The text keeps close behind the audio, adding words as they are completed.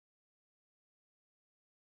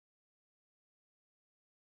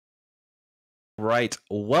Right.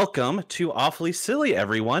 Welcome to Awfully Silly,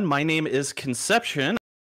 everyone. My name is Conception.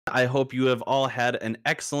 I hope you have all had an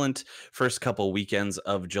excellent first couple weekends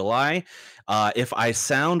of July. If I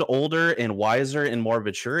sound older and wiser and more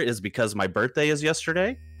mature, it is because my birthday is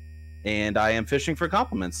yesterday, and I am fishing for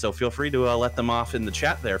compliments. So feel free to let them off in the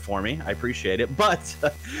chat there for me. I appreciate it. But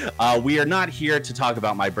we are not here to talk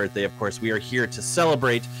about my birthday, of course. We are here to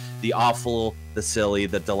celebrate the awful, the silly,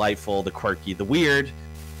 the delightful, the quirky, the weird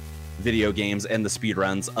video games and the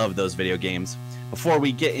speedruns of those video games. Before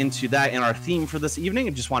we get into that and our theme for this evening, I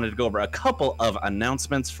just wanted to go over a couple of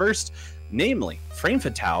announcements. First, namely, Frame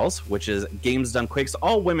Fatales, which is Games Done Quick's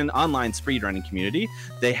all-women online speedrunning community.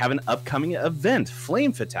 They have an upcoming event,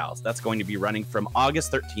 Flame Fatales. That's going to be running from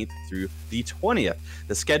August 13th through the 20th.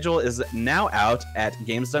 The schedule is now out at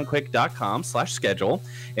gamesdonequick.com/schedule.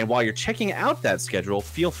 And while you're checking out that schedule,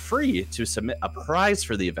 feel free to submit a prize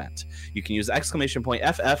for the event. You can use !FF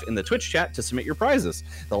in the Twitch chat to submit your prizes.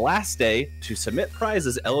 The last day to submit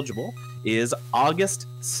prizes eligible is August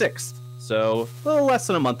 6th. So a little less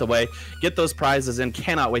than a month away. Get those prizes in.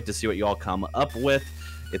 Cannot wait to see what you all come up with.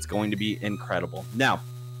 It's going to be incredible. Now,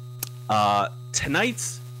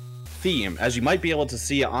 tonight's theme, as you might be able to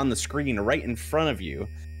see on the screen right in front of you,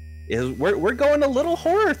 is we're going a little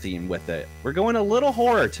horror theme with it. We're going a little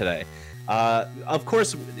horror today. Of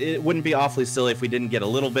course, it wouldn't be awfully silly if we didn't get a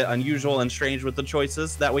little bit unusual and strange with the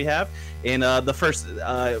choices that we have. And the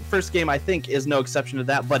first game, I think, is no exception to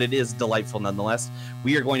that, but it is delightful nonetheless.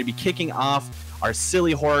 We are going to be kicking off our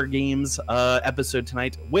silly horror games episode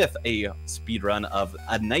tonight with a speedrun of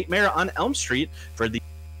A Nightmare on Elm Street for the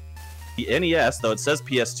NES, though it says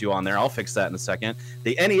PS2 on there. I'll fix that in a second.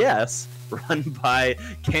 The NES, run by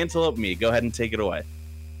Cantaloupe Me. Go ahead and take it away.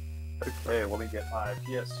 Okay, let me get my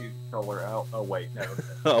PS2 controller out. Oh wait, no.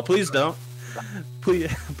 Oh, please don't.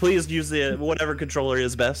 Please use the whatever controller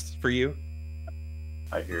is best for you.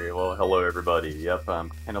 I hear you. Well, hello everybody. Yep, I'm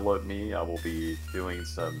Cantaloupe Me. I will be doing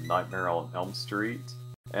some Nightmare on Elm Street.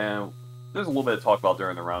 And there's a little bit to talk about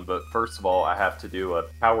during the run, but first of all, I have to do a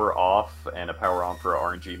power off and a power on for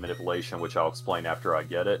RNG manipulation, which I'll explain after I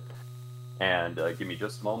get it. And give me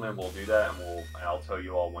just a moment, we'll do that, and I'll tell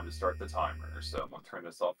you all when to start the timer. So I'm going to turn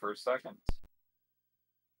this off for a second.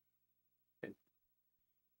 Okay.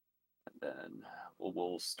 And then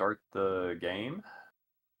we'll start the game.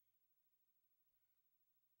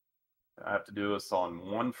 I have to do this on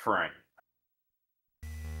 1 frame.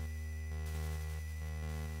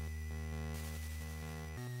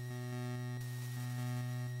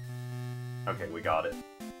 Okay, we got it.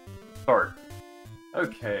 Start.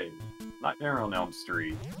 Okay. Nightmare on Elm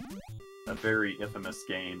Street, a very infamous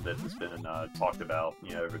game that has been talked about,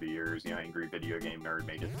 over the years. Angry Video Game Nerd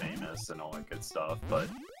made it famous and all that good stuff. But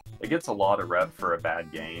it gets a lot of rep for a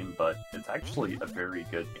bad game, but it's actually a very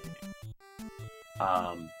good game.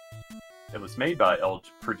 It was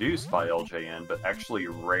produced by LJN, but actually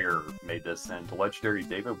Rare made this, and the legendary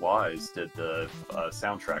David Wise did the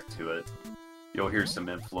soundtrack to it. You'll hear some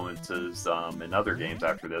influences in other games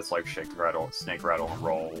after this, like Snake, Rattle, and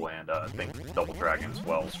Roll, and I think Double Dragon as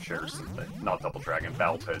well shares something. Not Double Dragon,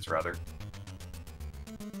 Battletoads, rather.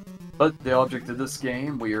 But the object of this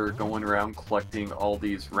game, we are going around collecting all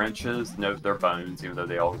these wrenches. No, they're bones, even though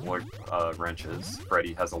they all look wrenches.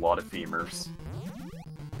 Freddy has a lot of femurs.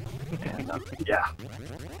 And, yeah.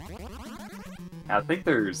 I think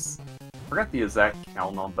I forgot the exact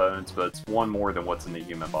count on bones, but it's one more than what's in the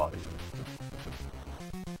human body.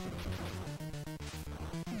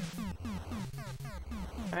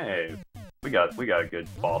 Hey, we got a good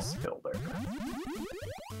boss kill there.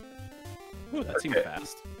 Ooh, that seemed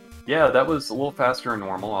fast. Yeah, that was a little faster than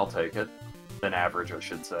normal, I'll take it. Than average, I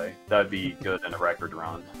should say. That'd be good in a record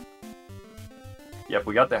run. Yep,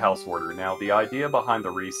 we got the house order. Now, the idea behind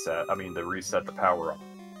the power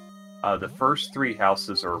on. The first 3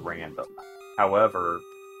 houses are random. However,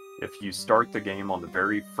 if you start the game on the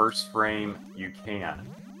very first frame, you can.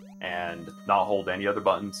 And not hold any other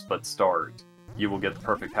buttons, but start. You will get the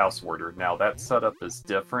perfect house order. Now, that setup is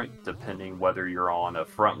different depending whether you're on a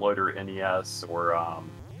front loader NES or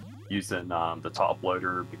using the top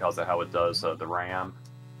loader because of how it does the RAM.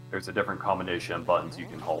 There's a different combination of buttons you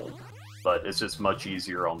can hold. But it's just much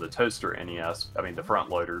easier on the toaster NES, the front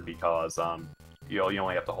loader, because you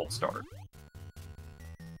only have to hold start.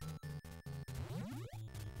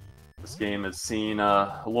 This game has seen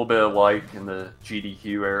a little bit of light in the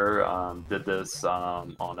GDQ era. Did this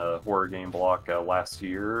on a horror game block last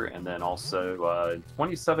year, and then also in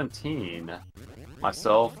 2017,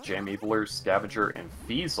 myself, Jam Eviler, Scavenger, and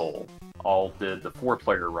Feasel all did the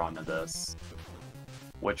 4-player run of this,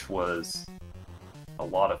 which was a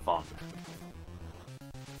lot of fun.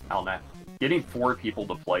 getting 4 people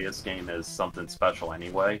to play this game is something special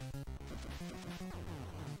anyway.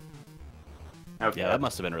 Okay. Yeah, that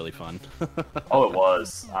must have been really fun. Oh, it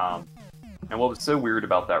was. And what was so weird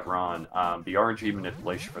about that run, the RNG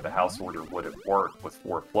manipulation for the house order wouldn't work with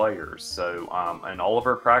 4 players. So in all of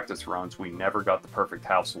our practice runs, we never got the perfect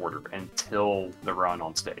house order until the run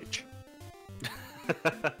on stage.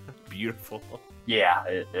 Beautiful. Yeah,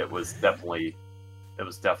 it was definitely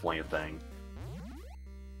a thing.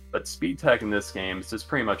 But speed tech in this game is just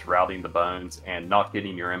pretty much routing the bones and not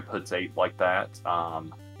getting your inputs ate like that.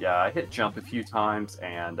 Yeah, I hit jump a few times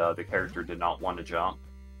and the character did not want to jump.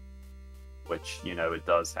 Which, you know, it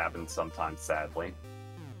does happen sometimes, sadly.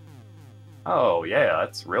 Oh, yeah,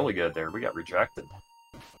 that's really good there. We got rejected.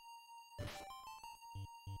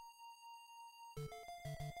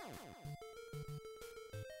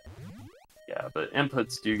 Yeah, but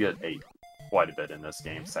inputs do get ate quite a bit in this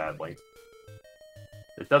game, sadly.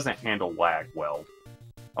 It doesn't handle lag well.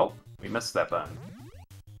 Oh, we missed that button.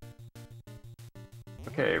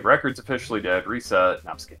 Okay, record's officially dead. Reset.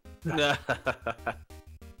 No, I'm just kidding.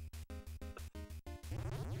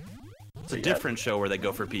 It's a different show where they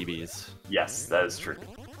go for PBs. Yes, that is true.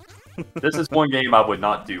 This is one game I would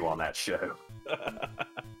not do on that show.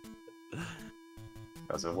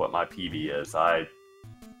 Because of what my PB is.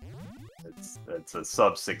 It's a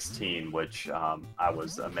sub 16, which I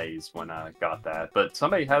was amazed when I got that. But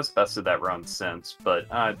somebody has bested that run since, but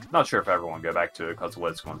I'm not sure if everyone go back to it because of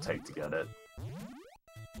what it's going to take to get it.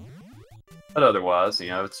 But otherwise, you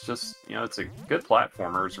know, it's just, you know, it's a good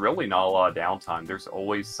platformer. There's really not a lot of downtime. There's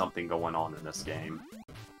always something going on in this game.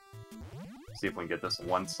 See if we can get this in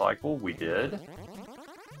one cycle. We did.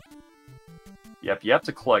 Yep, you have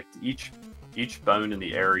to collect each bone in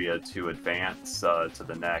the area to advance to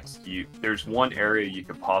the next. There's one area you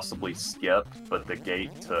could possibly skip, but the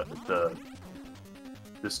gate to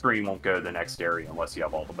the screen won't go to the next area unless you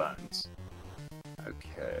have all the bones.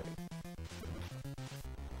 Okay.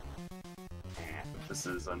 This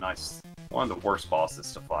is a nice, one of the worst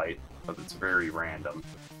bosses to fight, but it's very random.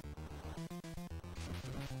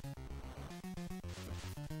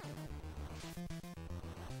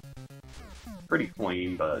 Pretty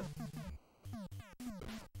clean, but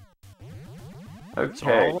okay. So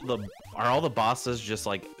are all the bosses just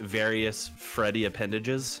like various Freddy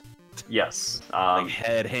appendages? Yes. Like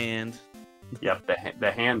head, hand. Yep, the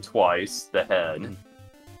hand twice, the head,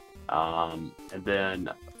 and then.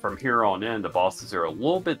 From here on in, the bosses are a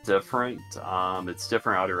little bit different. It's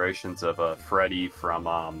different iterations of Freddy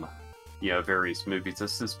from, you know, various movies.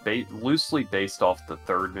 This is loosely based off the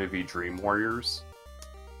 3rd movie, Dream Warriors.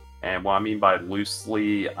 And what I mean by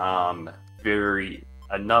loosely,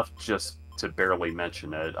 enough just to barely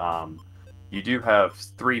mention it. You do have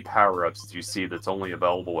 3 power-ups that you see that's only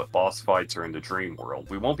available at boss fights or in the Dream World.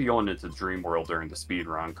 We won't be going into the Dream World during the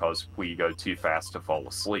speedrun because we go too fast to fall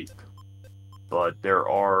asleep. But there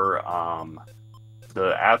are,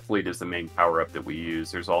 the athlete is the main power-up that we use.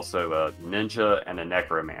 There's also a ninja and a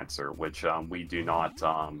necromancer, which we do not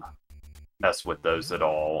mess with those at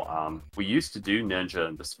all. We used to do ninja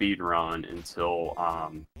in the speed run until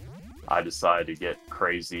I decided to get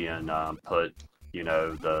crazy and put, you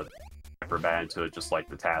know, the acrobat into it just like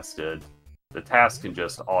the task did. The task can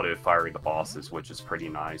just auto-fire the bosses, which is pretty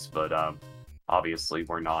nice, but obviously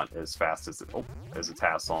we're not as fast as a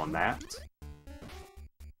task on that.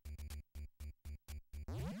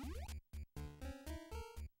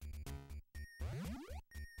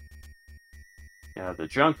 Yeah, the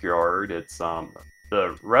junkyard, it's,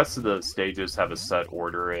 the rest of the stages have a set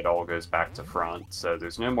order, it all goes back to front, so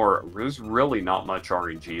there's really not much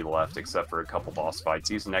RNG left except for a couple boss fights.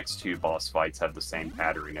 These next 2 boss fights have the same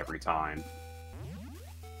pattern every time.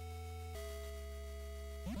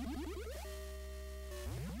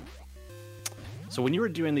 So when you were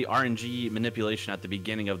doing the RNG manipulation at the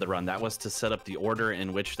beginning of the run, that was to set up the order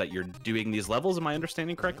in which that you're doing these levels, am I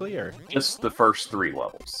understanding correctly? Or just the first 3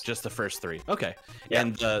 levels. Just the first 3. Okay. Yeah.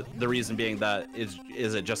 And the reason being that is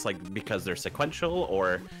it just like because they're sequential,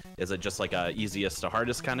 or is it just like a easiest to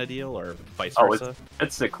hardest kind of deal, or vice versa?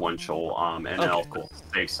 It's sequential, and okay, it also cool.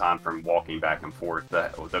 saves time from walking back and forth.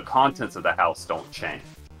 The contents of the house don't change.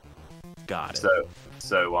 Got it.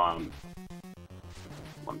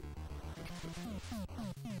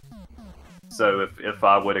 So if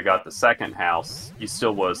I would have got the second house, you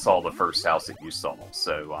still would have saw the first house that you saw.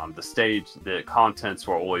 So the contents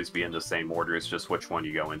will always be in the same order. It's just which one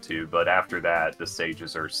you go into. But after that, the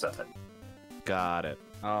stages are set. Got it.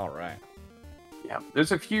 All right. Yeah,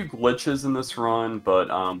 there's a few glitches in this run, but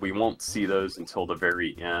we won't see those until the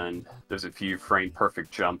very end. There's a few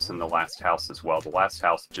frame-perfect jumps in the last house as well. The last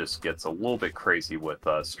house just gets a little bit crazy with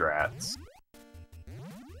strats.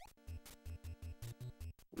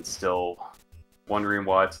 and still wondering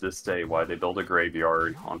why to this day why they built a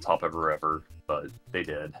graveyard on top of a river, but they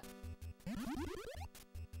did.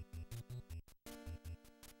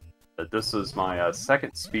 But this was my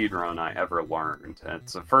second speedrun I ever learned, and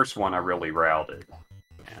it's the first one I really routed.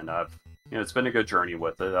 And it's been a good journey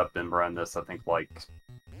with it. I've been running this, I think, like,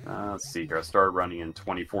 let's see here, I started running in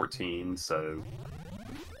 2014, so,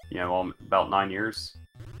 about 9 years.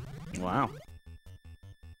 Wow.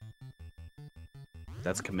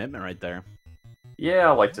 That's commitment right there. Yeah,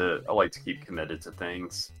 I like to keep committed to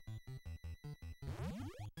things.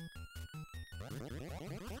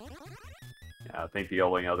 I think the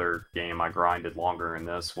only other game I grinded longer in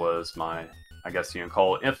this was my, I guess you can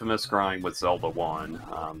call it, infamous grind with Zelda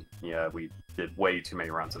 1. Yeah, we did way too many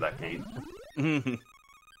runs of that game.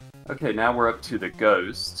 Okay, now we're up to the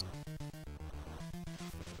Ghost.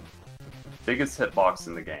 Biggest hitbox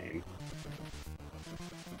in the game.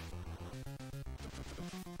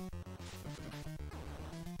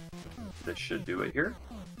 This should do it here.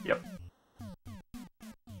 Yep.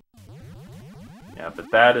 Yeah,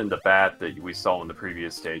 but that and the bat that we saw in the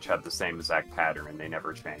previous stage have the same exact pattern, and they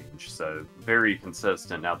never change. So, very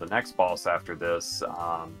consistent. Now, the next boss after this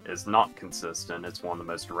is not consistent. It's one of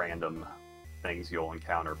the most random things you'll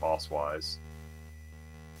encounter boss-wise.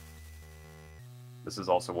 This is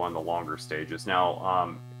also one of the longer stages.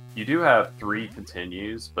 Now, you do have 3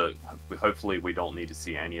 continues, but hopefully we don't need to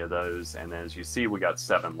see any of those. And then as you see, we got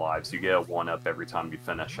 7 lives. You get a 1-up every time you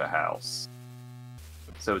finish a house.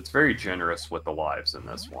 So it's very generous with the lives in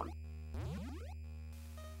this one.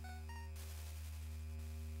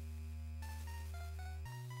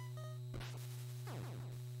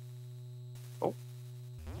 Oh.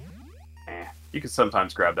 You can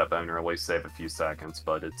sometimes grab that bone or at least save a few seconds,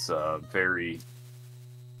 but it's very...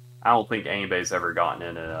 I don't think anybody's ever gotten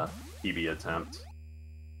in a PB attempt.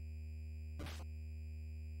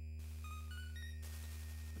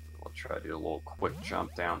 We'll try to do a little quick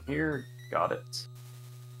jump down here. Got it.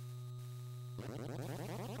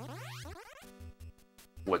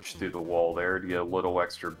 Glitch through the wall there to get a little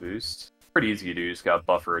extra boost. Pretty easy to do, just gotta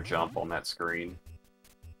buffer a jump on that screen.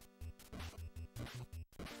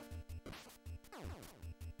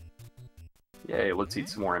 Yay, let's eat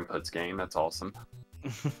some more inputs, game. That's awesome.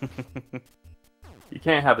 You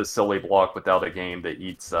can't have a silly block without a game that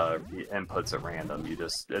eats inputs at random.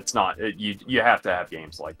 You have to have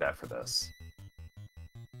games like that for this.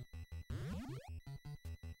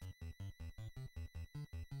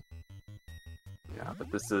 Yeah,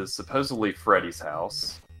 but this is supposedly Freddy's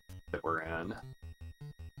house that we're in.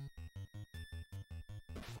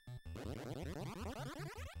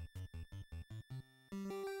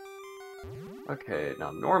 Okay,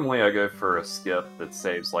 now normally I go for a skip that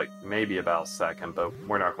saves like maybe about a second, but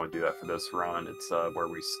we're not going to do that for this run. It's where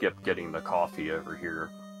we skip getting the coffee over here.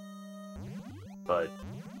 But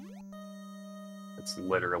it's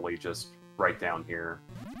literally just right down here.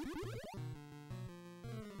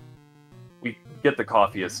 We get the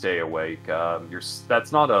coffee to stay awake.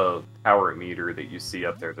 That's not a power meter that you see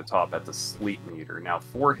up there at the top. That's a sleep meter. Now,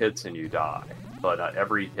 4 hits and you die. But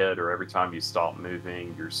every hit or every time you stop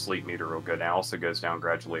moving, your sleep meter will go down. Also goes down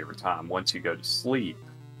gradually over time. Once you go to sleep,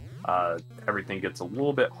 everything gets a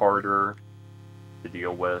little bit harder to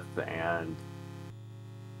deal with. And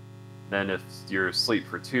then if you're asleep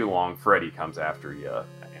for too long, Freddy comes after you.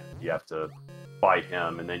 And you have to fight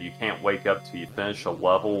him, and then you can't wake up till you finish a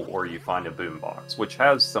level or you find a boombox, which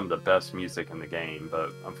has some of the best music in the game,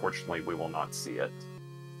 but unfortunately we will not see it.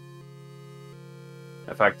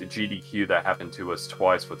 In fact, the GDQ, that happened to us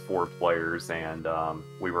twice with 4 players, and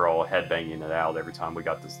we were all headbanging it out every time we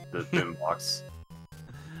got the boombox.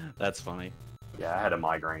 That's funny. Yeah, I had a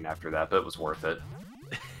migraine after that, but it was worth it.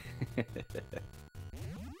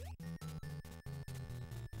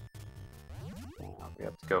 We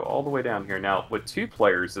have to go all the way down here. Now, with 2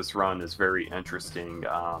 players, this run is very interesting.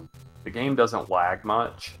 The game doesn't lag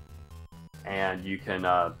much, and you can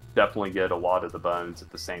definitely get a lot of the bones at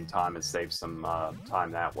the same time and save some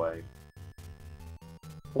time that way.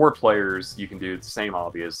 4 players, you can do the same,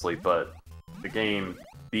 obviously, but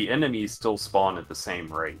the enemies still spawn at the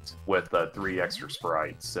same rate with 3 extra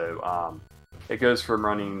sprites. So it goes from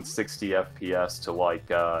running 60 FPS to like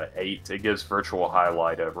 8. It gives Virtual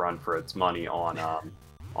Highlight a run for its money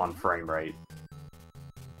on frame rate.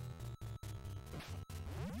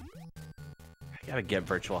 I gotta get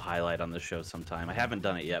Virtual Highlight on the show sometime. I haven't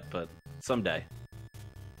done it yet, but someday.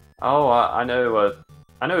 Oh, I know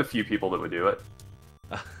a few people that would do it.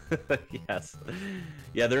 Yes.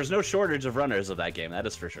 Yeah, there's no shortage of runners of that game, that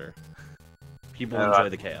is for sure. People enjoy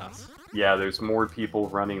the chaos. Yeah, there's more people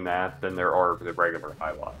running that than there are the regular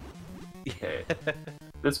highlight. Okay.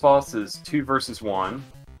 This boss is 2 versus 1.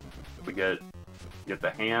 We get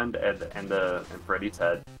the hand and Freddy's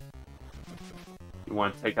head. You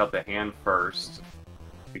want to take out the hand first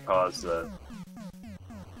because the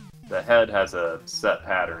head has a set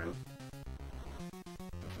pattern.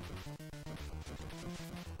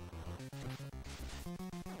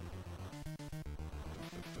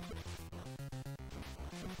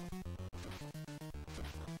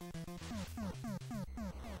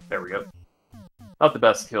 There we go. Not the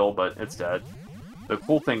best kill, but it's dead. The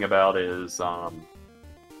cool thing about it is,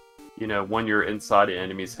 you know, when you're inside an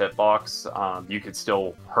enemy's hitbox, you can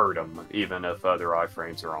still hurt them, even if other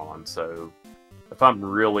iframes are on. So, if I'm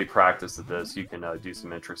really practiced at this, you can do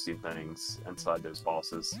some interesting things inside those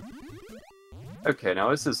bosses. Okay, now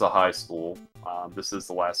this is a high school. This is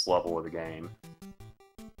the last level of the game.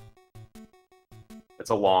 It's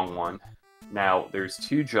a long one. Now, there's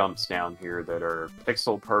 2 jumps down here that are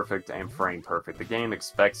pixel perfect and frame perfect. The game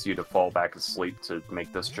expects you to fall back asleep to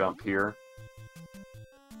make this jump here.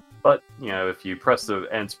 But, you know, if you press and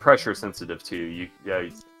it's pressure sensitive too, you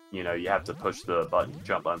know, you have to push the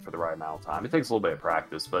jump button for the right amount of time. It takes a little bit of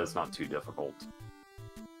practice, but it's not too difficult.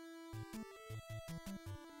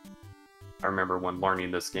 I remember when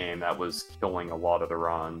learning this game, that was killing a lot of the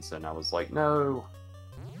runs, and I was like, no.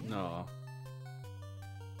 No.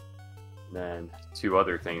 Then 2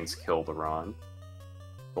 other things kill the run.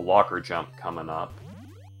 The locker jump coming up.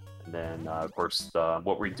 And then, of course,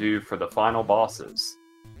 what we do for the final bosses.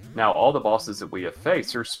 Now, all the bosses that we have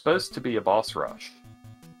faced are supposed to be a boss rush,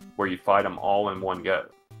 where you fight them all in one go.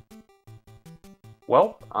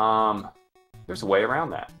 Well, there's a way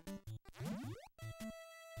around that.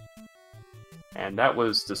 And that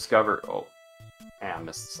was discovered... Oh, and I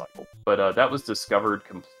missed the cycle. But that was discovered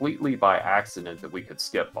completely by accident that we could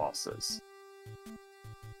skip bosses.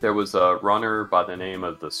 There was a runner by the name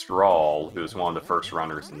of the Strawl, who was one of the first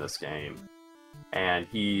runners in this game. And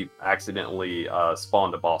he accidentally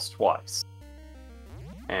spawned a boss twice.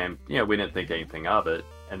 And, you know, we didn't think anything of it.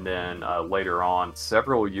 And then later on,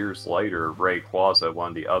 several years later, Ray Quazza, one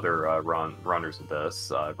of the other runners of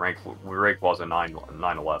this, Ray Quazza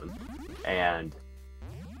 911, and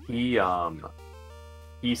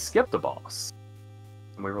he skipped a boss.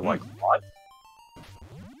 And we were like, what?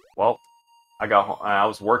 Well, I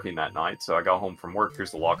was working that night, so I got home from work.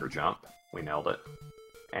 Here's the locker jump. We nailed it.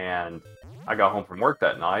 And I got home from work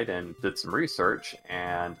that night and did some research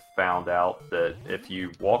and found out that if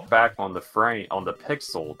you walk back on the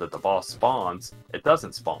pixel that the boss spawns, it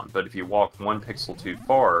doesn't spawn. But if you walk 1 pixel too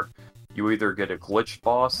far, you either get a glitched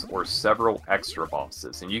boss or several extra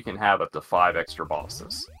bosses. And you can have up to 5 extra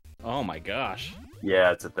bosses. Oh my gosh.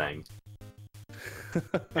 Yeah, it's a thing.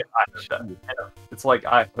 It's like,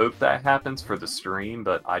 I hope that happens for the stream,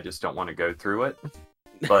 but I just don't want to go through it.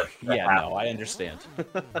 But yeah, no, I understand.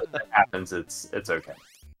 If that happens, it's okay.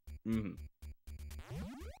 Mm-hmm.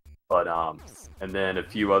 But and then a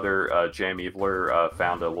few other Jam Eviler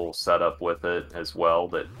found a little setup with it as well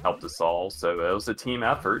that helped us all. So it was a team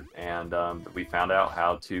effort, and we found out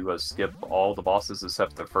how to skip all the bosses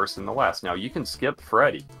except the first and the last. Now you can skip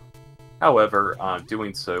Freddy, however,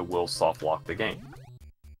 doing so will soft lock the game.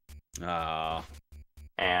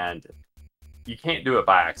 And you can't do it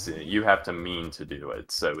by accident. You have to mean to do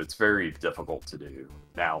it, so it's very difficult to do.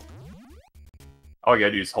 Now, all you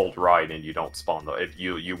gotta do is hold right, and you don't spawn if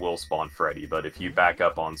you will spawn Freddy. But if you back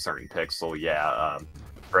up on certain pixel, yeah,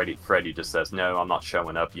 Freddy just says, "No, I'm not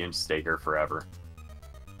showing up. You can stay here forever."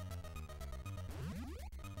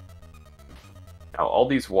 Now, all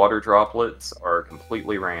these water droplets are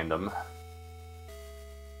completely random.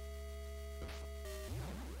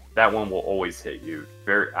 That one will always hit you.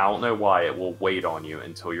 I don't know why, it will wait on you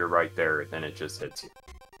until you're right there, then it just hits you.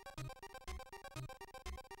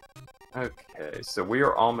 Okay, so we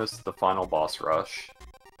are almost at the final boss rush.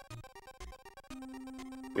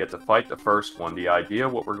 We have to fight the first one. The idea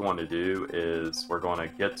what we're going to do is we're going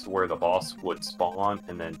to get to where the boss would spawn,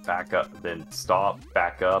 and then back up, then stop,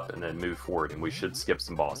 back up, and then move forward, and we should skip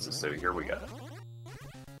some bosses, so here we go.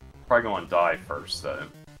 Probably going to die first, though.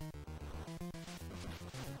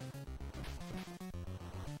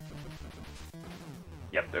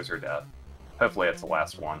 Yep, there's her death. Hopefully that's the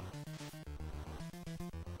last one.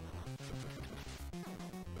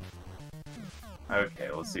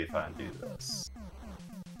 Okay, let's see if I can do this.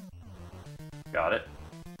 Got it.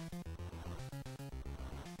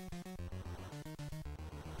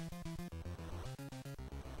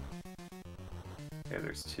 Okay,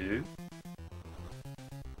 there's 2.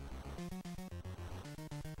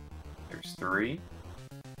 There's 3.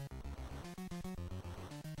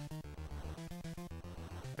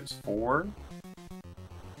 There's 4.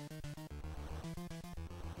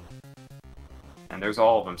 and there's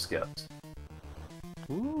all of them skipped.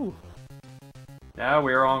 Ooh. Now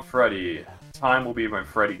we're on Freddy. Time will be when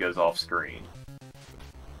Freddy goes off screen.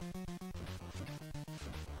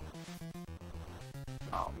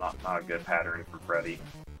 Oh, not a good pattern for Freddy.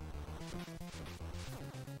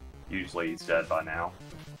 Usually he's dead by now.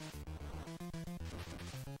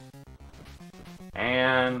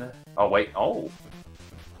 And... oh, wait. Oh!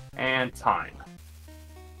 And time.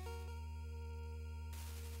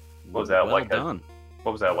 What was that, well like done.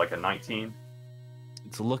 what was that, like a 19?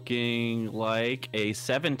 It's looking like a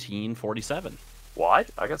 1747. What?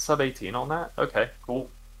 I got sub 18 on that? Okay, cool.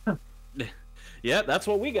 Yeah, that's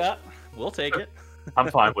what we got. We'll take it. I'm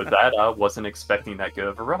fine with that. I wasn't expecting that good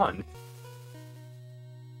of a run.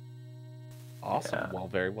 Awesome. Yeah. Well,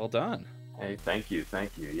 very well done. Hey, thank you.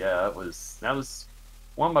 Yeah, that was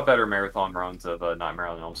one of my better marathon runs of Nightmare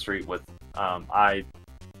on Elm Street. With I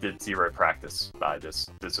did zero practice.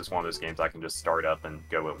 This is one of those games I can just start up and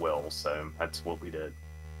go at will. So that's what we did.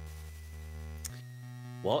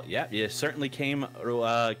 Well, yeah, you certainly came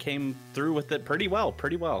through with it pretty well.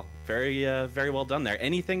 Very well done there.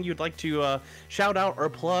 Anything you'd like to shout out or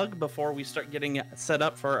plug before we start getting set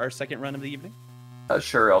up for our second run of the evening?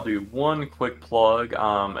 Sure, I'll do one quick plug.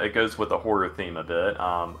 It goes with the horror theme a bit.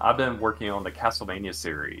 I've been working on the Castlevania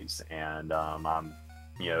series, and I'm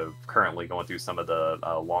currently going through some of the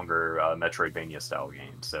longer Metroidvania style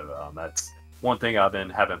games. So that's one thing I've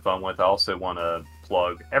been having fun with. I also want to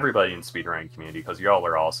plug everybody in the speedrunning community, because y'all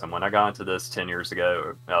are awesome. When I got into this 10 years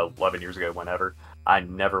ago, or 11 years ago, whenever, I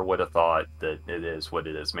never would have thought that it is what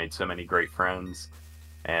it is. Made so many great friends.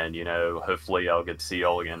 And hopefully I'll get to see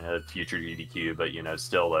y'all again at future GDQ. But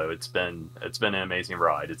still though, it's been an amazing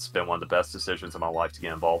ride. It's been one of the best decisions of my life to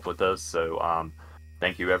get involved with this. So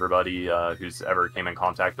thank you everybody who's ever came in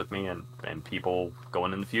contact with me, and people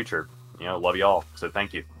going in the future. Love y'all. So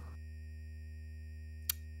thank you.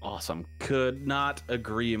 Awesome. Could not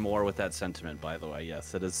agree more with that sentiment. By the way,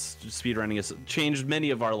 yes, it is. Speedrunning has changed many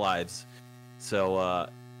of our lives. So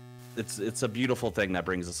it's a beautiful thing that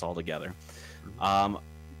brings us all together.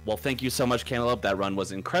 Well, thank you so much, Cantaloupe. That run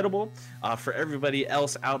was incredible. For everybody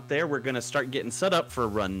else out there, we're going to start getting set up for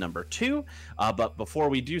run number 2. But before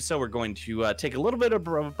we do so, we're going to take a little bit of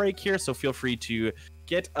a break here. So feel free to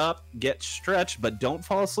get up, get stretched, but don't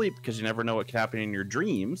fall asleep, because you never know what can happen in your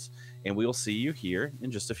dreams. And we will see you here in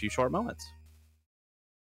just a few short moments.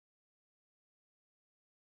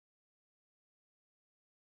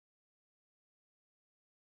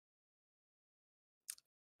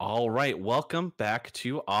 All right, welcome back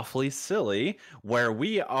to Awfully Silly, where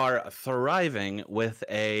we are thriving with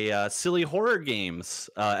a silly horror games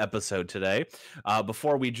episode today.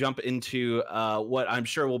 Before we jump into what I'm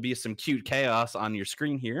sure will be some cute chaos on your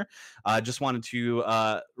screen here, I just wanted to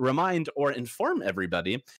remind or inform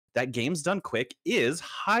everybody that Games Done Quick is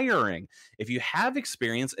hiring. If you have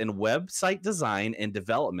experience in website design and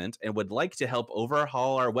development and would like to help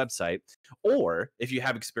overhaul our website, or if you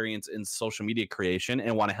have experience in social media creation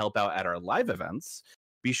and want to help out at our live events,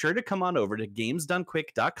 be sure to come on over to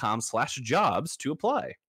gamesdonequick.com/jobs to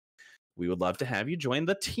apply. We would love to have you join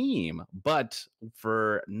the team. But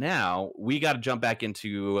for now, we got to jump back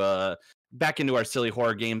into our silly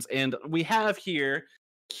horror games. And we have here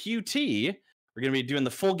QT. We're going to be doing the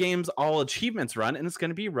full games all achievements run, and it's going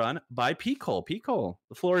to be run by P-Cole. P-Cole,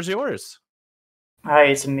 the floor is yours. Hi,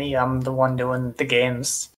 it's me. I'm the one doing the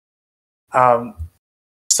games.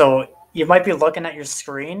 So you might be looking at your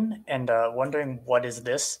screen and wondering, what is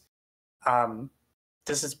this?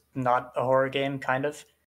 This is not a horror game, kind of.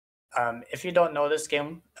 If you don't know this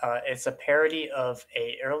game, it's a parody of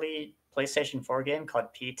a early PlayStation 4 game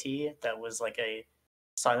called PT that was like a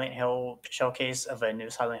Silent Hill showcase of a new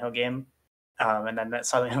Silent Hill game. And then that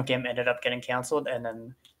Silent Hill game ended up getting canceled, and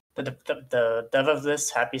then the dev of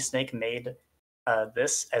this, Happy Snake, made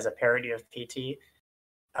this as a parody of PT.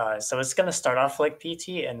 So it's going to start off like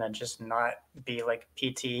PT and then just not be like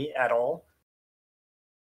PT at all.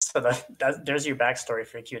 So there's your backstory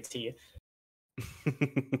for QT.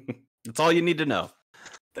 That's all you need to know.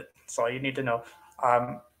 That's all you need to know.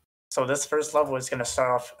 So this first level is going to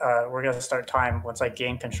start off, we're going to start time once I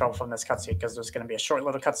gain control from this cutscene, because there's going to be a short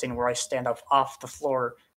little cutscene where I stand up off the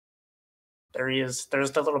floor. There he is.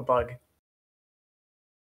 There's the little bug.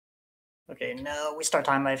 Okay, now we start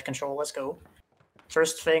time. I have control. Let's go.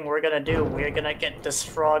 First thing we're going to do, we're going to get this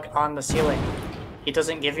frog on the ceiling. He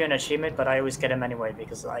doesn't give you an achievement, but I always get him anyway,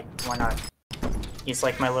 because why not? He's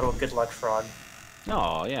like my little good luck frog.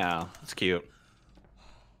 Oh, yeah. That's cute.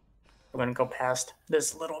 We're going to go past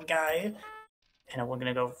this little guy, and we're going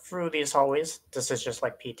to go through these hallways. This is just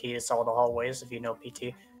like PT. It's all the hallways, if you know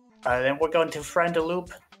PT. Then we're going to Friend a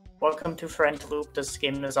Loop. welcome to Friend Loop. This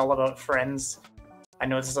game is all about friends. I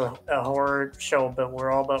know this is a horror show, but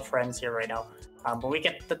we're all about friends here right now. But we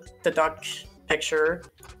get the duck picture,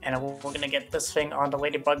 and we're gonna get this thing on the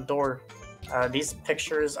ladybug door. These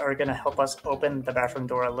pictures are gonna help us open the bathroom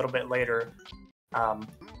door a little bit later. And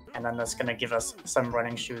then that's gonna give us some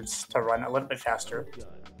running shoes to run a little bit faster.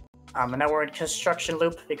 And now we're in construction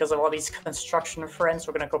loop because of all these construction friends.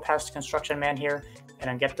 We're gonna go past construction man here and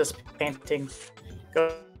then get this painting.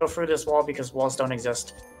 Go through this wall because walls don't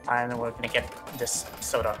exist. And then we're gonna get this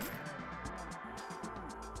soda.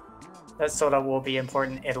 That soda will be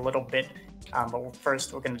important in a little bit. But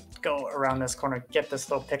first we're gonna go around this corner, get this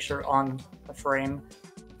little picture on the frame,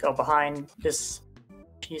 go behind this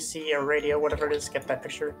PC or radio, whatever it is, get that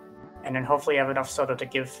picture, and then hopefully have enough soda to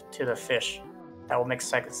give to the fish. That will make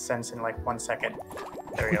sense in like 1 second.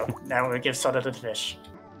 There we go. Now we give soda to the fish.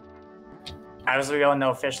 As we all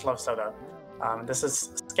know, fish love soda. This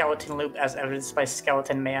is Skeleton Loop as evidenced by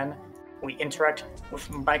Skeleton Man. We interact with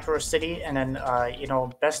Micro City, and then,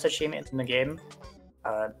 best achievement in the game,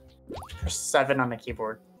 press 7 on the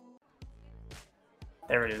keyboard.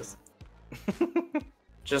 There it is.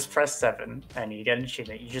 Just press 7, and you get an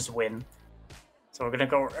achievement. You just win. So we're gonna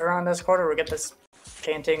go around this corner, we get this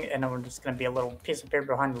painting, and then we're just gonna be a little piece of paper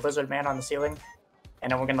behind the lizard man on the ceiling.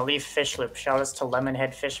 And then we're gonna leave Fish Loop. Shout outs to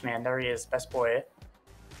Lemonhead Fishman. There he is, best boy.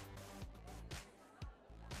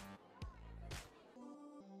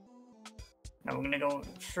 Now we're gonna go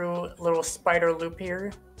through a little spider loop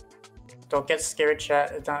here. Don't get scared,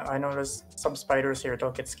 chat. I know there's some spiders here,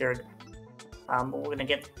 don't get scared. But we're gonna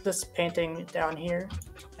get this painting down here,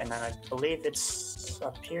 and then I believe it's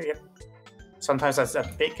up here, yep. Sometimes that's a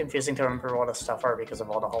bit confusing to remember what the stuff are because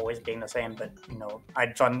of all the hallways being the same, but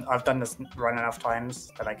I've done this run enough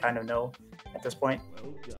times that I kind of know at this point.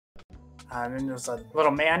 And then there's a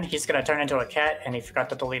little man, he's gonna turn into a cat, and he forgot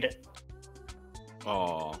to delete it.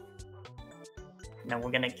 Aww. Now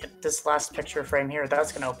we're gonna get this last picture frame here.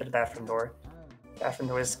 That's gonna open the bathroom door. Bathroom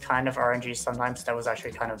door is kind of RNG sometimes. That was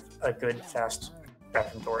actually kind of a good, fast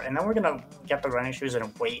bathroom door. And then we're gonna get the running shoes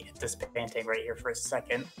and wait at this painting right here for a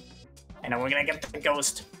second. And then we're gonna get the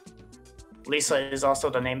ghost. Lisa is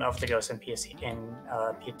also the name of the ghost in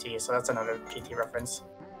PT, so that's another PT reference.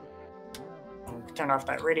 Turn off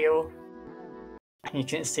that radio. You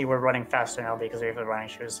can see we're running faster now because we have the running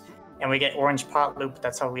shoes. And we get Orange Pot Loop.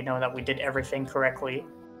 That's how we know that we did everything correctly.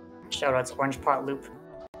 Shout out to Orange Pot Loop.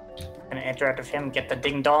 Gonna interact with him, get the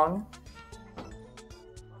ding dong.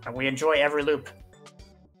 And we enjoy every loop.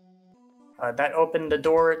 That opened the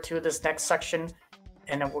door to this next section.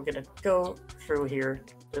 And then we're gonna go through here.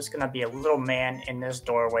 There's gonna be a little man in this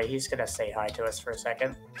doorway. He's gonna say hi to us for a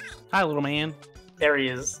second. Hi, little man. There he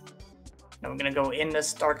is. Now we're gonna go in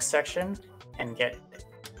this dark section and get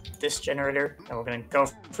this generator, and we're gonna go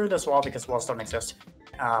through this wall because walls don't exist.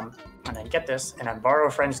 And then get this, and then borrow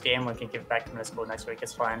a friend's game. We can give it back to middle school next week.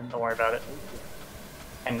 It's fine. Don't worry about it.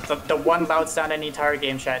 And the one loud sound in the entire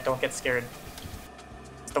game, chat. Don't get scared.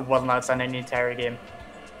 It's the one loud sound in the entire game.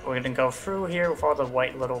 We're gonna go through here with all the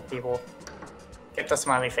white little people. Get the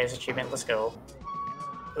smiley face achievement. Let's go.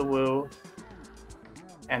 Woo.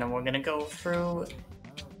 And then we're gonna go through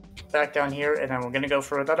back down here, and then we're gonna go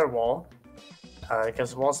through another wall.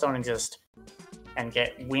 Because walls don't exist, and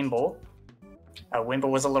get Wimble.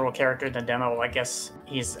 Wimble was a little character in the demo. I guess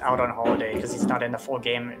he's out on holiday because he's not in the full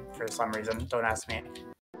game for some reason. Don't ask me.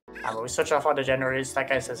 But we switch off all the generators. That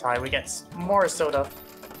guy says hi. We get more soda.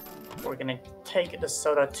 We're gonna take the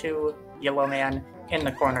soda to Yellow Man in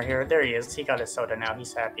the corner here. There he is. He got his soda now.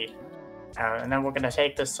 He's happy. And then we're gonna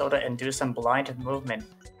take this soda and do some blind movement.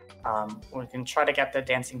 We can try to get the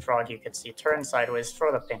dancing frog. You can see turn sideways,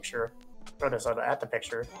 throw the picture. Throw the soda at the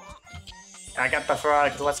picture. I got the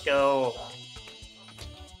frog, let's go.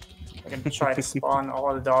 We're gonna try to spawn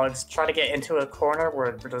all the dogs. Try to get into a corner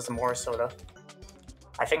where there's more soda.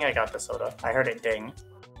 I think I got the soda. I heard it ding.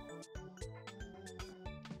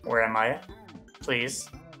 Where am I? Please.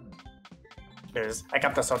 There's. I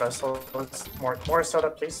got the soda, so let's more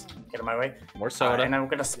soda, please. Get in my way. More soda. And then we're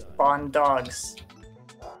gonna spawn dogs.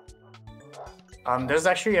 There's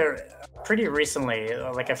actually pretty recently,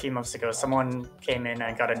 like a few months ago, someone came in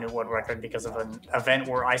and got a new world record because of an event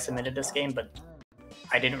where I submitted this game, but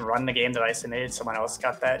I didn't run the game that I submitted, someone else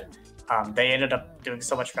got that. They ended up doing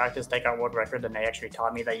so much practice, they got world record, and they actually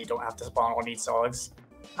taught me that you don't have to spawn all these dogs.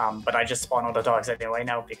 But I just spawn all the dogs anyway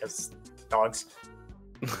now, because dogs.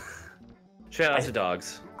 Shout out to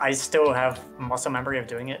dogs. I still have muscle memory of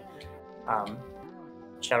doing it.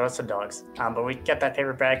 Shout out to dogs. But we get that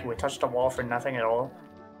paper bag, we touch the wall for nothing at all.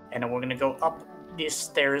 And then we're gonna go up these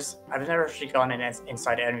stairs. I've never actually gone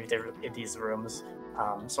inside any of these rooms.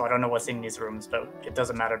 So I don't know what's in these rooms, but it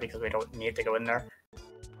doesn't matter because we don't need to go in there.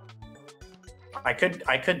 I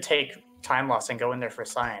could take time loss and go in there for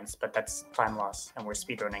science, but that's time loss, and we're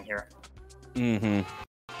speedrunning here. Mm-hmm.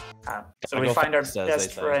 So we find our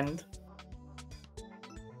best friend.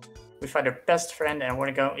 We find our best friend, and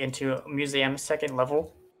we're gonna go into museum second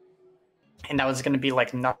level. And that was gonna be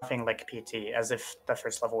like nothing like PT, as if the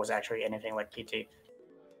first level was actually anything like PT.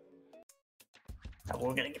 Now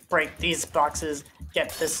we're gonna break these boxes, get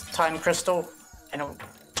this time crystal, and we'll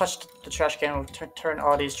touch the trash can. We'll turn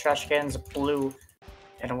all these trash cans blue,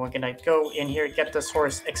 and we're gonna go in here, get this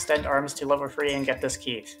horse, extend arms to level 3, and get this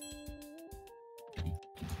key.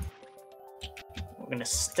 We're gonna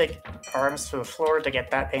stick arms to the floor to get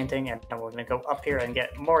that painting, and then we're gonna go up here and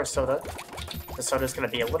get more soda. The soda's gonna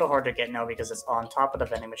be a little hard to get now because it's on top of the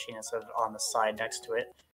vending machine instead of on the side next to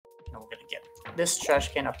it. And we're gonna get this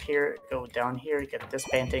trash can up here, go down here, get this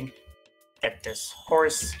painting, get this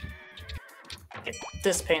horse, get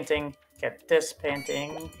this painting, get this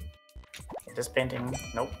painting, get this painting,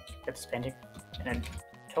 nope, get this painting, and then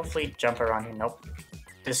hopefully jump around here, nope.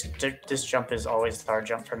 This jump is always the hard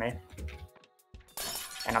jump for me.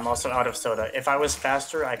 And I'm also out of soda. If I was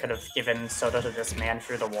faster, I could have given soda to this man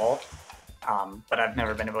through the wall, but I've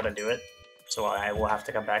never been able to do it, so I will have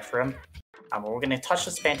to come back for him. We're going to touch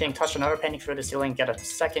this painting, touch another painting through the ceiling, get a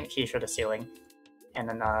second key for the ceiling, and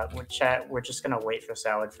then we're just going to wait for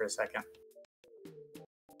salad for a second.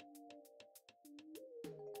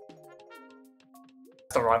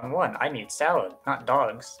 That's the wrong one. I need salad, not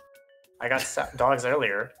dogs. I got dogs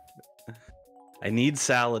earlier. I need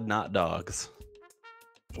salad, not dogs.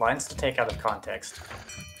 Lines to take out of context.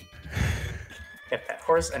 Get that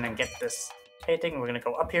horse and then get this painting. We're gonna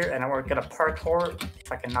go up here and then we're gonna parkour.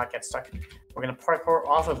 If I can not get stuck, we're gonna parkour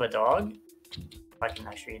off of a dog. If I can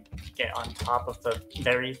actually get on top of the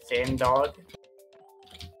very thin dog.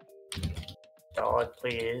 Dog,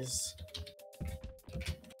 please.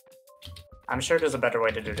 I'm sure there's a better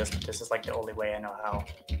way to do this, but this is like the only way I know how.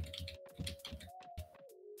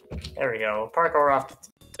 There we go. Parkour off the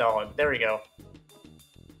dog. There we go.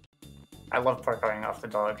 I love parkouring off the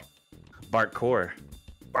dog. Barkcore.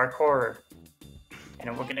 Barkcore. And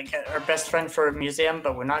then we're gonna get our best friend for a museum,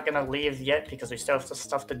 but we're not gonna leave yet because we still have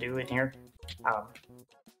stuff to do in here.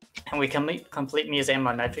 And we complete museum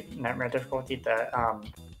on nightmare difficulty. That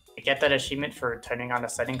we get that achievement for turning on a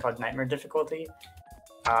setting called nightmare difficulty.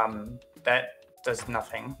 That does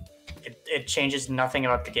nothing. It changes nothing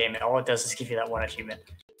about the game. All it does is give you that one achievement.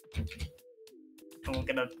 And we're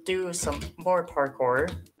gonna do some more parkour.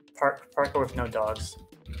 Parkour with no dogs.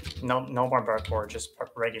 No more parkour, just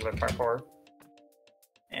regular parkour.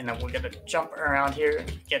 And then we're gonna jump around here,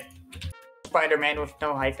 get Spider-Man with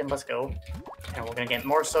no hyphen, let's go. And we're gonna get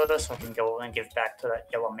more soda so I can go and give back to that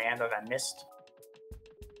yellow man that I missed.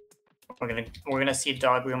 We're gonna see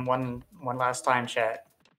Dogroom one last time, chat.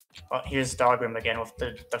 Well, here's Dogroom again with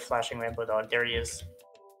the flashing rainbow dog. There he is.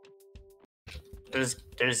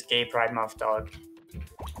 There's Gay Pride Month dog.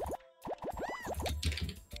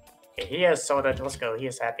 Okay, he has soda. Let's go. He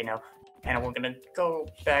is happy now. And we're gonna go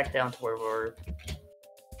back down to where we're.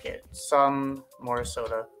 Get some more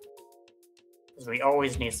soda. Because we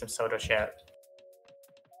always need some soda, chat.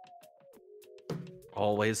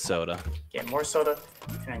 Always soda. Get more soda.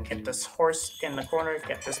 And then get this horse in the corner.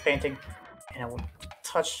 Get this painting. And then we'll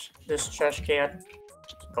touch this trash can.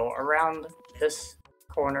 Go around this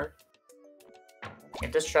corner.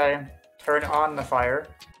 Get this try. Turn on the fire.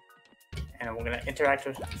 And we're gonna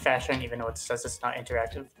interactive fashion, even though it says it's not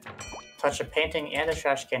interactive. Touch a painting and a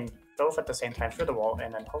trash can both at the same time through the wall,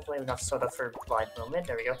 and then hopefully enough soda for blind movement.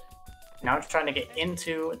 There we go. Now I'm trying to get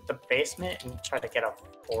into the basement and try to get a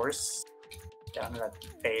horse down in the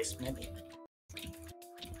basement.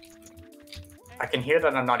 I can hear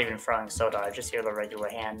that I'm not even throwing soda. I just hear the regular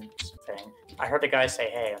hand thing. I heard the guy say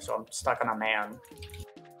hey, so I'm stuck on a man.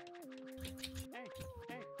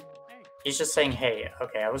 He's just saying hey.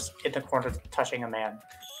 Okay, I was in the corner touching a man.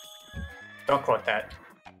 Don't quote that.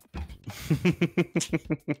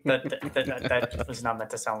 that was not meant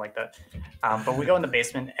to sound like that. But we go in the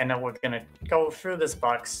basement, and then we're gonna go through this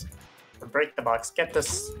box, break the box, get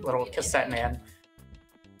this little cassette man,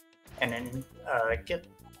 and then get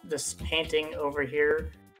this painting over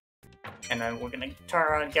here, and then we're gonna turn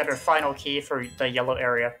around and get our final key for the yellow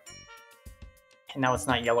area. And now it's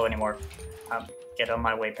not yellow anymore. Get on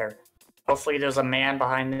my way, pair. Hopefully there's a man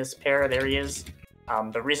behind this pair. There he is.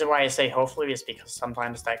 The reason why I say hopefully is because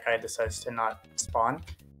sometimes that guy decides to not spawn.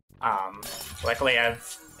 Luckily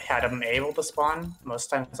I've had him able to spawn most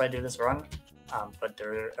times I do this run, but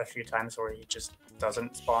there are a few times where he just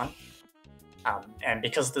doesn't spawn. And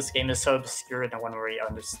because this game is so obscure, no one really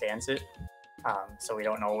understands it. So we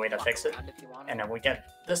don't know a way to fix it. And then we get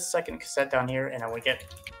this second cassette down here, and then we get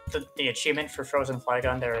the achievement for Frozen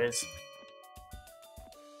Flygon. There it is.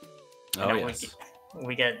 Oh, yes.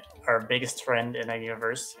 We get our biggest friend in the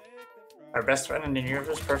universe. Our best friend in the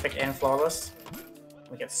universe, perfect and flawless.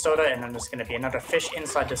 We get soda, and then there's going to be another fish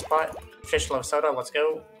inside this pot. Fish love soda, let's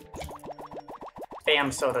go.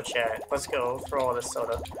 Bam, soda chat. Let's go for all this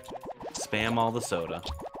soda. Spam all the soda.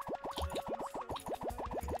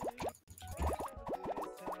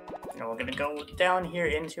 And we're gonna go down here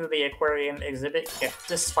into the aquarium exhibit, get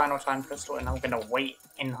this final time crystal, and I'm gonna wait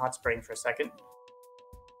in hot spring for a second.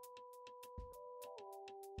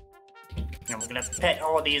 And we're gonna pet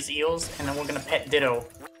all these eels, and then we're gonna pet Ditto.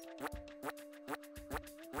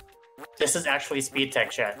 This is actually speed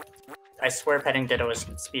tech, chat. I swear petting Ditto is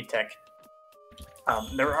speed tech.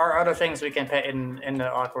 There are other things we can pet in the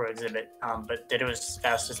Aqua exhibit, but Ditto is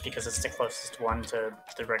fastest because it's the closest one to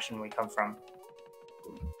the direction we come from.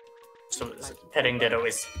 So petting Ditto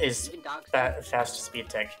is fast speed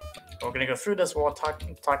tech. We're gonna go through this wall, talk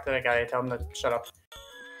to the guy, tell him to shut up.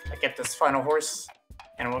 I get this final horse,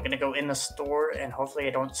 and we're gonna go in the store, and hopefully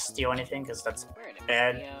I don't steal anything, because that's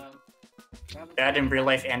bad. Bad in real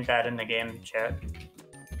life and bad in the game, chat.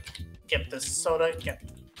 Get this soda, get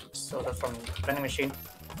soda from the vending machine,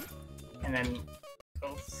 and then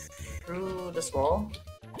go through this wall.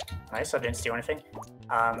 Nice, I didn't steal anything.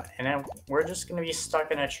 And then we're just gonna be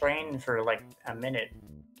stuck in a train for like a minute.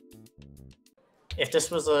 If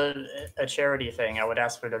this was a charity thing, I would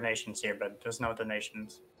ask for donations here, but there's no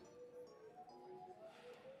donations.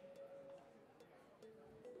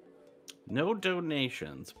 No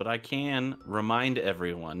donations, but I can remind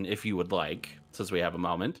everyone, if you would like, since we have a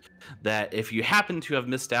moment, that if you happen to have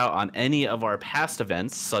missed out on any of our past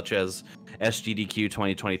events, such as SGDQ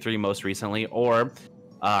 2023 most recently, or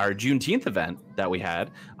our Juneteenth event that we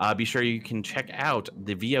had, be sure you can check out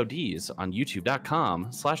the VODs on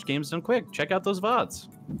youtube.com/gamesdonequick. Check out those VODs.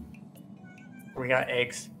 We got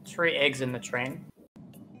eggs. 3 eggs in the train.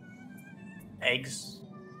 Eggs.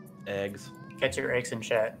 Eggs. Get your eggs in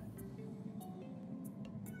chat.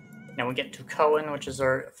 Now we get to Cohen, which is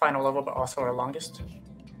our final level, but also our longest.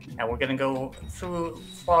 And we're gonna go through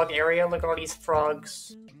frog area. Look at all these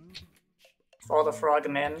frogs. All the frog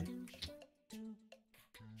men.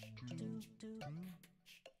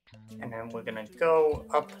 And then we're gonna go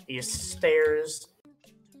up these stairs.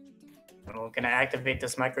 And we're gonna activate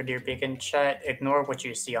this micro deer beacon. Chat, ignore what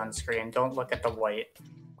you see on screen. Don't look at the white.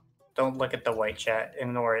 Don't look at the white, chat.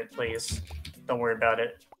 Ignore it, please. Don't worry about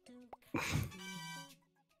it.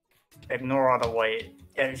 Ignore all the white.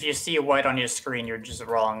 If you see white on your screen, you're just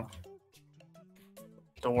wrong.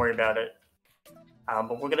 Don't worry about it.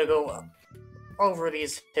 But we're gonna go over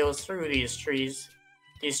these hills, through these trees.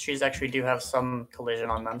 These trees actually do have some collision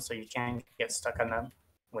on them, so you can get stuck on them,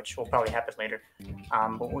 which will probably happen later.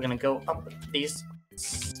 But we're gonna go up these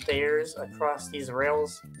stairs, across these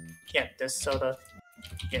rails, get this soda,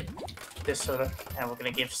 get this soda, and we're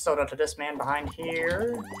gonna give soda to this man behind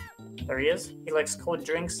here. There he is. He likes cold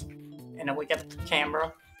drinks. And then we get the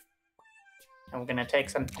camera, and we're gonna take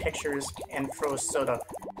some pictures and throw soda.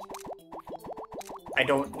 I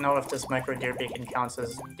don't know if this micro deer beacon counts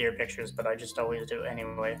as deer pictures, but I just always do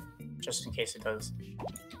anyway, just in case it does.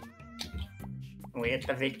 We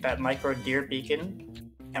activate that micro deer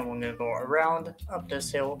beacon, and we're gonna go around up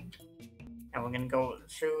this hill, and we're gonna go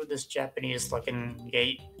through this Japanese looking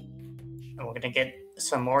gate, and we're gonna get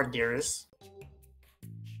some more deers,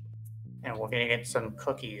 and we're gonna get some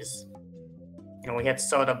cookies. You know, we had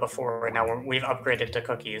soda before, and now we've upgraded to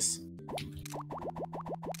cookies.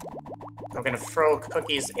 We're gonna throw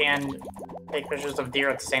cookies and take pictures of deer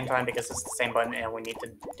at the same time because it's the same button, and we need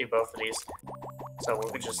to do both of these. So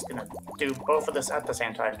we're just gonna do both of this at the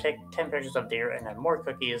same time. Take 10 pictures of deer, and then more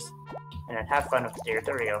cookies, and then have fun with the deer.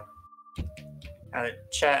 There we go.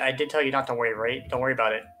 Chat, I did tell you not to worry, right? Don't worry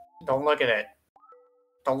about it. Don't look at it.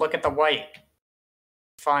 Don't look at the white.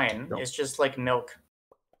 Fine. Nope. It's just like milk.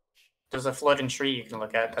 There's a floating tree you can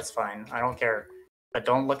look at. That's fine. I don't care. But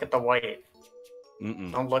don't look at the white.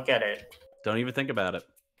 Don't look at it. Don't even think about it.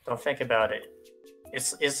 Don't think about it.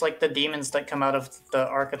 It's like the demons that come out of the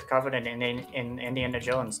Ark of the Covenant in Indiana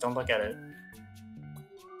Jones. Don't look at it.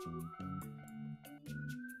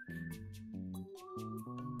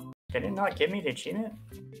 Did it not give me the achievement?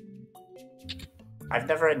 I've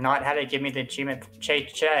never not had it give me the achievement.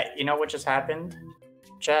 Chat, you know what just happened?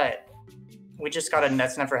 Chat, we just got a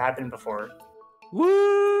that's never happened before.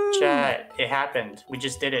 Woo! Chat, it happened. We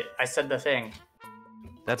just did it. I said the thing.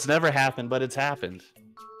 That's never happened, but it's happened.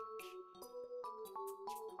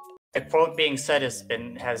 The quote being said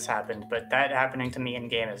has happened, but that happening to me in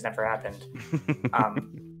game has never happened.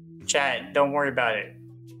 Chat, don't worry about it.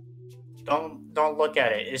 Don't look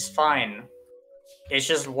at it. It's fine. It's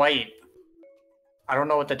just white. I don't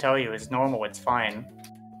know what to tell you. It's normal. It's fine.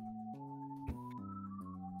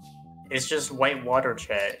 It's just white water,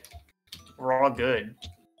 chat. We're all good.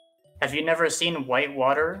 Have you never seen white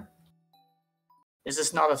water? Is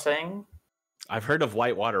this not a thing? I've heard of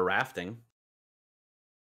whitewater rafting.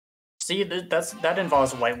 See, that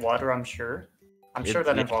involves white water, I'm sure. I'm sure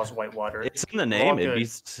that involves white water. It's in the name. It'd be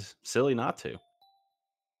silly not to.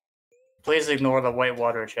 Please ignore the white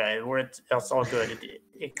water, chat. It's all good.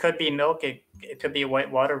 It could be milk. It could be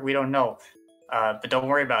white water. We don't know. But don't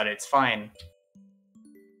worry about it. It's fine.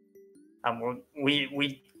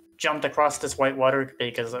 We jumped across this white water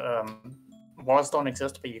because walls don't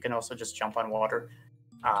exist, but you can also just jump on water.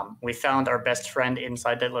 We found our best friend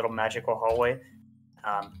inside that little magical hallway.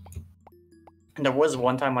 And there was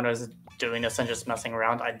one time when I was doing this and just messing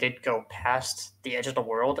around, I did go past the edge of the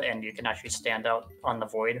world, and you can actually stand out on the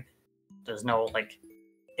void. There's no, like,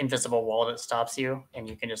 invisible wall that stops you, and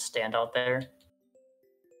you can just stand out there.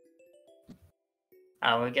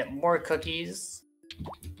 We get more cookies.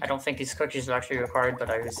 I don't think these cookies are actually required, but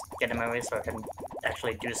I just get in my way so I can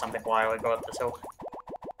actually do something while I go up this hill.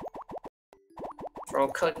 Throw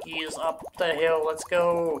cookies up the hill, let's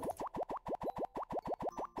go!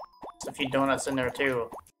 There's a few donuts in there too.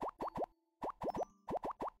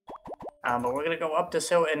 But we're gonna go up this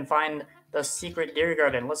hill and find the secret deer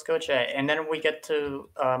garden. Let's go, chat. And then we get to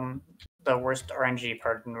the worst RNG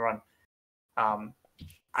part in the run.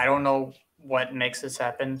 I don't know what makes this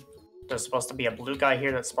happen. There's supposed to be a blue guy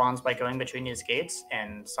here that spawns by going between these gates,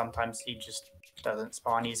 and sometimes he just doesn't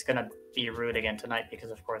spawn. He's gonna be rude again tonight because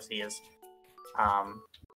of course he is.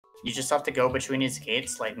 You just have to go between these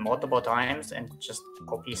gates like multiple times and just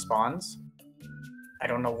hope he spawns. I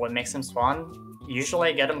don't know what makes him spawn. Usually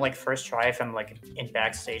I get him like first try if I'm like in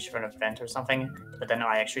backstage for an event or something, but then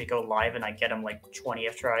I actually go live and I get him like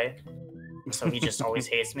 20th try. So he just always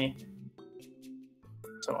hates me.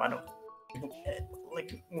 So I don't...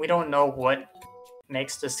 Like, we don't know what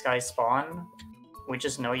makes this guy spawn. We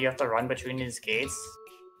just know you have to run between these gates.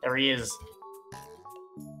 There he is.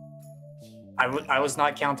 I was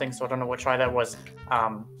not counting, so I don't know what try that was.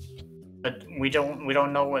 But we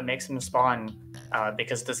don't know what makes him spawn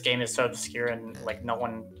because this game is so obscure and like no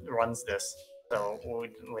one runs this, so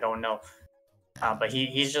we don't know. But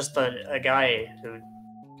he's just a guy who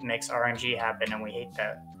makes RNG happen, and we hate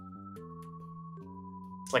that.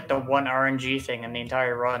 It's like the one RNG thing in the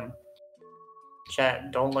entire run.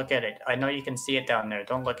 Chat, don't look at it. I know you can see it down there.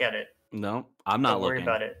 Don't look at it. No, I'm not looking. Don't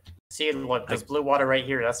worry about it. See, look, there's blue water right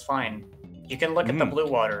here. That's fine. You can look at the blue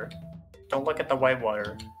water. Don't look at the white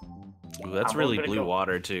water. Ooh, that's really blue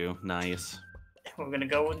water too. Nice. We're gonna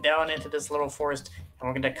go down into this little forest, and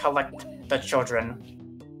we're gonna collect the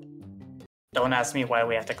children. Don't ask me why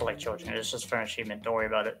we have to collect children. It's just for an achievement. Don't worry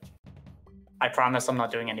about it. I promise I'm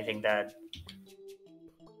not doing anything bad.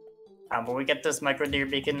 But we get this micro deer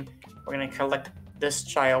beacon. We're gonna collect this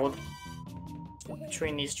child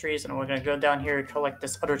between these trees, and we're gonna go down here and collect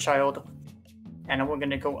this other child, and then we're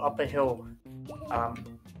gonna go up a hill.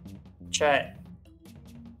 Chat.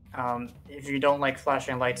 If you don't like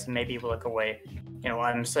flashing lights, maybe look away. You know,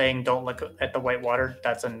 I'm saying don't look at the white water.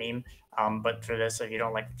 That's a meme. But for this, if you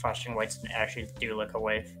don't like flashing lights, actually do look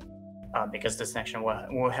away. Because this section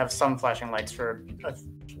will have some flashing lights for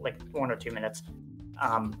like 1 or 2 minutes.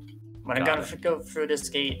 When I'm gonna go through this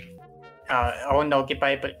gate, oh no, get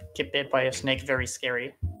bit by a snake, very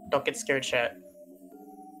scary. Don't get scared, chat.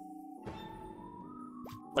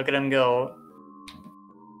 Look at him go.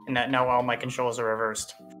 And that now all my controls are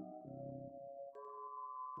reversed.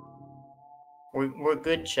 We're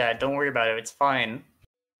good, chat. Don't worry about it. It's fine.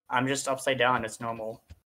 I'm just upside down. It's normal.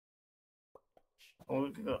 We'll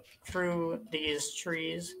go through these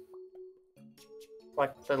trees.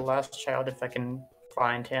 Collect the last child if I can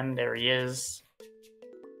find him. There he is.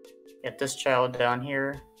 Get this child down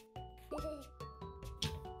here.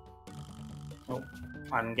 Oh,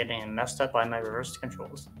 I'm getting messed up by my reversed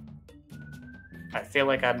controls. I feel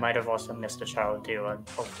like I might have also missed a child too.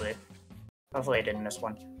 Hopefully I didn't miss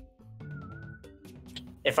one.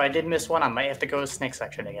 If I did miss one, I might have to go to snake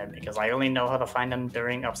section again because I only know how to find them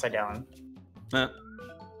during upside down. But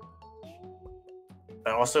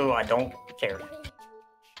also, I don't care.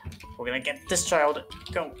 We're gonna get this child.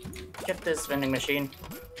 Go get this vending machine,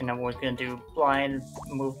 and then we're gonna do blind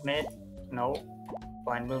movement. No,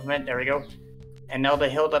 blind movement. There we go. And now the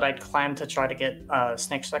hill that I climbed to try to get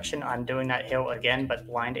snake section, I'm doing that hill again, but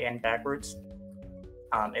blind and backwards.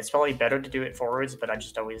 It's probably better to do it forwards, but I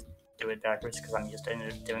just always do it backwards because I'm used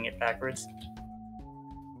to doing it backwards.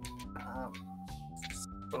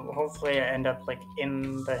 So hopefully I end up like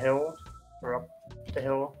in the hill or up the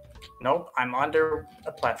hill. Nope, I'm under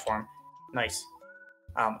a platform. Nice.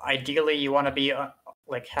 Ideally, you want to be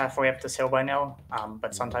like halfway up this hill by now,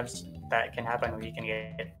 but sometimes that can happen where you can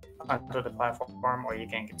get under the platform or you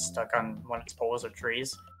can get stuck on one of its poles or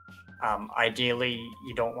trees. Ideally,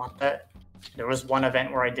 you don't want that. There was one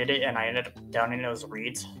event where I did it and I ended up down in those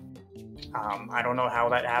reeds. I don't know how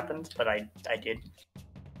that happened, but I did.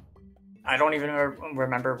 I don't even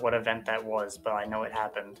remember what event that was, but I know it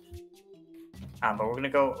happened. But we're gonna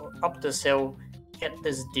go up this hill, get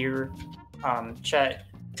this deer. Chat,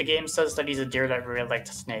 the game says that he's a deer that really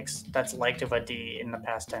likes snakes. That's liked with a D in the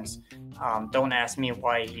past tense. Don't ask me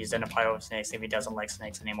why he's in a pile of snakes if he doesn't like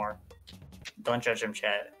snakes anymore. Don't judge him,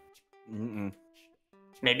 chat.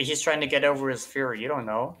 Maybe he's trying to get over his fear, you don't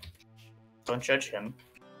know. Don't judge him.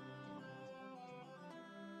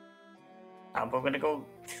 But we're gonna go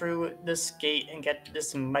through this gate and get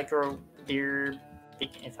this micro deer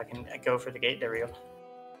beacon. If I can go for the gate, there we go.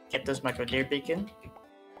 Get this micro deer beacon.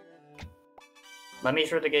 Let me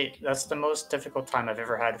through the gate. That's the most difficult time I've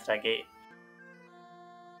ever had with that gate.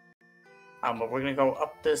 But we're gonna go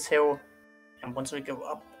up this hill, and once we go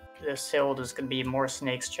up this hill, there's gonna be more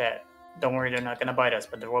snakes, chat. Don't worry, they're not gonna bite us,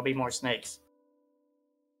 but there will be more snakes.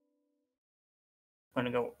 I'm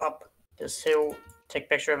gonna go up this hill, take a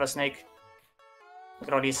picture of a snake. Look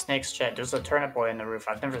at all these snakes, chat. There's a turnip boy on the roof.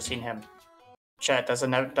 I've never seen him. Chat, that's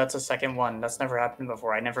a second one. That's never happened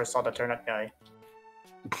before. I never saw the turnip guy.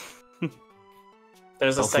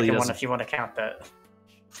 There's a second one if you want to count that.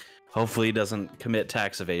 Hopefully he doesn't commit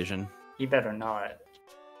tax evasion. He better not.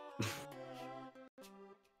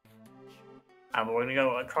 We're gonna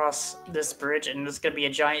go across this bridge, and there's gonna be a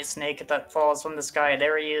giant snake that falls from the sky.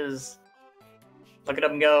 There he is. Look at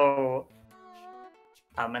him go.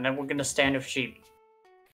 And then we're gonna stand with sheep.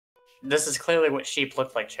 This is clearly what sheep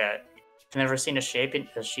look like, chat. You've never seen a sheep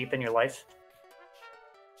in your life?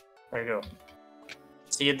 There you go.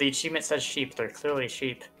 See, the achievement says sheep. They're clearly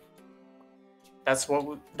sheep. That's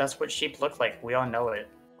what sheep look like. We all know it.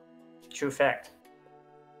 True fact.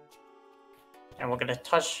 And we're gonna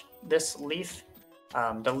touch this leaf.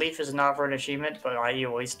 The leaf is not for an achievement, but I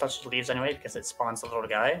always touch the leaves anyway because it spawns a little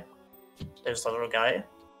guy. There's the little guy.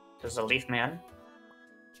 There's a leaf man.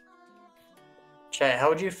 Chat, how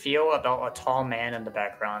would you feel about a tall man in the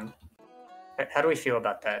background? How do we feel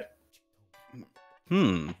about that?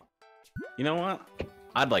 You know what?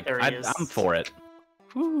 I'm for it.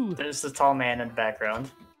 Woo. There's the tall man in the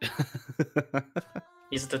background.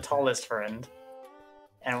 He's the tallest friend.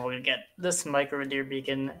 And we'll get this micro deer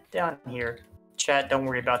beacon down here. Chat, don't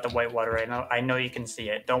worry about the white water. I know you can see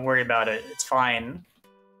it. Don't worry about it. It's fine.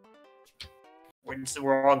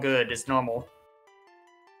 We're all good. It's normal.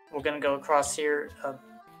 We're gonna go across here.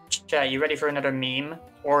 Chat, you ready for another meme?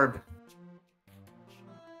 Orb.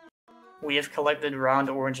 We have collected round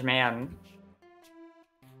orange man.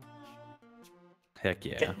 Heck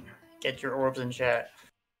yeah. Get your orbs in chat.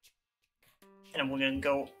 And we're gonna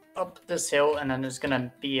go up this hill, and then there's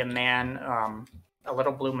gonna be a man, a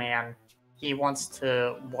little blue man. He wants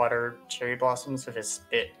to water cherry blossoms with his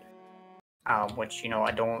spit, which, you know,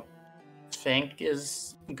 I don't think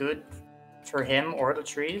is good for him or the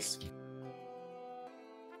trees.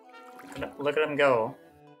 Look at him go.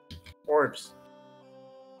 Orbs.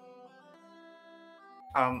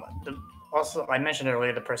 Also, I mentioned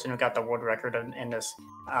earlier the person who got the world record in this,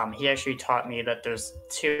 he actually taught me that there's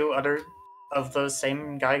two other of those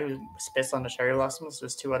same guy who spits on the cherry blossoms.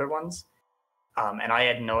 There's two other ones, and I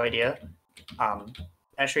had no idea.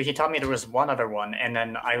 Actually, he taught me there was one other one, and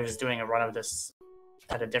then I was doing a run of this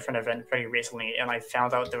at a different event pretty recently, and I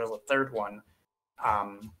found out there was a third one.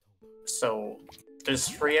 So there's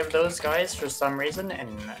 3 of those guys for some reason, and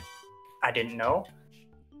I didn't know.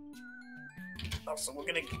 So we're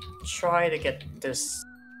gonna try to get this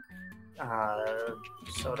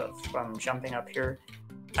sort of from jumping up here.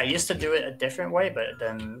 I used to do it a different way, but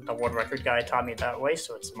then the world record guy taught me that way,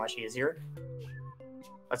 so it's much easier.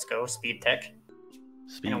 Let's go, speed tech.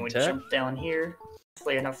 And we jump down here,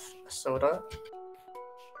 play enough soda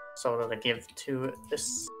to give to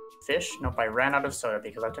this fish. Nope, I ran out of soda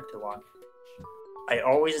because I took too long. I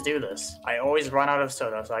always do this. I always run out of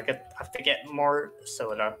soda, so I have to get more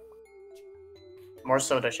soda. More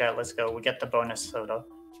soda, chat. Let's go. We get the bonus soda.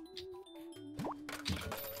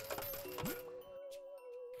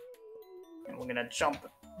 And we're gonna jump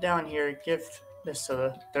down here, give this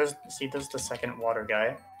soda. There's the second water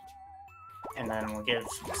guy. And then we'll give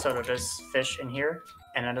soda to this fish in here.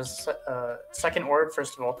 And then there's a second orb,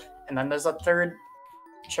 first of all. And then there's a third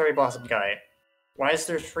cherry blossom guy. Why is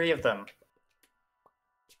there 3 of them?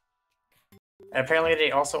 And apparently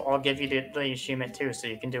they also all give you the achievement too, so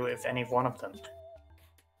you can do it with any one of them.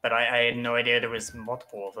 But I had no idea there was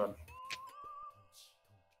multiple of them.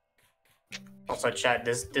 Also, chat,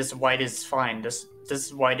 this white is fine. This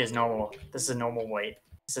white is normal. This is normal white.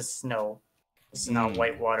 This is snow. This is not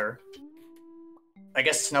white water. I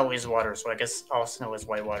guess snow is water, so I guess all snow is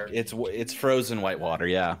white water. It's frozen white water,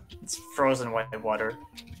 yeah. It's frozen white water.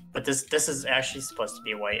 But this is actually supposed to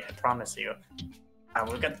be white, I promise you.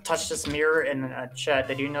 We've got to touch this mirror in chat.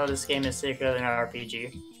 Did you know this game is secretly an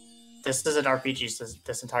RPG? This is an RPG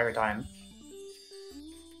this entire time.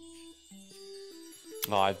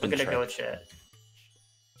 Oh, I've been tricked. Look at it go, chat.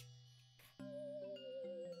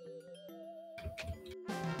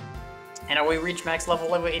 And we reach max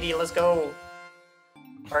level 80. Let's go.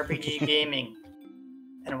 RPG gaming.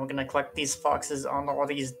 And we're gonna collect these foxes on all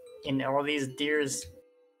these deers,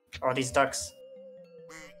 all these ducks.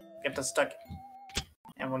 Get this duck.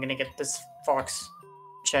 And we're gonna get this fox.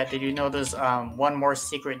 Chat, did you know there's one more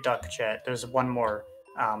secret duck, chat? There's one more.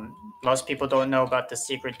 Most people don't know about the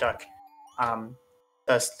secret duck.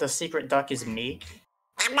 The secret duck is me.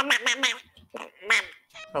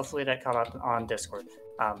 Hopefully that caught up on Discord.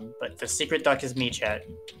 But the secret duck is me, chat.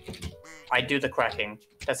 I do the quacking.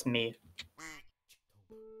 That's me.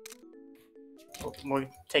 We'll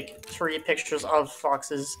take 3 pictures of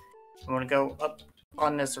foxes. I'm gonna go up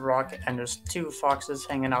on this rock, and there's 2 foxes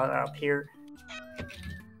hanging out up here.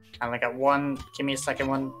 And I got 1. Give me a second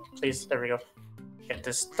one, please. There we go. Get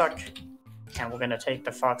this duck, and we're gonna take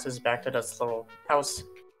the foxes back to this little house.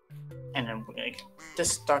 And then we're gonna get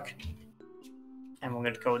this duck. And we're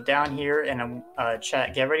gonna go down here and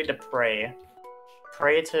chat, get ready to pray.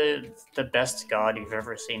 Pray to the best god you've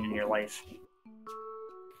ever seen in your life.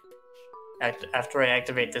 After I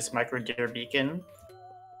activate this micro deer beacon,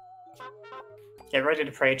 get ready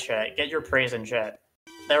to pray, chat. Get your praise in chat.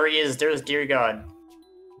 There he is. There's dear god.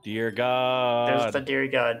 Dear god. There's the dear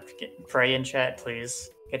god. Pray in chat, please.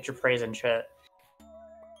 Get your praise in chat.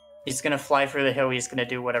 He's gonna fly through the hill. He's gonna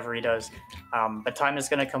do whatever he does. But time is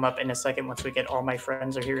gonna come up in a second once we get all my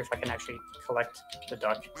friends are here. If I can actually collect the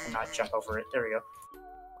duck and not jump over it. There we go.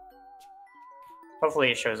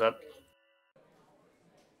 Hopefully it shows up.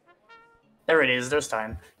 There it is. There's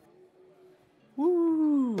time.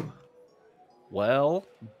 Woo! Well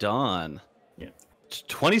done. Yeah.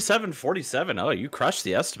 2747. Oh, you crushed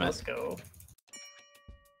the estimate. Let's go.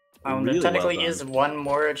 Really there technically well is one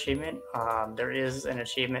more achievement. There is an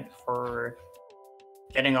achievement for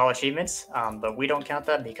getting all achievements, but we don't count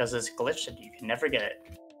that because it's glitched and you can never get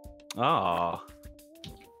it. Ah.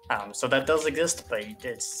 So that does exist, but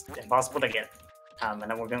it's impossible to get. And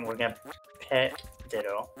then we're gonna pet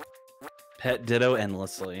Ditto. Pet Ditto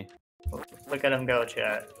endlessly. Look at him go,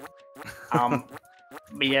 chat.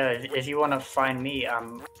 But yeah, if you want to find me,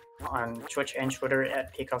 on Twitch and Twitter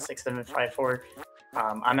at peacock6754.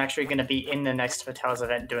 I'm actually going to be in the next Fatales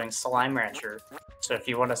event doing Slime Rancher. So if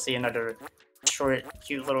you want to see another short,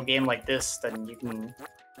 cute little game like this, then you can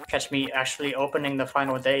catch me actually opening the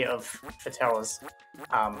final day of Fatales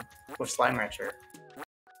with Slime Rancher.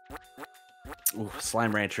 Ooh,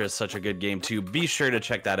 Slime Rancher is such a good game too. Be sure to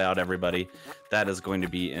check that out, everybody. That is going to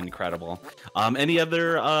be incredible. Any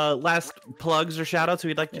other last plugs or shoutouts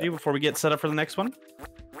we'd like to do before we get set up for the next one?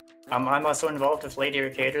 I'm also involved with Lady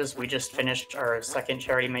Arcaders. We just finished our second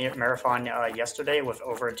charity marathon yesterday with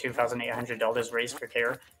over $2,800 raised for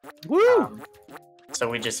care. Woo! So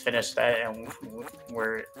we just finished that, and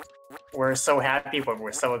we're so happy, but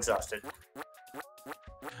we're so exhausted.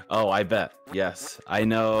 Oh, I bet. Yes. I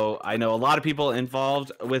know a lot of people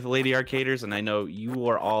involved with Lady Arcaders, and I know you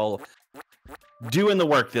are all doing the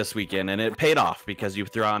work this weekend, and it paid off because you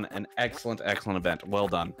threw on an excellent event. Well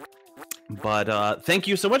done. But thank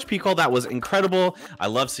you so much, P-Call. That was incredible. I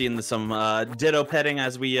love seeing some ditto petting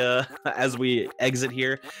as we exit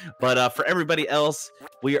here. But for everybody else,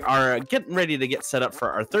 we are getting ready to get set up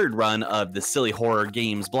for our third run of the silly horror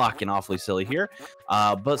games block, and awfully silly here.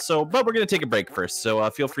 But we're gonna take a break first. So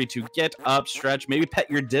feel free to get up, stretch, maybe pet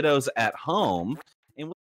your dittos at home.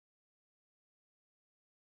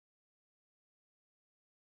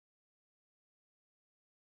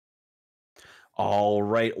 All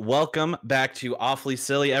right, welcome back to Awfully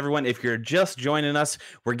Silly, everyone. If you're just joining us,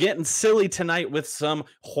 we're getting silly tonight with some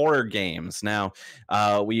horror games. Now,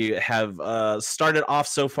 we have started off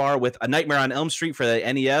so far with A Nightmare on Elm Street for the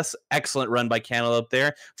NES. Excellent run by Cantaloupe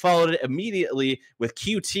there. Followed it immediately with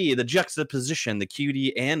QT, the juxtaposition, the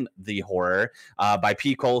cutie and the horror by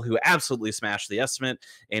P. Cole, who absolutely smashed the estimate.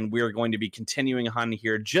 And we're going to be continuing on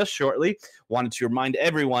here just shortly. Wanted to remind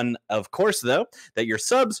everyone, of course, though, that your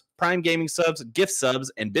subs, Prime Gaming subs, gift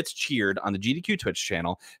subs, and bits cheered on the GDQ Twitch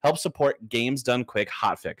channel help support Games Done Quick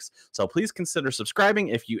Hotfix. So please consider subscribing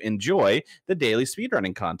if you enjoy the daily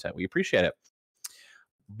speedrunning content. We appreciate it.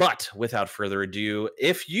 But without further ado,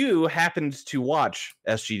 if you happened to watch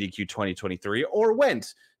SGDQ 2023 or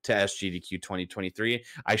went to SGDQ 2023,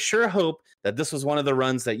 I sure hope that this was one of the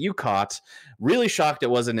runs that you caught. Really shocked it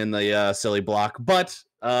wasn't in the silly block, but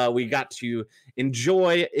we got to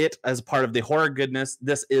enjoy it as part of the horror goodness.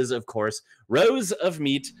 This is, of course, Rows of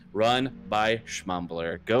Meat, run by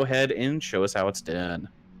Schmumbler. Go ahead and show us how it's done.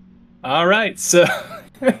 All right, so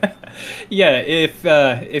yeah,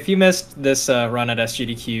 if you missed this run at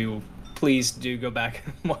SGDQ, please do go back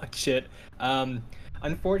and watch it.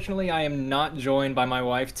 Unfortunately, I am not joined by my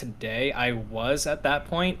wife today. I was at that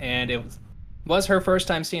point, and it was her first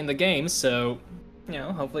time seeing the game, so you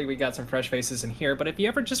know, hopefully we got some fresh faces in here. But if you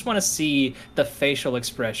ever just want to see the facial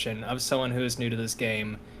expression of someone who is new to this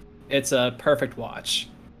game, it's a perfect watch.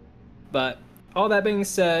 But all that being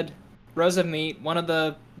said, Rows of Meat, one of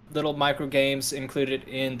the little micro games included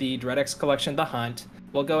in the DreadX collection, The Hunt.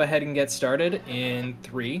 We'll go ahead and get started in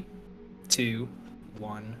 3, 2,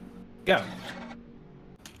 1, go.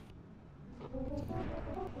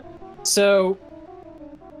 So,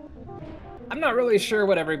 I'm not really sure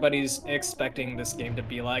what everybody's expecting this game to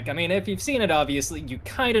be like. I mean, if you've seen it, obviously, you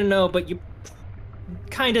kind of know, but you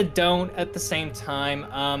kind of don't at the same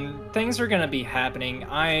time. Things are going to be happening.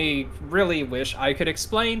 I really wish I could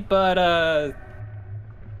explain, but,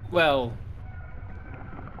 well,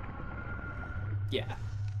 yeah.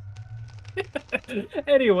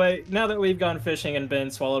 Anyway, now that we've gone fishing and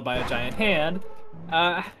been swallowed by a giant hand,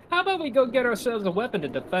 how about we go get ourselves a weapon to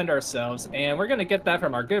defend ourselves, and we're gonna get that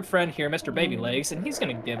from our good friend here, Mr. Baby Legs, and he's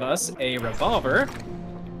gonna give us a revolver.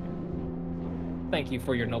 Thank you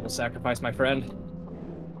for your noble sacrifice, my friend.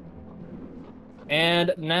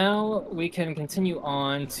 And now we can continue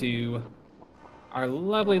on to our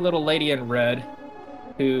lovely little lady in red,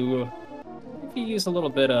 who, if you use a little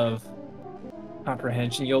bit of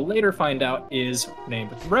comprehension, you'll later find out is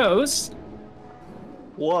named Rose.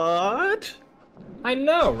 What? I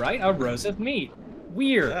know, right? A Rose of Meat.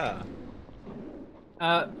 Weird. Yeah.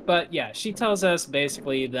 But yeah, she tells us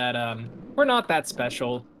basically that we're not that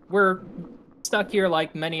special. We're stuck here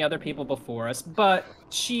like many other people before us, but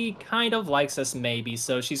she kind of likes us maybe,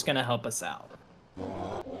 so she's gonna help us out.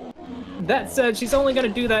 That said, she's only gonna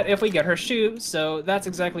do that if we get her shoe, so that's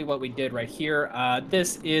exactly what we did right here.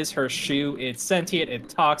 This is her shoe. It's sentient, it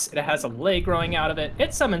talks, it has a leg growing out of it,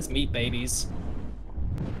 it summons meat babies.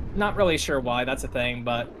 Not really sure why that's a thing,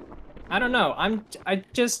 but I don't know. I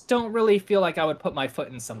just don't really feel like I would put my foot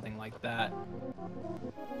in something like that.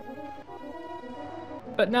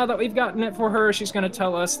 But now that we've gotten it for her, she's going to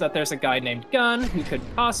tell us that there's a guy named Gunn who could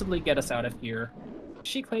possibly get us out of here.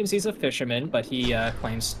 She claims he's a fisherman, but he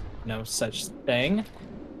claims no such thing.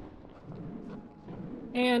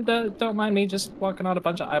 And don't mind me just walking on a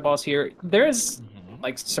bunch of eyeballs here. There's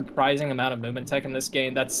like surprising amount of movement tech in this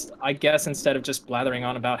game. That's, I guess, instead of just blathering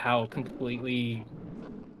on about how completely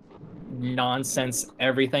nonsense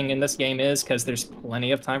everything in this game is, because there's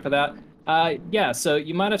plenty of time for that. Yeah, so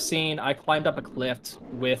you might have seen I climbed up a cliff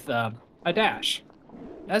with a dash.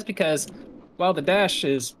 That's because while the dash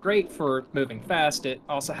is great for moving fast, it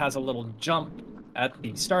also has a little jump at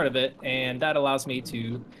the start of it, and that allows me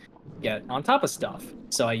to get on top of stuff.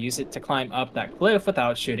 So I use it to climb up that cliff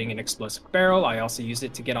without shooting an explosive barrel. I also use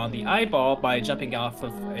it to get on the eyeball by jumping off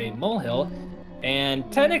of a molehill.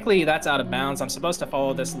 And technically that's out of bounds. I'm supposed to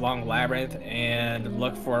follow this long labyrinth and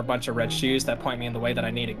look for a bunch of red shoes that point me in the way that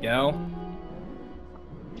I need to go.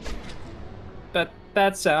 But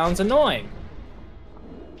that sounds annoying.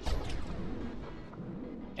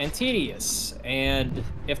 And tedious. And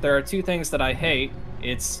if there are two things that I hate,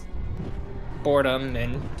 it's boredom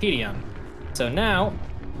and tedium. So now,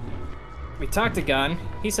 we talked to Gunn.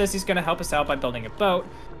 He says he's going to help us out by building a boat.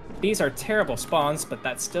 These are terrible spawns, but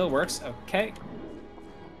that still works, okay.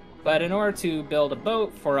 But in order to build a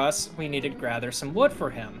boat for us, we need to gather some wood for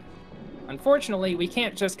him. Unfortunately, we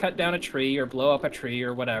can't just cut down a tree or blow up a tree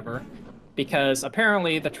or whatever, because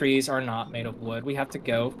apparently the trees are not made of wood. We have to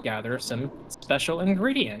go gather some special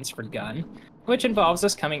ingredients for gun, which involves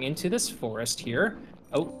us coming into this forest here.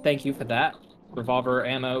 Oh, thank you for that. Revolver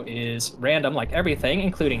ammo is random like everything,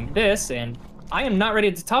 including this, and I am not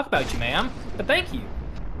ready to talk about you, ma'am, but thank you.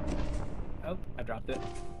 Oh, I dropped it.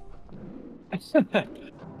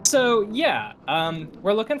 So, yeah,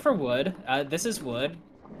 we're looking for wood. This is wood.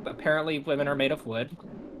 Apparently women are made of wood.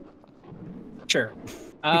 Sure.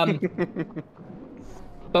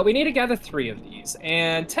 But we need to gather 3 of these,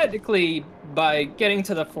 and technically, by getting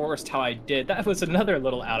to the forest how I did, that was another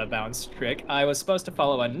little out-of-bounds trick. I was supposed to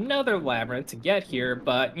follow another labyrinth to get here,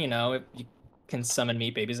 but, you know, if you can summon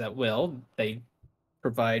meat babies at will, they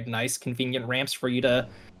provide nice, convenient ramps for you to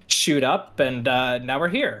shoot up, and now we're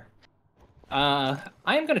here. I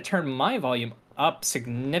am going to turn my volume up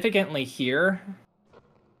significantly here,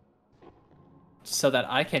 so that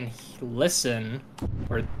I can listen,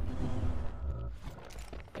 or...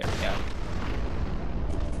 There we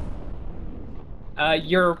go.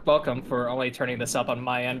 You're welcome for only turning this up on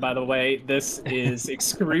my end, by the way. This is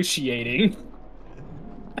excruciating.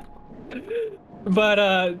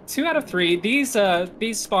 But 2 out of 3, these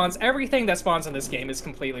spawns, everything that spawns in this game is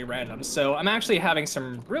completely random. So I'm actually having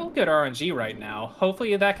some real good RNG right now.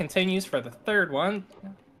 Hopefully that continues for the 3rd one.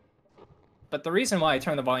 But the reason why I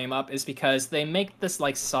turn the volume up is because they make this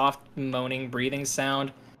like soft moaning breathing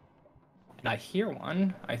sound. And I hear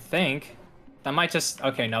one, I think. That might just...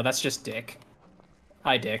 Okay, no, that's just Dick.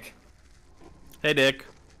 Hi, Dick. Hey, Dick.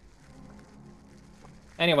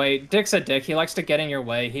 Anyway, Dick's a dick. He likes to get in your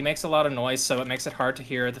way. He makes a lot of noise, so it makes it hard to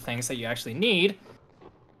hear the things that you actually need.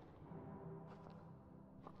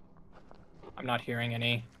 I'm not hearing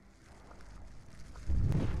any.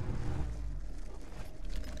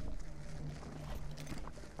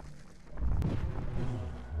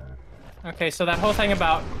 Okay, so that whole thing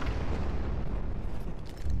about...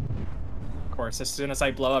 Of course, as soon as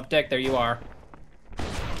I blow up Dick, there you are.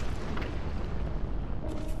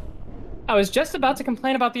 I was just about to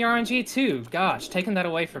complain about the RNG too. Gosh, taking that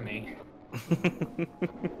away from me.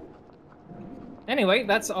 Anyway,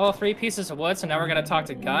 that's all 3 pieces of wood, so now we're gonna talk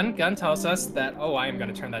to Gun. Gun tells us that... Oh, I am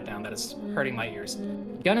gonna turn that down. That is hurting my ears.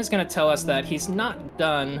 Gun is gonna tell us that he's not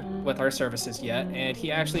done with our services yet, and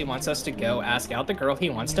he actually wants us to go ask out the girl he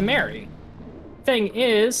wants to marry. Thing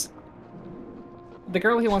is... The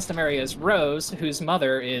girl he wants to marry is Rose, whose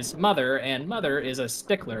mother is Mother, and Mother is a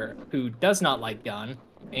stickler who does not like Gun,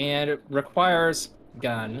 and requires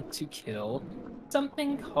Gun to kill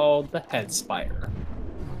something called the head spider.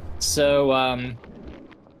 So,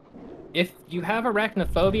 if you have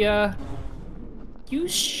arachnophobia, you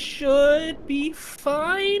should be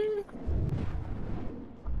fine?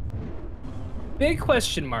 Big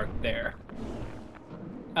question mark there.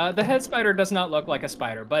 The head spider does not look like a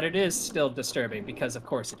spider, but it is still disturbing, because of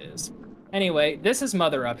course it is. Anyway, this is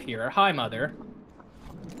Mother up here. Hi, Mother.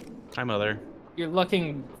 Hi, Mother. You're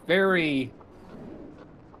looking very...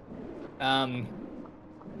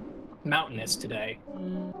 mountainous today.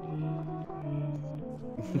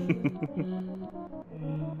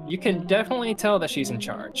 You can definitely tell that she's in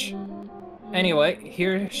charge. Anyway,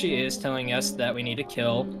 here she is telling us that we need to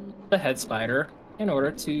kill the head spider in order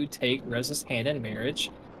to take Rose's hand in marriage.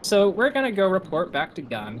 So we're gonna go report back to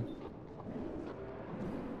Gun.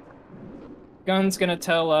 Gun's gonna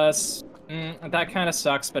tell us, that kind of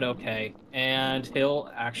sucks, but okay. And he'll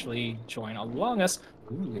actually join along us.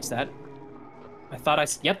 Ooh, is that... I thought I...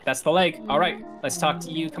 Yep, that's the leg. All right, let's talk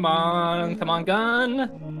to you. Come on,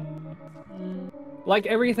 Gun. Like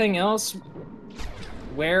everything else,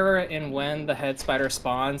 where and when the head spider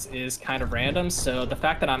spawns is kind of random, so the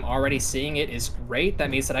fact that I'm already seeing it is great. That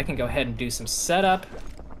means that I can go ahead and do some setup.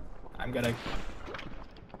 I'm gonna...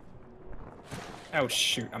 Oh,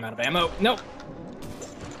 shoot, I'm out of ammo. Nope.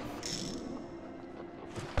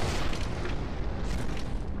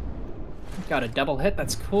 Got a double hit,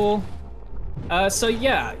 that's cool. So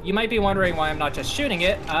yeah, you might be wondering why I'm not just shooting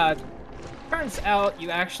it. Turns out you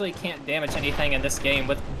actually can't damage anything in this game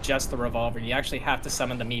with just the revolver. You actually have to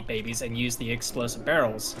summon the meat babies and use the explosive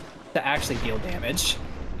barrels to actually deal damage.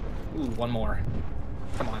 Ooh, one more.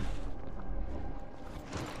 Come on.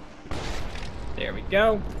 There we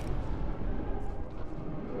go.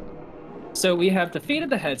 So we have defeated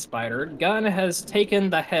the head spider. Gun has taken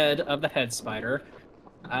the head of the head spider.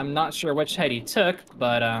 I'm not sure which head he took,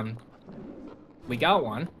 but we got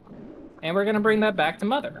one. And we're gonna bring that back to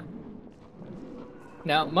Mother.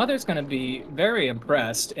 Now, Mother's going to be very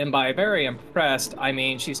impressed, and by very impressed, I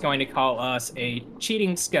mean she's going to call us a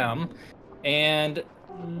cheating scum and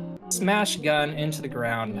smash Gun into the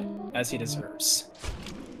ground as he deserves.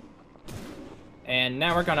 And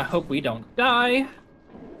now we're gonna hope we don't die.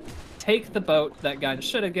 Take the boat that Gunn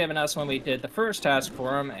should have given us when we did the first task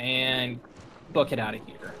for him and book it out of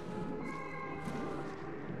here.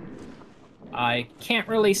 I can't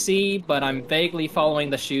really see, but I'm vaguely following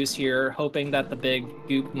the shoes here, hoping that the big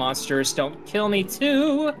goop monsters don't kill me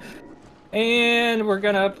too. And we're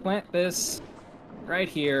gonna plant this right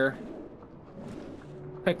here.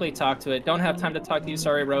 Quickly talk to it. Don't have time to talk to you,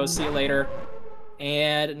 sorry Rose, see you later.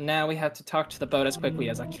 And now we have to talk to the boat as quickly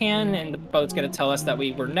as I can, and the boat's gonna tell us that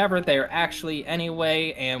we were never there actually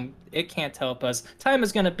anyway, and it can't help us. Time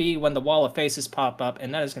is gonna be when the wall of faces pop up,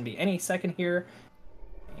 and that is gonna be any second here.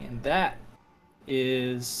 And that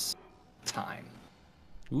is time.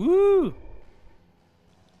 Woo!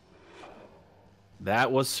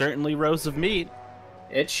 That was certainly rows of meat.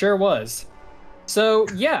 It sure was. So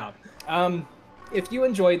yeah, if you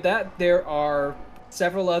enjoyed that, there are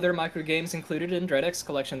several other micro games included in DreadX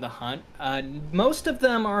Collection The Hunt. Most of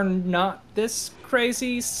them are not this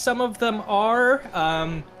crazy. Some of them are.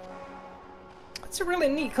 It's a really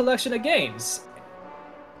neat collection of games.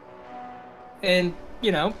 And,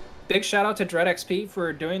 you know, big shout out to DreadXP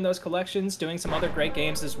for doing those collections, doing some other great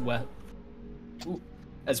games as well.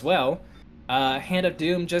 Hand of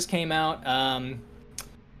Doom just came out.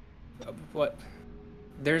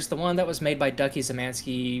 There's the one that was made by Ducky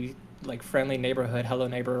Zamansky, like Friendly Neighborhood, Hello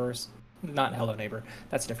Neighbors. Not Hello Neighbor,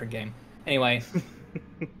 that's a different game. Anyway,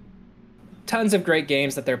 tons of great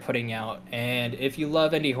games that they're putting out, and if you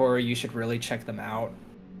love indie horror, you should really check them out.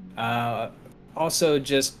 Also,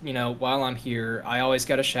 just, you know, while I'm here, I always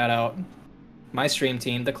gotta shout out my stream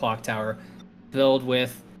team, The Clock Tower, filled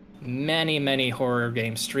with many, many horror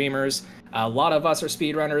game streamers. A lot of us are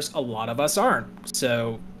speedrunners, a lot of us aren't.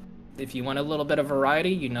 So if you want a little bit of variety,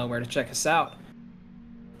 you know where to check us out.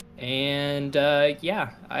 And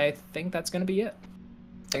yeah, I think that's going to be it.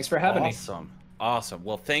 Thanks for having me. Awesome.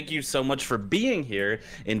 Well, thank you so much for being here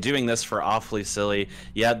and doing this for Awfully Silly.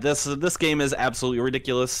 Yeah, this game is absolutely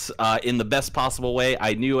ridiculous in the best possible way.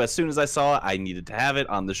 I knew as soon as I saw it, I needed to have it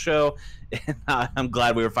on the show, and I'm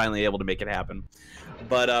glad we were finally able to make it happen.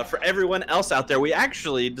 But for everyone else out there, we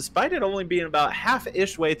actually, despite it only being about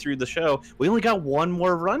half-ish way through the show, we only got one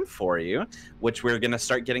more run for you, which we're going to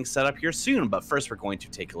start getting set up here soon. But first, we're going to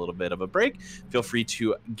take a little bit of a break. Feel free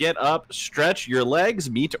to get up, stretch your legs,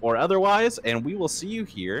 meat or otherwise, and we will see you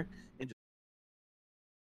here in just...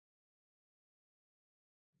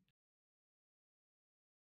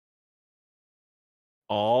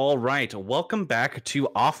 All right, welcome back to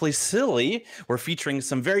Awfully Silly. We're featuring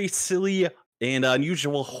some very silly and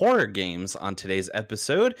unusual horror games on today's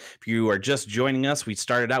episode. If you are just joining us, we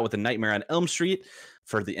started out with A Nightmare on Elm Street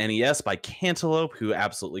for the NES by Cantaloupe, who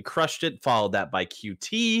absolutely crushed it. Followed that by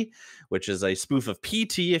QT, which is a spoof of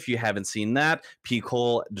PT, if you haven't seen that. P.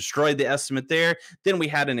 Cole destroyed the estimate there. Then we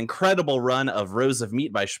had an incredible run of Rows of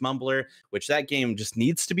Meat by Schmumbler, which that game just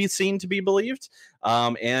needs to be seen to be believed.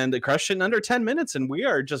 And it crushed it in under 10 minutes, and we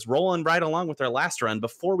are just rolling right along with our last run.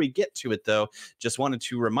 Before we get to it, though, just wanted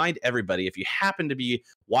to remind everybody, if you happen to be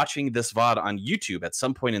watching this VOD on YouTube at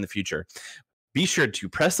some point in the future, be sure to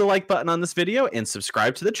press the like button on this video and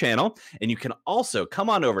subscribe to the channel. And you can also come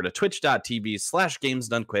on over to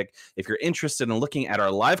twitch.tv/gamesdonequick if you're interested in looking at our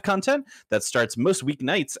live content that starts most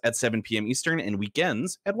weeknights at 7 p.m. Eastern and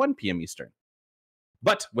weekends at 1 p.m. Eastern.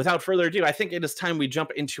 But without further ado, I think it is time we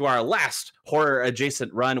jump into our last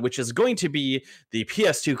horror-adjacent run, which is going to be the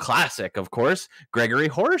PS2 classic, of course, Gregory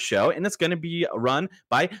Horror Show, and it's going to be run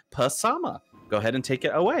by Pasama. Go ahead and take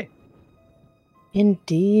it away.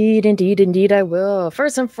 Indeed, I will.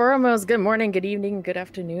 First and foremost, good morning, good evening, good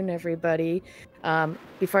afternoon, everybody.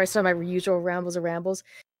 Before I start my usual rambles,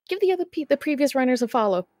 give the previous runners a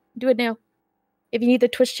follow. Do it now. If you need the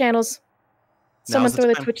Twitch channels, someone throw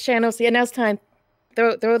the Twitch channels. Yeah, now's time.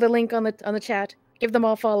 Throw the link on the chat. Give them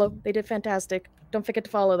all a follow. They did fantastic. Don't forget to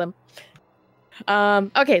follow them.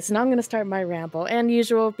 Okay, so now I'm going to start my ramble. And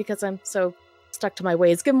usual, because I'm so stuck to my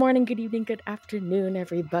ways. Good morning, good evening, good afternoon,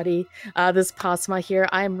 everybody. This is Pasma here.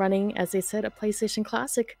 I am running, as I said, a PlayStation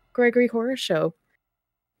Classic, Gregory Horror Show.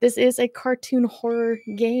 This is a cartoon horror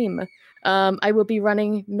game. I will be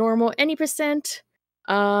running normal any percent.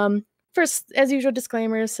 First, as usual,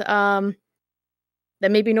 disclaimers. There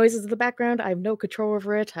may be noises in the background. I have no control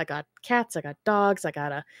over it. I got cats, I got dogs, I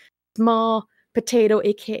got a small potato,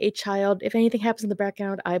 aka child. If anything happens in the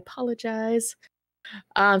background, I apologize.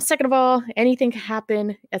 Second of all, anything can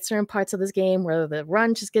happen at certain parts of this game where the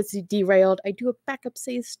run just gets derailed. I do a backup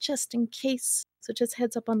saves just in case, so just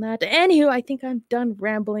heads up on that. Anywho, I think I'm done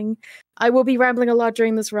rambling. I will be rambling a lot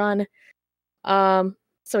during this run.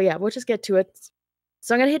 So yeah, we'll just get to it.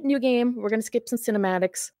 So I'm gonna hit new game. We're gonna skip some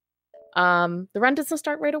cinematics. The run doesn't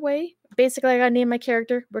start right away. Basically, I gotta name my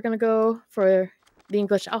character. We're gonna go for the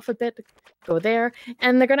English alphabet, go there,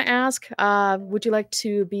 and they're gonna ask, would you like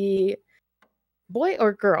to be boy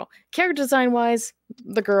or girl? Character design wise,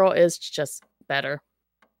 the girl is just better.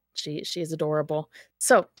 She is adorable.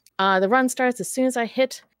 So the run starts as soon as I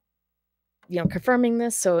hit, confirming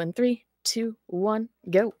this. So in 3, 2, 1,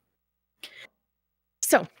 go.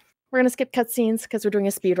 So we're gonna skip cutscenes because we're doing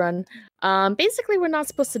a speed run. Basically, we're not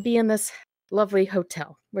supposed to be in this lovely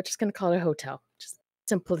hotel. We're just gonna call it a hotel, just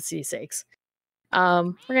simplicity's sakes.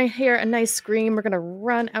 We're gonna hear a nice scream. We're gonna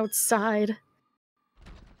run outside,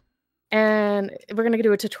 and we're gonna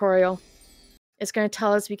do a tutorial. It's gonna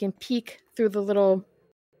tell us we can peek through the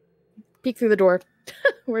door.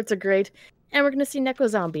 Words are great. And we're gonna see Neko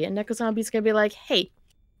Zombie, and Neko Zombie's gonna be like, "Hey,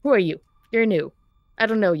 who are you? You're new. I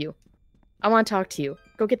don't know you. I want to talk to you.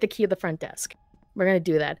 Go get the key of the front desk." We're gonna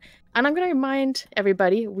do that. And I'm gonna remind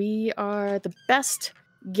everybody, we are the best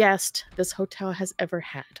guest this hotel has ever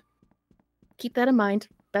had. Keep that in mind.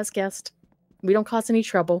 Best guest. We don't cause any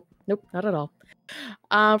trouble. Nope, not at all.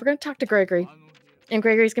 We're gonna talk to Gregory. And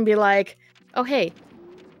Gregory's gonna be like, "Oh, hey,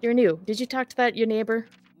 you're new. Did you talk to your neighbor?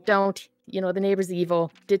 Don't. The neighbor's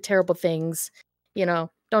evil. Did terrible things.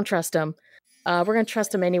 Don't trust him. We're gonna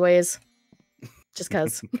trust him anyways. Just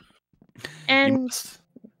cause." And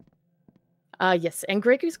yes, and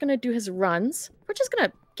Gregory's gonna do his runs. We're just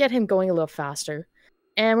gonna get him going a little faster.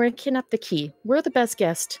 And we're gonna kidnap the key. We're the best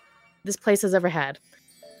guest this place has ever had.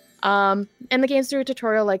 And the game's through a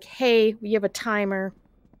tutorial like, hey, we have a timer.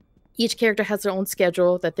 Each character has their own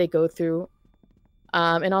schedule that they go through.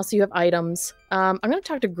 And also you have items. I'm gonna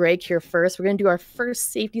talk to Greg here first. We're gonna do our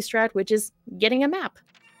first safety strat, which is getting a map.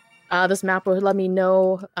 This map will let me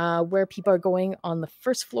know where people are going on the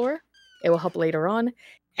first floor. It will help later on.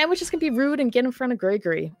 And we're just going to be rude and get in front of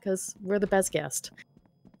Gregory, because we're the best guest.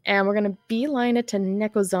 And we're going to beeline it to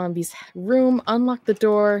Neko Zombie's room, unlock the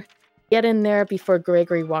door, get in there before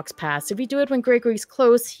Gregory walks past. If you do it when Gregory's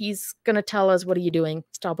close, he's going to tell us, "What are you doing?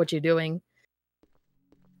 Stop what you're doing.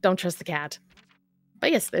 Don't trust the cat."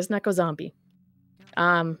 But yes, there's Neko Zombie.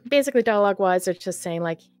 Basically, dialogue-wise, they're just saying,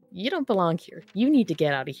 like, "You don't belong here. You need to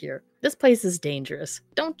get out of here. This place is dangerous.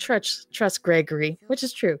 Don't trust Gregory," which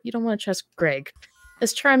is true. You don't want to trust Greg.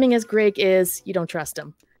 As charming as Greg is, you don't trust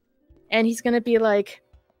him. And he's going to be like,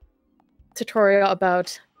 tutorial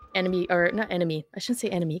about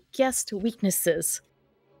guest weaknesses.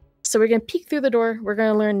 So we're going to peek through the door. We're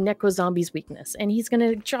going to learn Neko Zombie's weakness. And he's going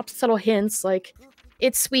to drop subtle hints like,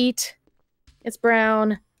 it's sweet, it's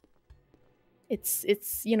brown, it's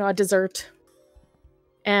a dessert.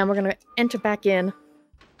 And we're going to enter back in.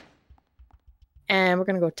 And we're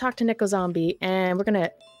going to go talk to Neko Zombie. And we're going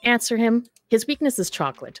to answer him. His weakness is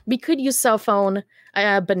chocolate. We could use cell phone,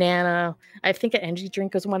 banana. I think an energy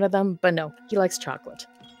drink was one of them. But no, he likes chocolate.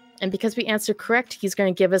 And because we answer correct, he's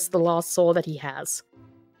going to give us the lost soul that he has.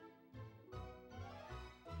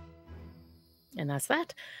 And that's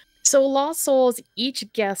that. So lost souls,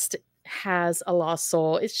 each guest has a lost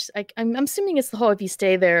soul. It's just, I'm assuming it's the whole, if you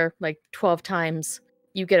stay there like 12 times,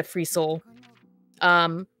 you get a free soul.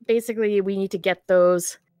 Basically, we need to get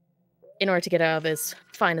those in order to get out of this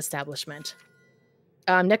fine establishment.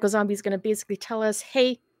 Neko Zombie's going to basically tell us,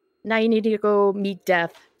 hey, now you need to go meet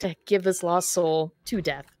Death to give this lost soul to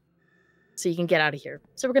Death so you can get out of here.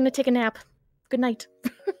 So we're going to take a nap. Good night.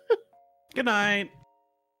 Good night.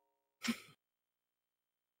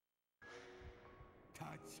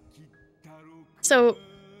 So,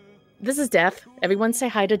 this is Death. Everyone say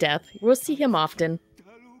hi to Death. We'll see him often.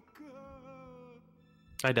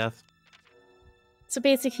 Hi, Death. So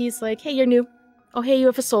basically, he's like, hey, you're new. Oh, hey, you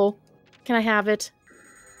have a soul. Can I have it?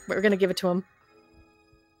 We're gonna give it to him.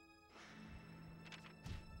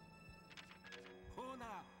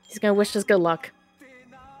 He's gonna wish us good luck.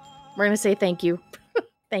 We're gonna say thank you.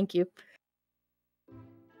 Thank you.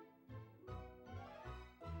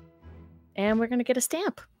 And we're gonna get a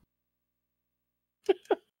stamp.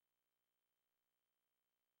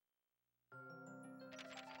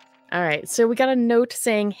 Alright, so we got a note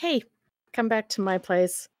saying, hey, come back to my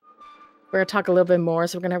place. We're gonna talk a little bit more,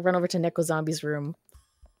 so we're gonna run over to Neko Zombie's room.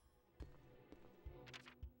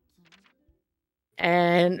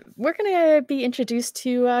 And we're gonna be introduced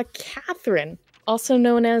to Catherine, also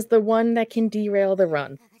known as the one that can derail the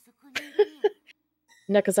run.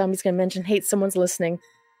 Neko Zombie's gonna mention, hey, someone's listening.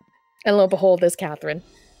 And lo and behold, there's Catherine.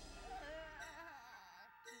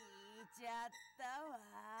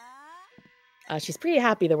 She's pretty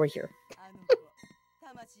happy that we're here.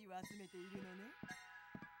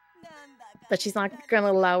 But she's not gonna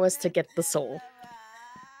allow us to get the soul.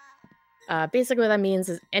 Basically, what that means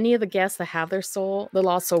is any of the guests that have their soul, the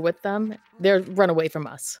lost soul with them, they're run away from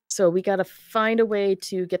us. So we gotta find a way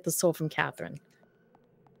to get the soul from Catherine.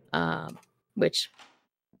 Which,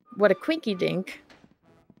 what a quinky dink.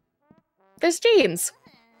 There's James.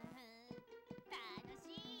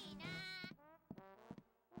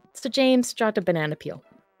 So James dropped a banana peel.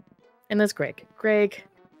 And there's Greg. Greg,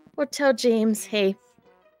 well, tell James, hey,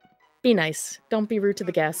 be nice. Don't be rude to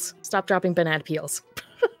the guests. Stop dropping banana peels.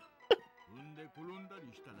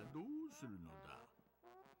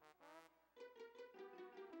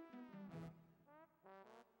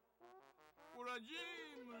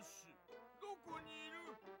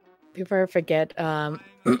 Before I forget,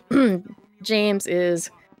 James is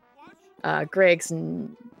Greg's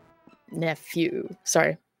nephew.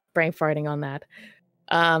 Sorry, brain farting on that.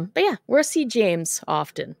 But yeah, we'll see James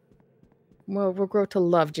often. We'll grow to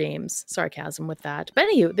love James. Sarcasm with that. But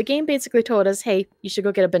anywho, the game basically told us, hey, you should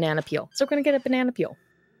go get a banana peel. So we're going to get a banana peel.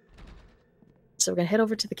 So we're going to head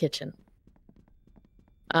over to the kitchen.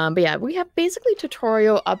 But yeah, we have basically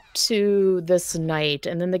tutorial up to this night,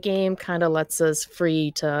 and then the game kind of lets us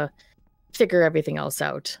free to figure everything else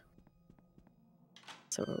out.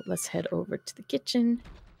 So let's head over to the kitchen.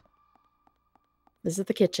 This is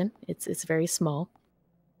the kitchen. It's very small.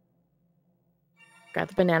 Grab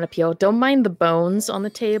the banana peel. Don't mind the bones on the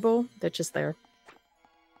table. They're just there.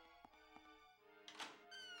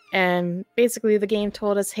 And basically the game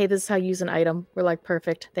told us, hey, this is how you use an item. We're like,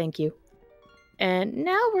 perfect, thank you. And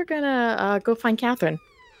now we're gonna go find Catherine.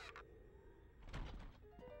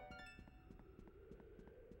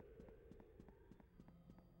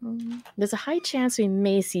 There's a high chance we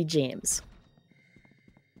may see James.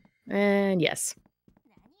 And yes.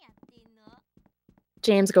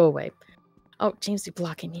 James, go away. Oh, James, you're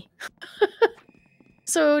blocking me.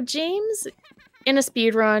 So James, in a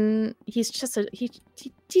speedrun, he's just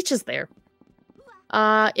he's just there.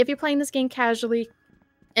 If you're playing this game casually,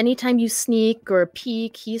 anytime you sneak or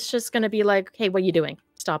peek, he's just gonna be like, hey, what are you doing?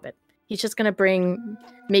 Stop it. He's just gonna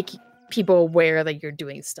make people aware that you're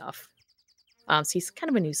doing stuff. So he's kind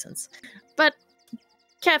of a nuisance. But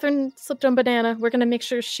Catherine slipped on banana. We're gonna make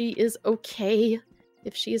sure she is okay.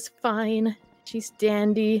 If she is fine, she's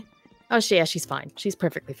dandy. Oh, she's fine. She's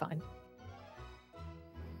perfectly fine.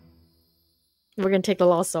 We're gonna take the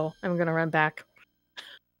lost soul and we're gonna run back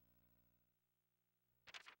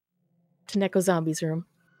to Neko Zombie's room.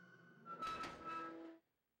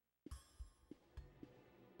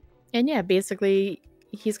 And yeah, basically,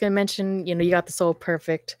 he's gonna mention, you got the soul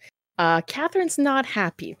perfect. Catherine's not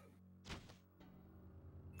happy.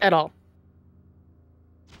 At all.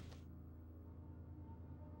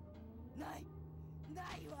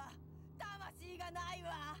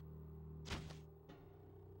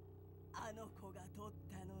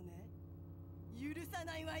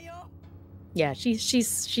 Yeah,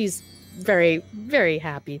 she's very, very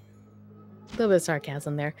happy. A little bit of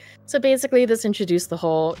sarcasm there. So basically, this introduced the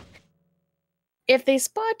whole, if they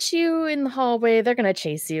spot you in the hallway, they're gonna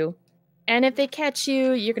chase you. And if they catch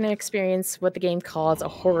you, you're gonna experience what the game calls a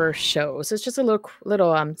horror show. So it's just a little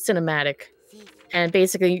cinematic. And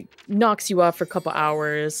basically knocks you off for a couple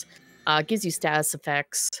hours, gives you status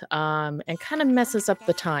effects, and kind of messes up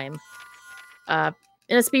the time.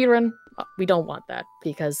 In a speedrun, we don't want that,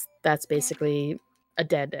 because that's basically a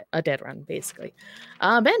dead run, basically.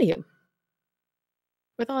 But anywho,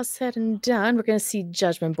 with all said and done, we're going to see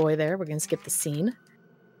Judgment Boy there. We're going to skip the scene.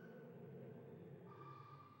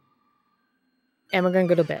 And we're going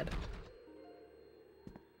to go to bed.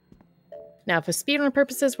 Now, for speedrun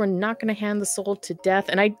purposes, we're not going to hand the soul to death.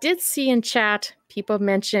 And I did see in chat, people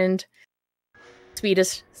mentioned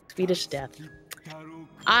Swedish death.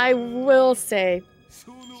 I will say,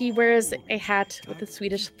 he wears a hat with a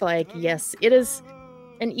Swedish flag. Yes, it is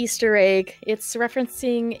an Easter egg. It's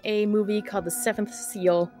referencing a movie called The Seventh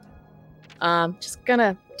Seal. Just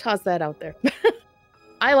gonna toss that out there.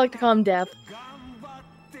 I like to call him Death.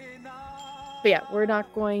 But yeah, we're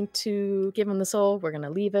not going to give him the soul. We're gonna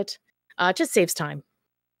leave it. Just saves time.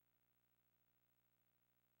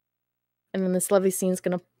 And then this lovely scene's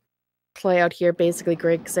gonna play out here. Basically,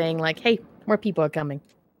 Greg saying like, hey, more people are coming.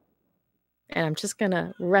 And I'm just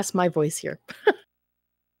gonna rest my voice here.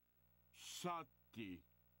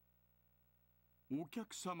 お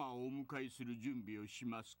客様をお迎えする準備をし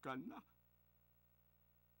ますかな。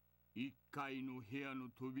1階の部屋の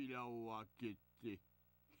扉を開けて。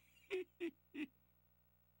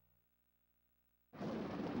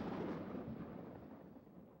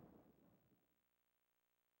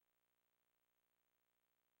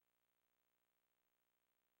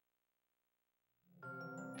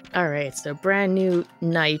Alright, so brand new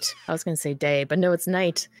night. I was gonna say day, but no, it's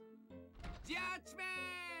night.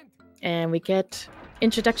 And we get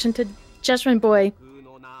introduction to Judgment Boy.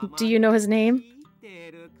 Do you know his name?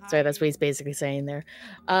 Sorry, that's what he's basically saying there.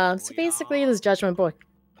 So basically, this Judgment Boy,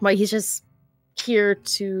 well, he's just here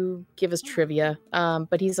to give us trivia.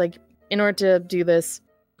 But he's like, in order to do this,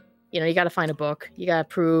 you gotta find a book. You gotta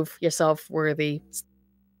prove yourself worthy. It's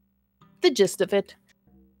the gist of it.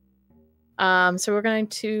 So we're going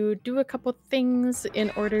to do a couple things in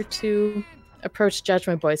order to approach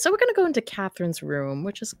Judgment Boy. So we're gonna go into Catherine's room,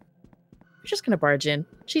 we're just gonna barge in.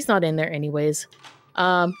 She's not in there anyways.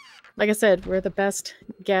 Like I said, we're the best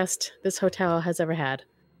guest this hotel has ever had.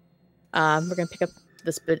 We're gonna pick up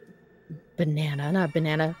this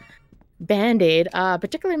Band-Aid,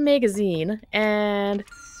 particular magazine, and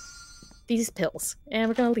these pills, and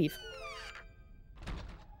we're gonna leave.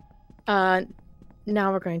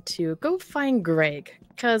 Now we're going to go find Greg,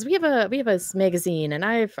 because we have a magazine, and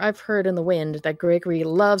I've heard in the wind that Gregory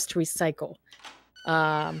loves to recycle.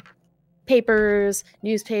 Papers,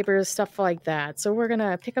 newspapers, stuff like that. So we're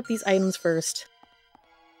gonna pick up these items first.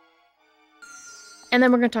 And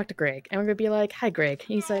then we're gonna talk to Greg. And we're gonna be like, hi Greg. And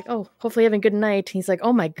he's like, oh, hopefully you're having a good night. He's like,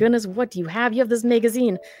 oh my goodness, what do you have? You have this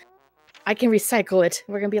magazine. I can recycle it.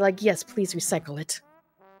 We're gonna be like, yes, please recycle it.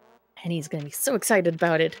 And he's gonna be so excited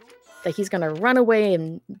about it that he's gonna run away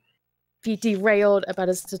and be derailed about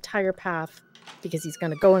his entire path because he's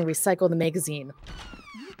gonna go and recycle the magazine.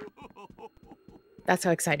 That's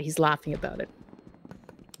how excited he's laughing about it.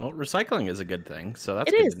 Well, recycling is a good thing, so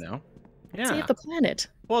that's It good is. to know. Yeah. Save the planet.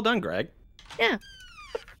 Well done, Greg. Yeah.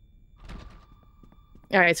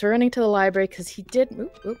 Alright, so we're running to the library because he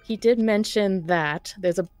did mention that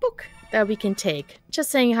there's a book that we can take,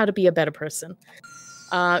 just saying how to be a better person.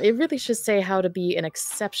 It really should say how to be an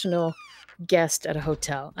exceptional guest at a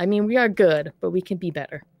hotel. I mean, we are good, but we can be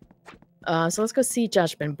better. So let's go see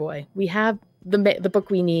Judgment Boy. We have the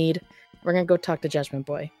book we need. We're gonna go talk to Judgment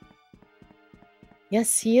Boy.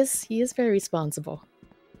 Yes, he is very responsible.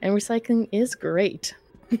 And recycling is great.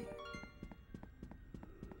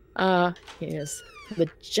 Here's the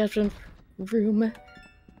Judgment Room.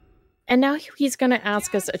 And now he's gonna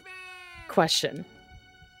ask us a question.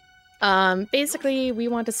 Basically, we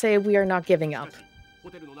want to say we are not giving up.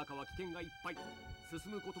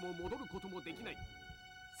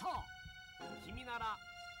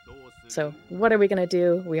 So, what are we gonna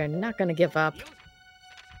do? We are not gonna give up.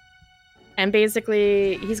 And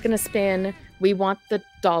basically, he's gonna spin, we want the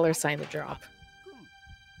 $sign to drop.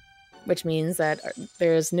 Which means that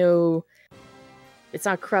there's no, it's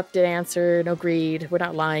not corrupted answer, no greed, we're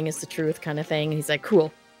not lying, it's the truth kind of thing. And he's like,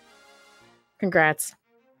 cool. Congrats.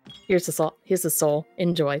 Here's the soul.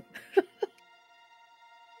 Enjoy.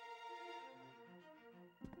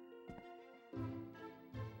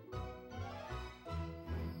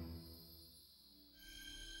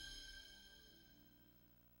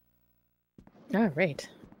 All right.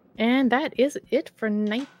 And that is it for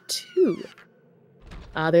night 2.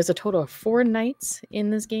 There's a total of 4 nights in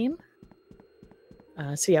this game.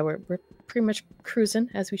 So yeah, we're pretty much cruising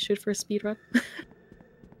as we should for a speedrun.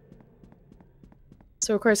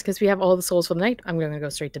 So of course, because we have all the souls for the night, I'm going to go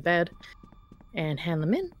straight to bed and hand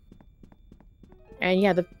them in. And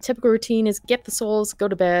yeah, the typical routine is get the souls, go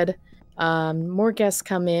to bed, more guests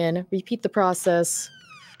come in, repeat the process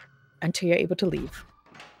until you're able to leave.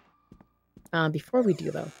 Before we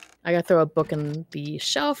do though, I gotta throw a book in the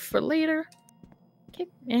shelf for later. Okay,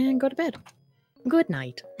 and go to bed. Good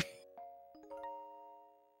night.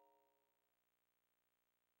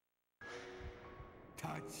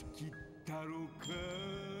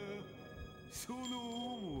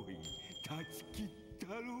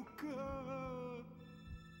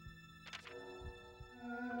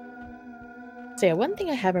 So yeah, one thing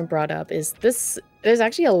I haven't brought up is this. There's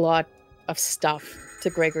actually a lot of stuff to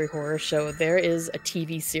Gregory Horror Show. There is a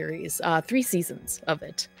TV series, 3 seasons of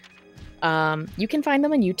it. You can find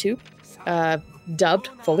them on YouTube,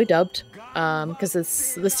 fully dubbed, because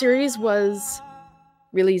the series was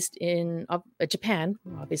released in Japan,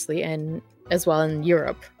 obviously, and as well in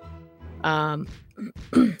Europe. So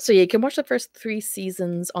yeah, you can watch the first 3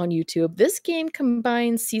 seasons on YouTube. This game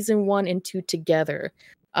combines season 1 and 2 together,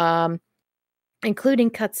 including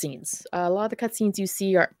cutscenes. A lot of the cutscenes you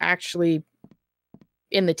see are actually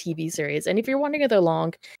in the TV series. And if you're wondering if they're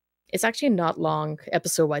long, it's actually not long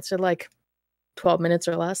episode-wise. They're like 12 minutes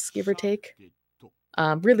or less, give or take.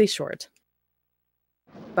 Really short.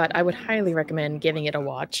 But I would highly recommend giving it a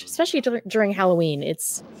watch, especially during Halloween.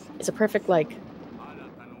 It's a perfect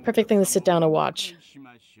thing to sit down and watch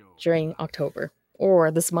during October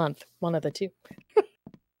or this month, one of the two.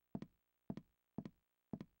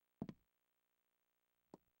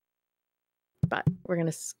 But we're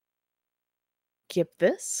gonna skip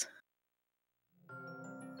this.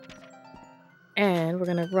 And we're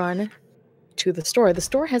gonna run to the store. The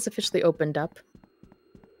store has officially opened up.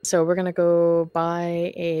 So we're gonna go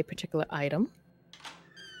buy a particular item.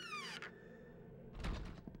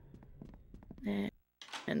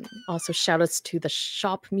 And also shoutouts to the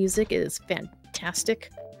shop music. It is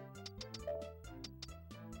fantastic.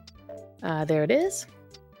 There it is.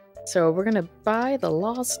 So we're gonna buy the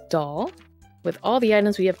lost doll with all the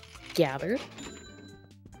items we have gathered.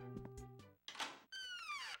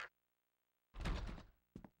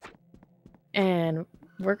 And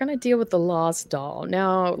we're gonna deal with the lost doll.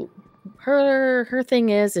 Now, her thing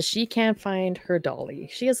is she can't find her dolly.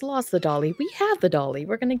 She has lost the dolly. We have the dolly.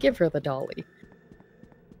 We're gonna give her the dolly.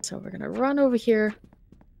 So we're gonna run over here,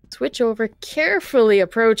 switch over, carefully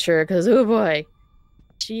approach her, because oh boy,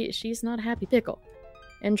 she's not a happy pickle,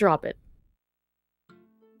 and drop it.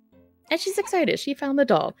 And she's excited. She found the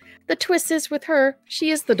doll. The twist is with her, she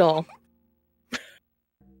is the doll.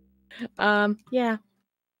 Yeah.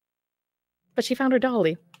 But she found her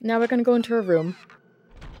dolly. Now we're gonna go into her room.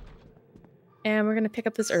 And we're gonna pick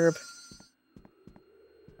up this herb.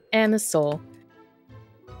 And this soul.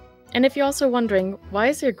 And if you're also wondering, why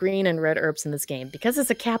is there green and red herbs in this game? Because it's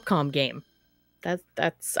a Capcom game.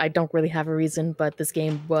 That's I don't really have a reason, but this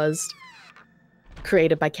game was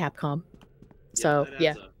created by Capcom. So,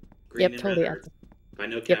 yeah. Yep, totally. I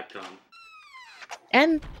know Capcom.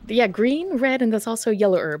 And, yeah, green, red, and there's also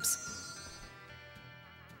yellow herbs.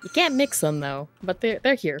 You can't mix them, though, but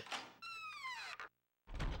they're here.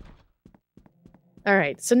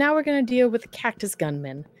 Alright, so now we're going to deal with Cactus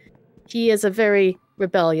Gunman. He is a very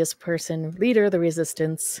rebellious person, leader of the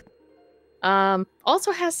resistance.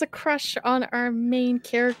 Also has a crush on our main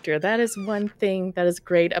character. That is one thing that is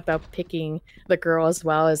great about picking the girl as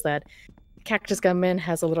well, is that Cactus Gunman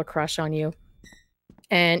has a little crush on you.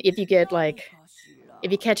 And if you get, like, if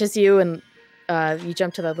he catches you and you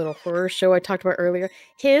jump to that little horror show I talked about earlier,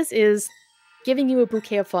 his is giving you a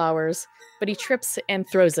bouquet of flowers, but he trips and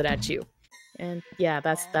throws it at you. And yeah,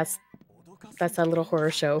 that's that little horror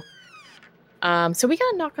show. So we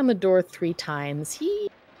gotta knock on the door 3 times. He's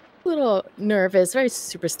a little nervous, very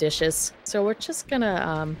superstitious. So we're just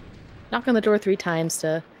gonna knock on the door 3 times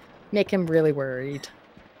to make him really worried.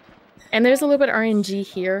 And there's a little bit of RNG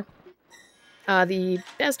here. The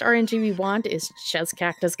best RNG we want is just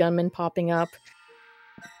Cactus Gunman popping up.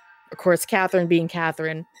 Of course, Catherine being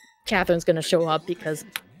Catherine. Catherine's gonna show up because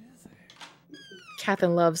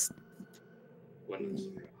Catherine loves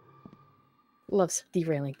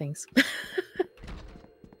derailing things.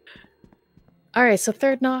 Alright, so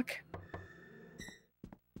 3rd knock.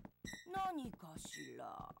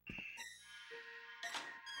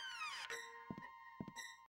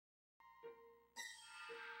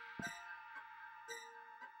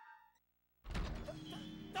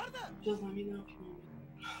 Just let me know.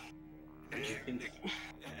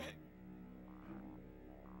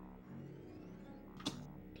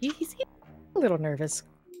 He's a little nervous.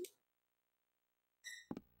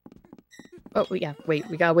 Oh, yeah, wait.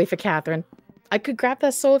 We gotta wait for Catherine. I could grab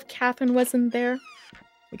that soul if Catherine wasn't there.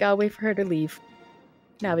 We gotta wait for her to leave.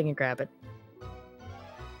 Now we can grab it.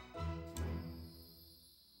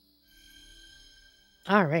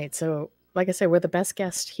 Alright, so, like I said, we're the best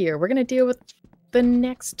guest here. We're gonna deal with the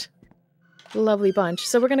next lovely bunch.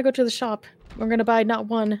 So we're gonna go to the shop. We're gonna buy not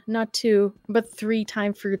 1, not 2, but 3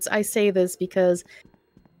 time fruits. I say this because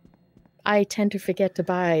I tend to forget to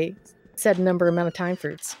buy said amount of time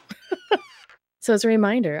fruits. So as a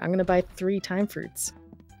reminder, I'm gonna buy 3 time fruits.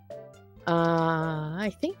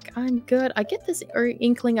 I think I'm good. I get this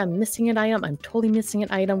inkling I'm missing an item. I'm totally missing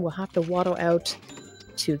an item. We'll have to waddle out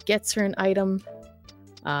to get certain item.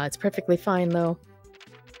 It's perfectly fine though.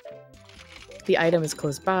 The item is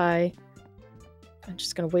close by. I'm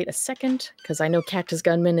just gonna wait a second because I know Cactus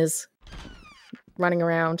Gunman is running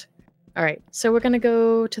around. Alright, so we're gonna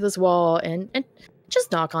go to this wall and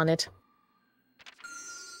just knock on it.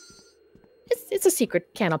 It's a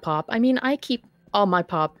secret can of pop. I mean, I keep all my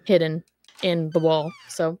pop hidden in the wall,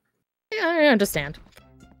 so yeah, I understand.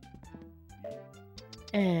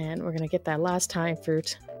 And we're gonna get that last time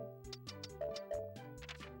fruit.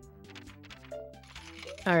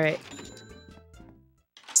 Alright.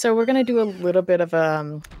 So we're gonna do a little bit of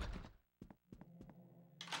I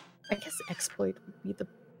guess exploit would be the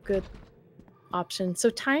good option. So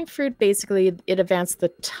time fruit, basically it advanced the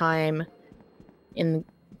time in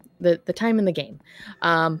the time in the game.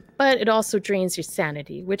 But it also drains your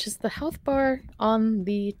sanity, which is the health bar on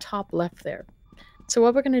the top left there. So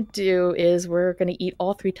what we're gonna do is we're gonna eat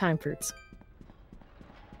all 3 time fruits.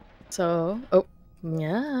 So, oh,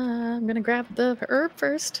 yeah, I'm gonna grab the herb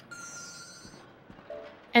first.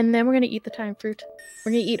 And then we're going to eat the time fruit.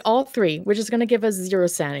 We're going to eat all 3, which is going to give us 0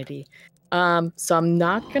 sanity. So I'm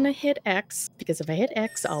not going to hit X, because if I hit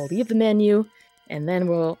X, I'll leave the menu, and then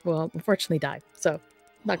we'll unfortunately die. So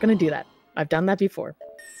not going to do that. I've done that before.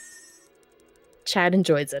 Chad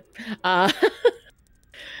enjoys it. And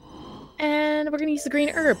we're going to use the green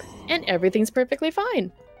herb, and everything's perfectly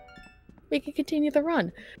fine. We can continue the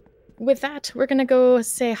run. With that, we're going to go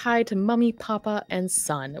say hi to Mummy, Papa, and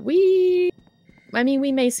Son. We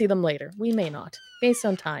may see them later. We may not, based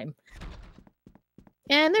on time.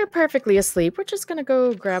 And they're perfectly asleep. We're just gonna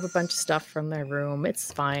go grab a bunch of stuff from their room.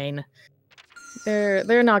 It's fine.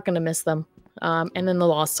 They're not gonna miss them. And then the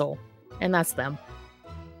Lost Soul. And that's them.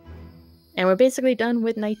 And we're basically done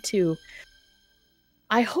with night 2.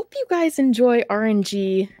 I hope you guys enjoy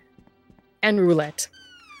RNG and roulette.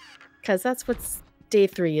 Because that's what day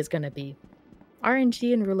 3 is gonna be.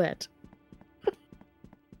 RNG and roulette.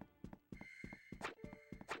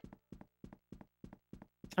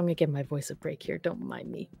 I'm gonna give my voice a break here. Don't mind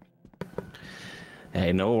me.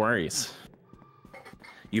 Hey, no worries.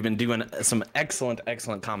 You've been doing some excellent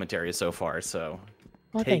commentary so far, so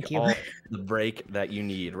Well, take thank you. all the break that you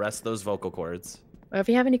need. Rest those vocal cords. Well, if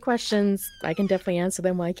you have any questions, I can definitely answer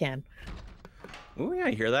them when I can. Oh yeah,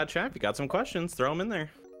 you hear that, chat? If you got some questions, throw them in there.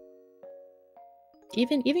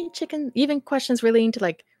 Even questions relating to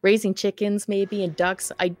like raising chickens, maybe, and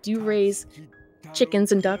ducks. I do raise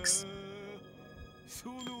chickens and ducks.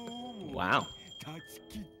 Wow.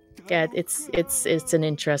 Yeah, it's an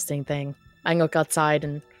interesting thing. I look outside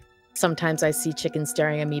and sometimes I see chickens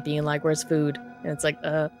staring at me being like, "Where's food?" And it's like,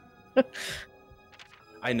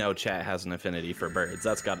 I know chat has an affinity for birds.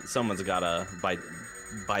 Someone's got to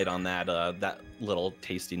bite on that that little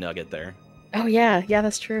tasty nugget there. Oh yeah,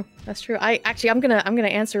 that's true. That's true. I'm gonna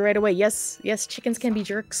answer right away. Yes, chickens can be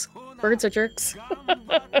jerks. Birds are jerks.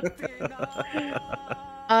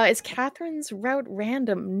 Is Catherine's route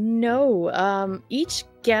random? No. Each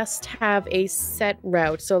guest have a set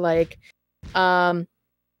route. So like,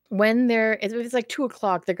 when if it's like 2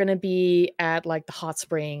 o'clock, they're gonna be at like the hot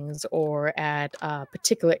springs or at a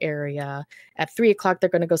particular area. At 3 o'clock, they're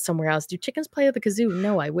gonna go somewhere else. Do chickens play the kazoo?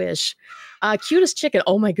 No, I wish. Cutest chicken.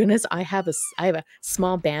 Oh my goodness, I have a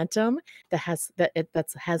small bantam that has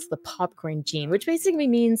the popcorn gene, which basically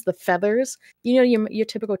means the feathers. You know your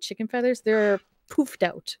typical chicken feathers. They're poofed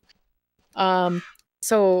out.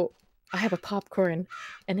 So I have a popcorn,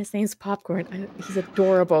 and his name's Popcorn. He's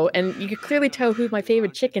adorable, and you can clearly tell who my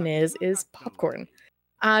favorite chicken is Popcorn.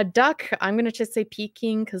 Duck, I'm gonna just say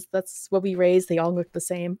Peking because that's what we raise. They all look the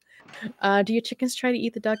same. Do your chickens try to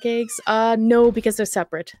eat the duck eggs? No, because they're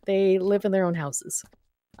separate. They live in their own houses.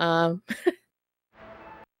 Okay,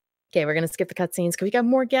 we're gonna skip the cutscenes because we got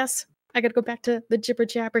more guests. I gotta go back to the jibber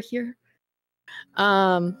jabber here.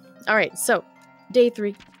 All right, so day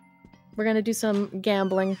 3, we're gonna do some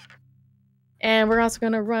gambling. And we're also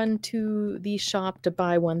going to run to the shop to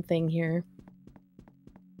buy one thing here.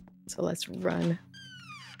 So let's run.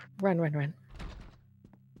 Run.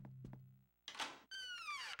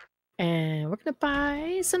 And we're going to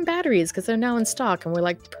buy some batteries because they're now in stock. And we're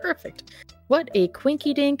like, perfect. What a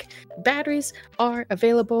quinky dink. Batteries are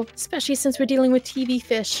available, especially since we're dealing with TV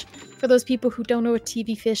fish. For those people who don't know what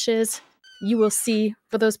TV fish is, you will see.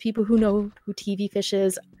 For those people who know who TV fish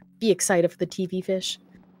is, be excited for the TV fish.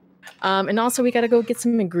 And also we gotta go get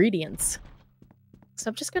some ingredients. So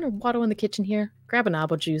I'm just gonna waddle in the kitchen here, grab an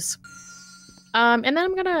apple juice. And then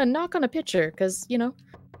I'm gonna knock on a pitcher, because, you know,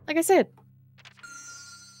 like I said,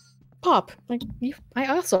 pop. I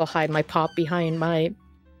also hide my pop behind my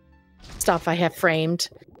stuff I have framed.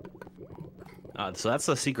 So that's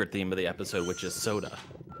the secret theme of the episode, which is soda.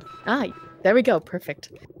 Ah, there we go,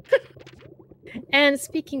 perfect. And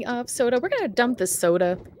speaking of soda, we're gonna dump this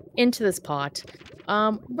soda into this pot.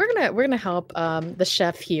 We're gonna help the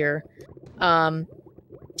chef here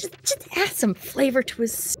just add some flavor to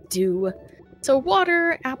his stew. So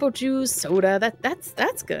water, apple juice, soda,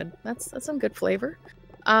 that's good. That's some good flavor.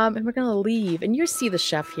 And we're gonna leave, and you see the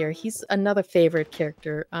chef here. He's another favorite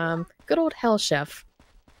character. Good old Hell Chef.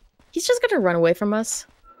 He's just gonna run away from us.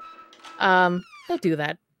 He'll do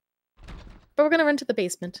that. But we're gonna run to the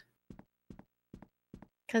basement.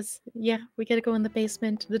 Because, yeah, we gotta go in the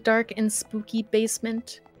basement. The dark and spooky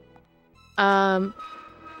basement. I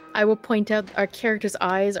will point out our character's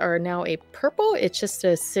eyes are now a purple. It's just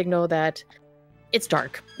a signal that it's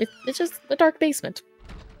dark. It's just a dark basement.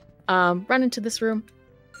 Run into this room.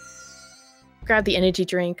 Grab the energy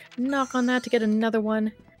drink. Knock on that to get another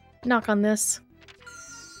one. Knock on this.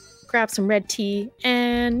 Grab some red tea.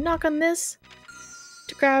 And knock on this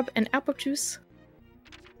to grab an apple juice.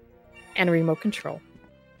 And a remote control.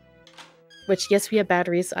 which, yes, we have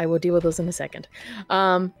batteries. I will deal with those in a second.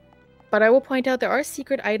 But I will point out there are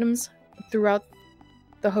secret items throughout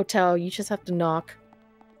the hotel. You just have to knock.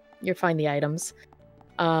 You'll find the items.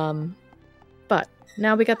 But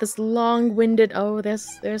now we got this long-winded... Oh,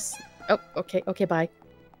 there's... Oh, okay, bye.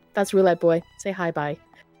 That's Roulette Boy. Say hi, bye.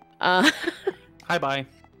 Hi, bye.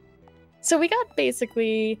 So we got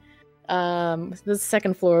basically the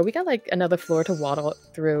second floor. We got like another floor to waddle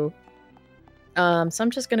through. So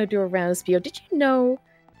I'm just gonna do a round of spiel. Did you know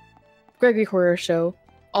Gregory Horror Show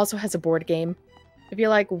also has a board game? If you're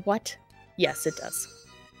like, what? Yes, it does.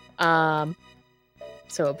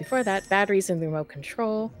 So before that, batteries and the remote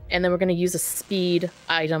control. And then we're gonna use a speed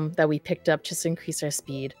item that we picked up just to increase our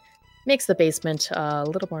speed. Makes the basement a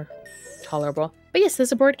little more tolerable. But yes,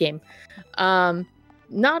 there's a board game.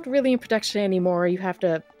 Not really in production anymore. You have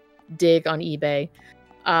to dig on eBay.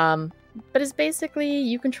 But it's basically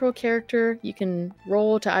you control a character. You can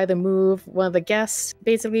roll to either move one of the guests,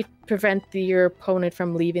 basically prevent your opponent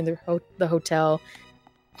from leaving the hotel.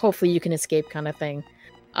 Hopefully you can escape, kind of thing.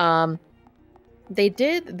 They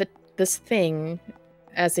did this thing,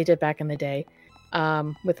 as they did back in the day,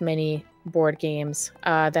 with many board games,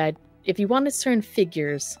 that if you wanted certain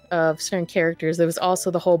figures of certain characters, there was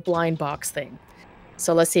also the whole blind box thing.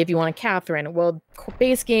 So let's say if you want a Catherine, well,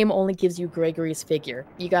 base game only gives you Gregory's figure.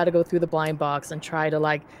 You got to go through the blind box and try to,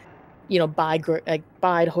 like, you know, buy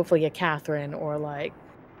hopefully a Catherine or like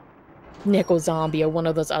Nickel Zombie or one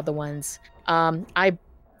of those other ones. I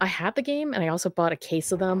had the game and I also bought a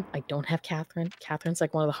case of them. I don't have Catherine. Catherine's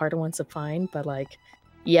like one of the harder ones to find, but like,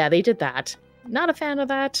 yeah, they did that. Not a fan of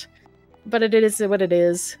that, but it is what it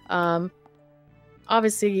is.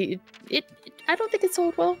 Obviously, I don't think it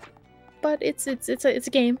sold well. But it's a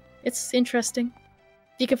game. It's interesting.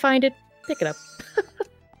 If you can find it, pick it up.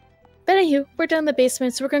 But anywho, we're down in the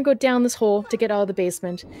basement, so we're gonna go down this hole to get out of the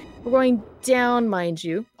basement. We're going down, mind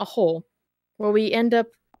you, a hole where we end up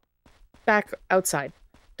back outside.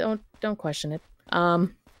 Don't question it. But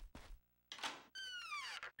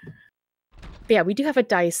yeah, we do have a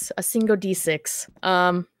dice, a single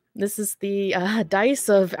D6. This is the dice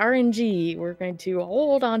of RNG. We're going to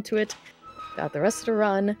hold on to it. Got the rest of the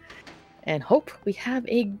run. And hope we have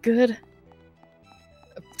a good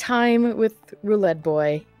time with Roulette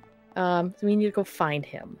Boy. So we need to go find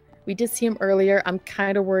him. We did see him earlier. I'm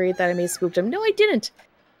kind of worried that I may have spooked him. No, I didn't.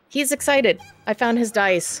 He's excited. I found his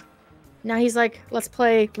dice. Now he's like, let's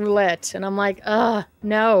play roulette. And I'm like,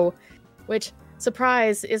 no. Which,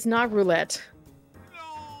 surprise, is not roulette.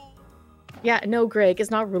 Yeah, no, Greg,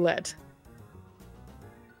 it's not roulette.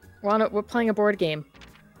 We're playing a board game.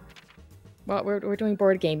 Well, we're doing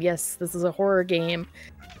board game. Yes, this is a horror game.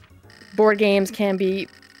 Board games can be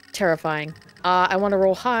terrifying. I want to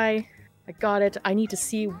roll high. I got it. I need to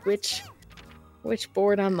see which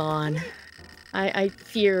board I'm on. I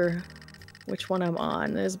fear which one I'm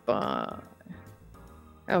on. There's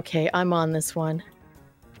okay, I'm on this one.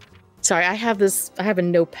 Sorry, I have a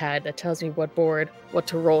notepad that tells me what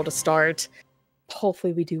to roll to start.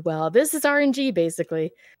 Hopefully we do well. This is RNG,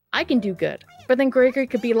 basically. I can do good. But then Gregory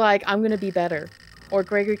could be like, I'm gonna be better. Or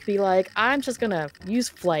Gregory could be like, I'm just gonna use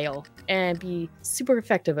flail and be super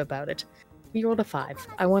effective about it. We rolled a 5.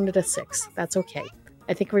 I wanted a 6. That's okay.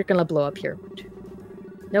 I think we're gonna blow up here.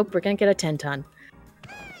 Nope, we're gonna get a 10 ton.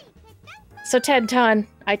 So 10 ton,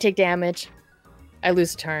 I take damage. I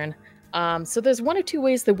lose a turn. So there's one of two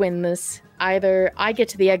ways to win this. Either I get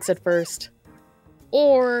to the exit first,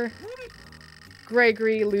 or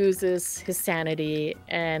Gregory loses his sanity,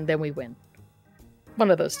 and then we win.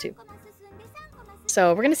 One of those two.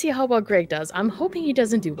 So we're gonna see how well Greg does. I'm hoping he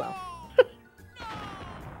doesn't do well.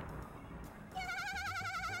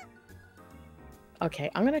 Okay,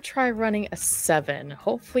 I'm gonna try running a 7.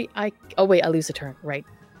 Hopefully oh wait, I lose a turn. Right.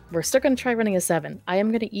 We're still gonna try running a 7. I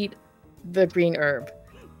am gonna eat the green herb.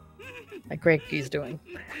 Like Gregory's doing.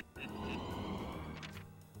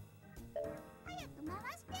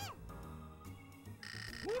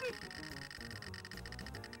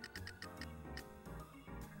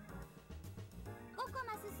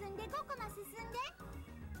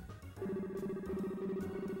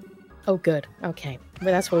 Oh, good. Okay. But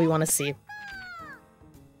that's what we want to see.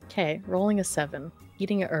 Okay, rolling a 7.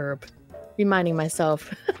 Eating a herb. Reminding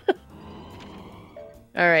myself.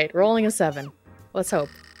 Alright, rolling a 7. Let's hope.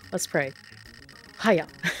 Let's pray. Hiya.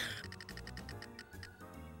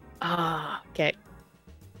 Okay.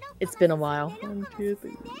 It's been a while.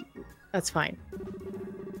 That's fine.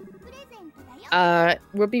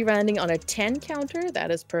 We'll be landing on a 10 counter.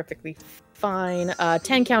 That is perfectly fine.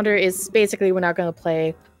 10 counter is basically we're not going to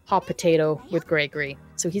play hot potato with Gregory.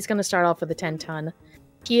 So he's going to start off with a 10 ton.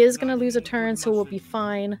 He is going to lose a turn, so we'll be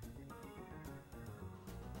fine.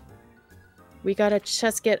 We gotta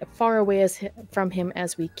just get far away from him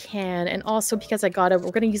as we can. And also, because we're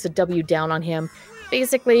gonna use a W down on him.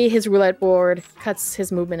 Basically, his roulette board cuts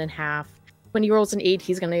his movement in half. When he rolls an 8,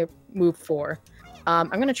 he's gonna move 4. I'm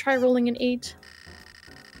gonna try rolling an 8.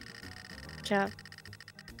 Chat.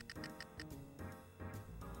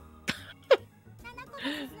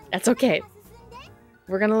 That's okay.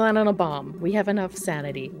 We're gonna land on a bomb. We have enough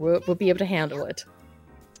sanity. We'll be able to handle it.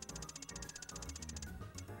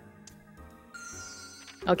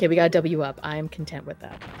 Okay, we got a W up. I am content with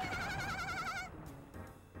that.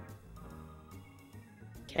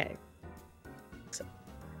 Okay.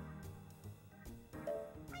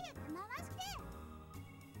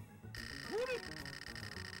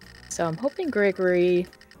 So I'm hoping Gregory...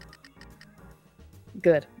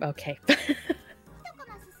 Good. Okay.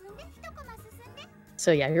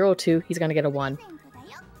 So yeah, you roll 2. He's gonna get a 1.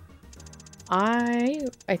 I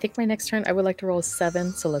think my next turn I would like to roll a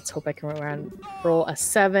 7, so let's hope I can roll a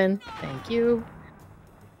 7. Thank you.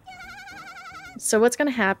 So what's gonna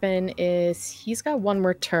happen is he's got 1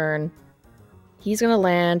 more turn. He's gonna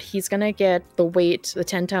land. He's gonna get the weight, the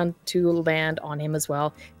 10-ton to land on him as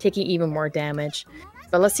well, taking even more damage.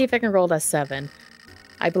 But let's see if I can roll that 7.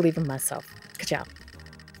 I believe in myself. Good job.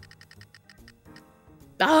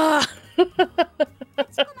 Ah!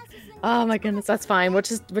 Oh my goodness, that's fine. We'll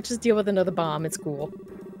just deal with another bomb. It's cool.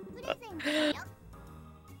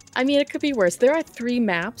 I mean, it could be worse. There are 3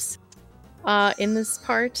 maps in this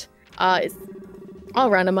part. It's all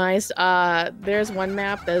randomized. There's one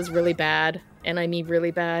map that is really bad, and I mean really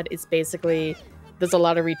bad. It's basically there's a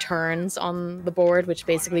lot of returns on the board, which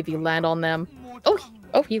basically if you land on them,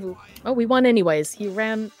 we won anyways. He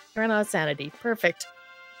ran out of sanity. Perfect.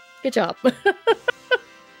 Good job.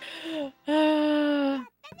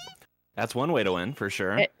 That's one way to win, for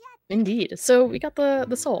sure. Indeed. So we got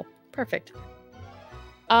the soul. Perfect.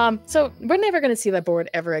 So we're never going to see that board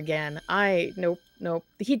ever again. Nope.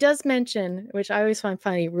 He does mention, which I always find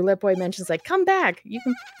funny, Roulette Boy mentions, like, come back. You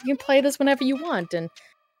can play this whenever you want. And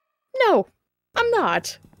no, I'm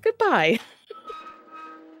not. Goodbye.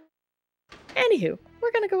 Anywho,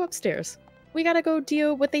 we're going to go upstairs. We got to go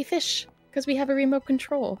deal with a fish, because we have a remote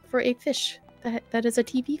control for a fish that is a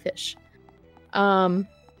TV fish.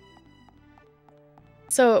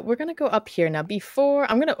 So we're gonna go up here now.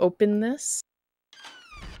 I'm gonna open this.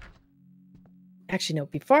 Actually, no,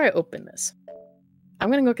 before I open this,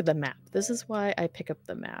 I'm gonna look at the map. This is why I pick up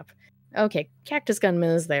the map. Okay, Cactus Gunman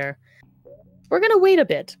is there. We're gonna wait a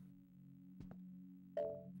bit.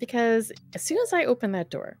 Because as soon as I open that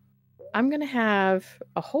door, I'm gonna have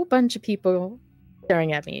a whole bunch of people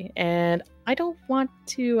staring at me, and I don't want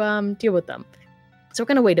to deal with them. So we're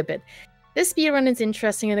gonna wait a bit. This speedrun is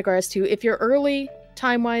interesting in regards to if you're early,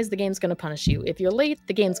 time-wise, the game's gonna punish you. If you're late,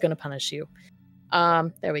 the game's gonna punish you.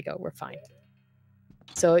 There we go, we're fine.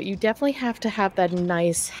 So you definitely have to have that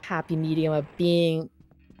nice, happy medium of being,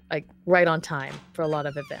 like, right on time for a lot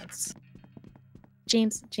of events.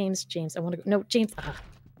 James, I want to go. No, James,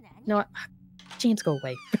 no, James, go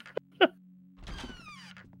away.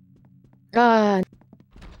 Come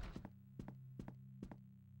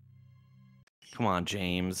on,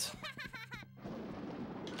 James.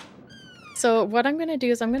 So what I'm going to do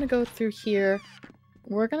is I'm going to go through here.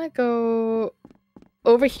 We're going to go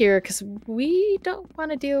over here because we don't want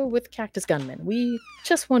to deal with Cactus Gunman. We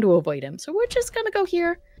just want to avoid him. So we're just going to go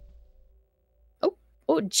here.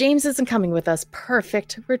 Oh, James isn't coming with us.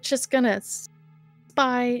 Perfect. We're just going to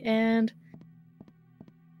spy and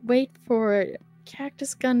wait for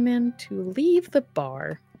Cactus Gunman to leave the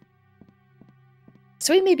bar.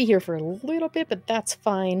 So we may be here for a little bit, but that's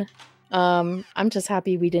fine. I'm just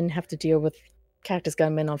happy we didn't have to deal with Cactus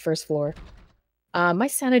Gunman on first floor. My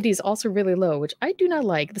sanity is also really low, which I do not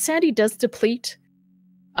like. The sanity does deplete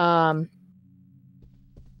the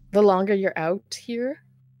longer you're out here.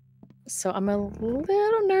 So I'm a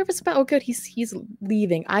little nervous about... Oh, good, he's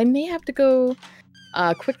leaving. I may have to go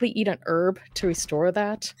quickly eat an herb to restore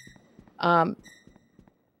that. Okay,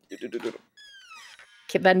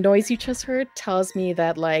 that noise you just heard tells me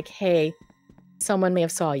that, like, hey, someone may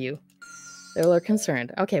have saw you. They were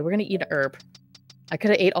concerned. Okay, we're gonna eat an herb. I could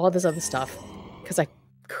have ate all this other stuff. Because I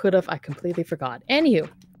completely forgot. Anywho,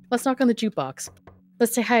 let's knock on the jukebox.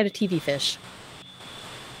 Let's say hi to TV Fish.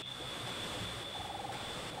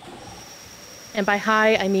 And by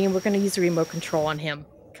hi, I mean we're gonna use the remote control on him.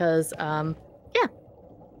 Because, yeah.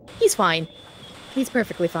 He's fine. He's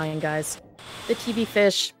perfectly fine, guys. The TV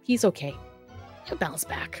Fish, he's okay. He'll bounce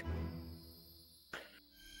back.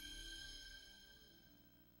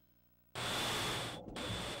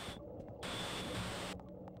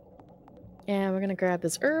 And we're gonna grab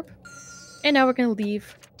this herb. And now we're gonna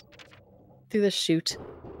leave through the chute.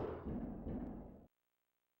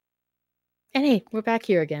 And hey, we're back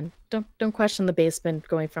here again. Don't question the basement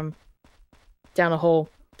going from down a hole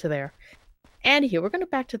to there. And here, we're going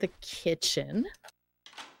back to the kitchen.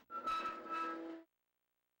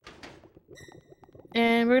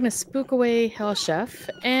 And we're gonna spook away Hell Chef,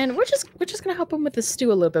 and we're just gonna help him with the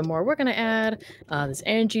stew a little bit more. We're gonna add this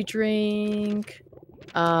energy drink.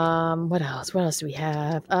 What else? What else do we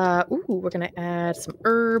have? Ooh, we're gonna add some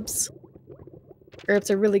herbs.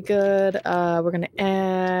 Herbs are really good. We're gonna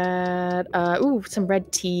add ooh, some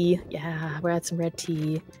red tea. Yeah, we'll add some red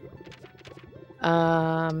tea.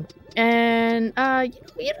 And we're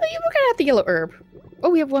gonna add the yellow herb. Oh,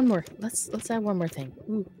 we have one more. Let's add one more thing.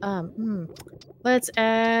 Ooh, let's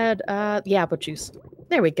add the apple juice.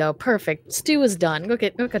 There we go. Perfect. Stew is done. Look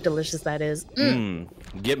how delicious that is.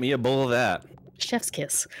 Get me a bowl of that. Chef's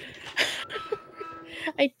kiss.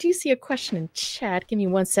 I do see a question in chat. Give me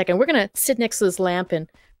 1 second. We're gonna sit next to this lamp and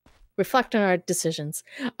reflect on our decisions.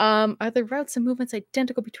 Are the routes and movements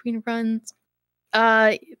identical between runs?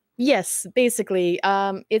 Yes, basically.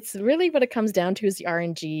 It's really what it comes down to is the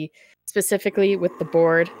RNG, specifically with the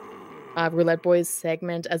board, Roulette Boys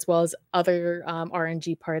segment, as well as other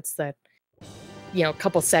RNG parts that, a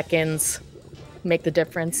couple seconds make the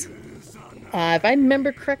difference. If I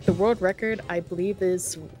remember correct, the world record, I believe,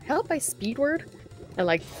 is held by Speedword at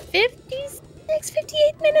like 56,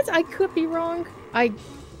 58 minutes. I could be wrong.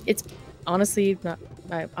 It's honestly not.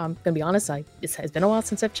 I'm gonna be honest. It has been a while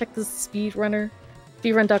since I've checked the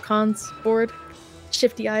speedrun.com's board.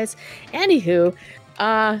 Shifty eyes. Anywho,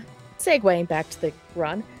 segueing back to the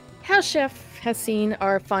run, House Chef has seen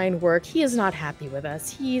our fine work. He is not happy with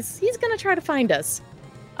us. He's gonna try to find us.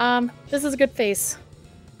 This is a good face.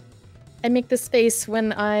 I make this face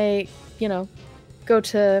when I, go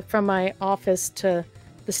from my office to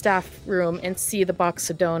the staff room and see the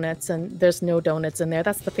box of donuts and there's no donuts in there.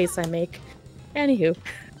 That's the face I make. Anywho,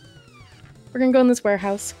 we're gonna go in this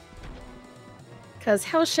warehouse. Because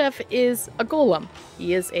House Chef is a golem.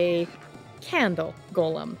 He is a candle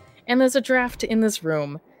golem. And there's a draft in this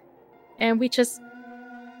room. And we just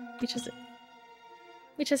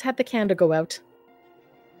had the candle go out.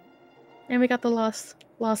 And we got the lost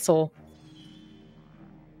soul.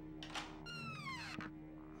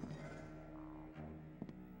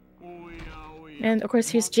 And of course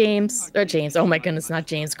here's James. Oh my goodness, not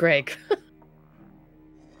James, Greg.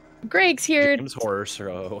 Greg's here. James Horror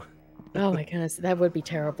Show. Oh my goodness, that would be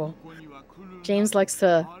terrible. James likes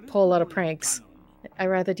to pull a lot of pranks. I'd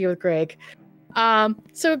rather deal with Greg.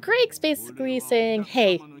 So Greg's basically saying,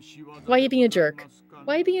 hey, why are you being a jerk?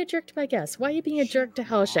 Why are you being a jerk to my guests? Why are you being a jerk to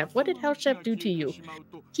Hell Chef? What did Hell Chef do to you?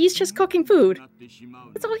 He's just cooking food.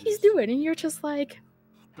 That's all he's doing. And you're just like,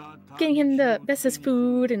 getting him the bestest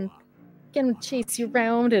food and getting him to chase you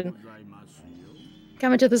around and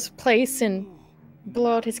come into this place and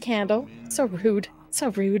blow out his candle. So rude. So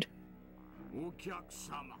rude.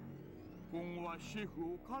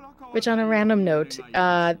 Which, on a random note,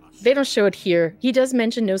 they don't show it here. He does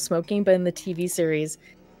mention no smoking, but in the TV series,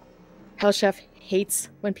 Hell Chef hates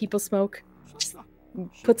when people smoke. Just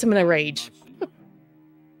puts him in a rage.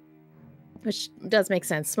 Which does make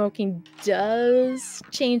sense. Smoking does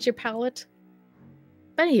change your palate.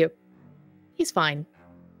 But anywho, he's fine.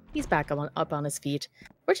 He's back up on his feet.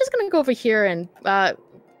 We're just gonna go over here and grab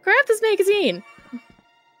this magazine.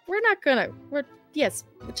 Yes,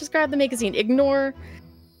 just grab the magazine. Ignore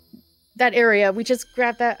that area. We just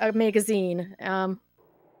grabbed that magazine. And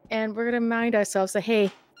we're going to remind ourselves that,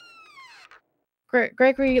 hey,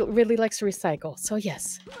 Gregory really likes to recycle. So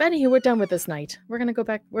yes. But anyway, we're done with this night. We're going to go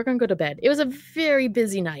back. We're going to go to bed. It was a very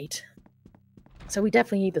busy night. So we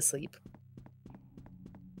definitely need to sleep.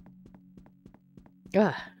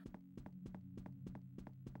 Ugh.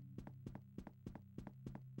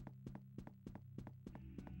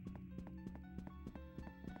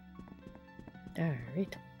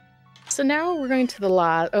 Alright. So now we're going to the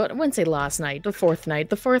I wouldn't say last night, the fourth night.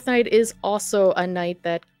 The fourth night is also a night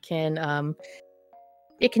that can,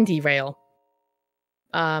 it can derail.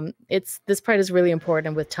 This part is really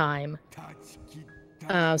important with time.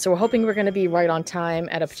 So we're hoping we're going to be right on time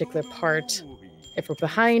at a particular part. If we're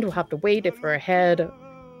behind, we'll have to wait. If we're ahead,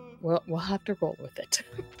 we'll have to roll with it.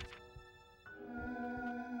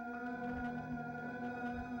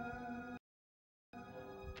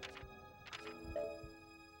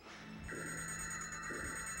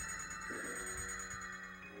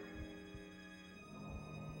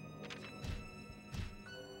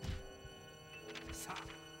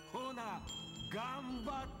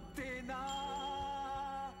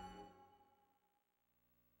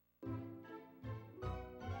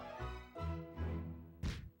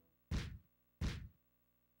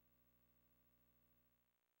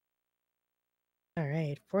 All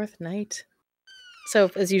right, fourth night.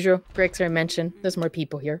 So, as usual, Greg's already mentioned there's more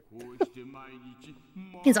people here.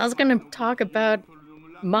 He's also going to talk about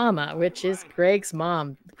Mama, which is Greg's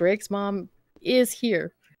mom. Greg's mom is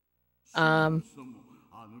here.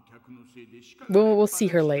 We'll see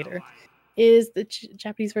her later. Is the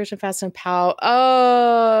Japanese version Fast and Pow?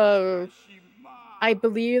 Oh, I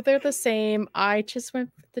believe they're the same. I just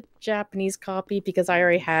went with the Japanese copy because I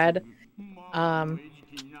already had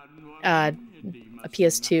a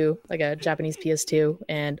PS2, like a Japanese PS2,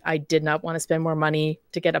 and I did not want to spend more money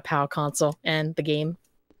to get a PAL console and the game.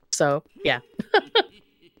 So, yeah.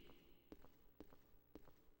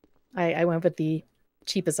 I went with the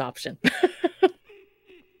cheapest option.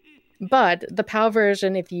 But the PAL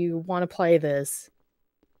version, if you want to play this,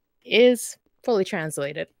 is fully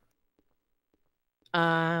translated.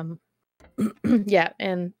 Yeah,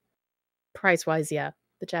 and price-wise, yeah.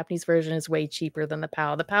 The Japanese version is way cheaper than the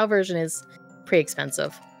PAL. The PAL version is pretty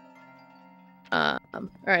expensive.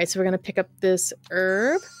 Alright, so we're gonna pick up this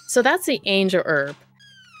herb. So that's the angel herb.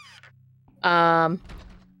 Sorry,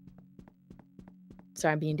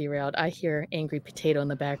 I'm being derailed. I hear angry potato in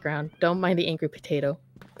the background. Don't mind the angry potato.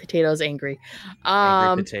 Potato's angry.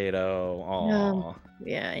 Angry potato. Aww.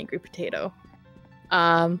 Yeah, angry potato.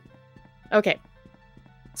 Okay.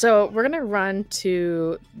 So we're gonna run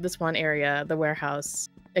to this one area, the warehouse,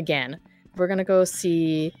 again. We're gonna go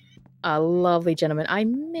see a lovely gentleman. I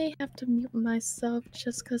may have to mute myself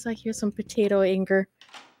just because I hear some potato anger.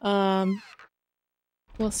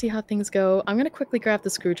 We'll see how things go. I'm gonna quickly grab the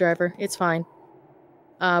screwdriver. It's fine.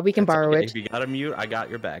 We can borrow it. If you gotta mute, I got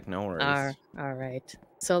your back. No worries. All right.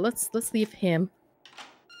 So let's leave him.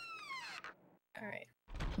 All right.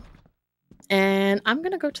 And I'm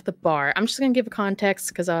gonna go to the bar. I'm just gonna give a context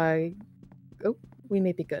because we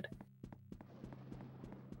may be good.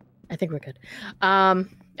 I think we're good.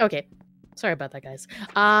 Okay. Sorry about that, guys.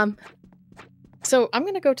 So I'm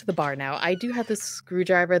gonna go to the bar now. I do have this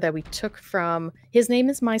screwdriver that we took from. His name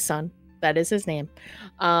is my son. That is his name.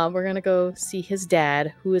 We're gonna go see his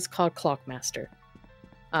dad, who is called Clockmaster.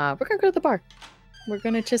 We're gonna go to the bar. We're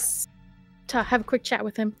gonna just have a quick chat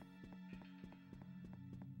with him.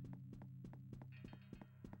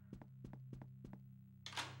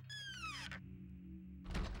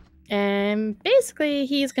 And basically,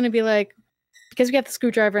 he's gonna be like, because we got the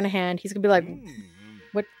screwdriver in a hand, he's gonna be like,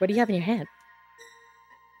 "What do you have in your hand?"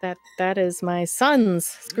 That is my son's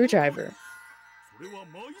screwdriver.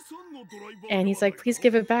 And he's like, "Please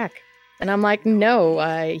give it back." And I'm like, "No,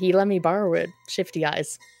 he let me borrow it. Shifty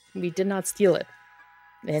eyes. We did not steal it."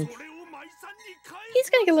 And he's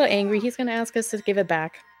gonna get a little angry. He's gonna ask us to give it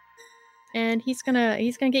back, and he's gonna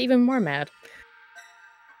get even more mad.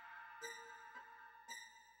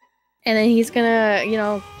 And then he's gonna,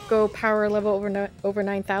 go power level over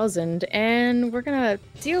 9,000, and we're gonna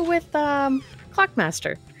deal with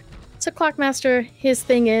Clockmaster. So Clockmaster, his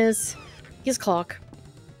thing is, he's clock.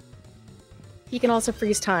 He can also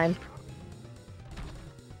freeze time.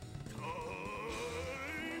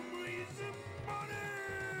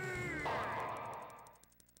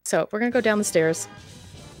 So we're gonna go down the stairs.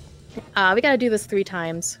 We gotta do this 3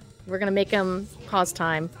 times. We're gonna make him pause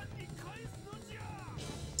time.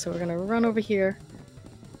 So we're gonna run over here.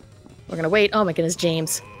 We're gonna wait. Oh my goodness,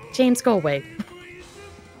 James. James, go away.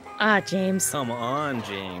 James. Come on,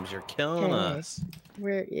 James. You're killing us.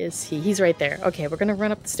 Where is he? He's right there. Okay, we're gonna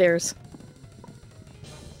run up the stairs.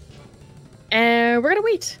 And we're gonna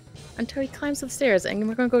wait until he climbs up the stairs, and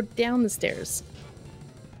we're gonna go down the stairs.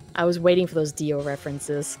 I was waiting for those Dio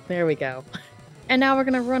references. There we go. And now we're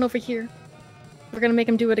gonna run over here. We're gonna make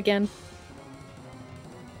him do it again.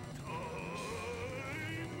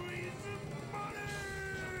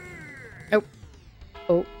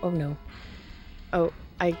 Oh no. Oh,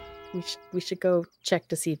 we should go check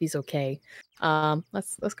to see if he's okay.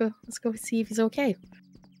 Let's go see if he's okay.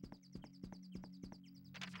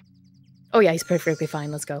 Oh yeah, he's perfectly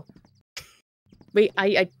fine. Let's go. Wait,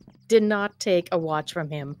 I did not take a watch from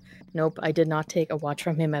him. Nope, I did not take a watch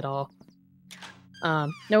from him at all.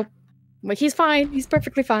 Nope. But he's fine. He's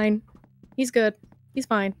perfectly fine. He's good. He's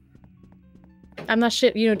fine. I'm not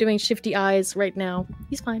doing shifty eyes right now.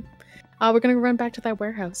 He's fine. We're gonna run back to that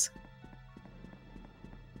warehouse.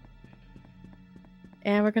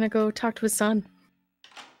 And we're gonna go talk to his son.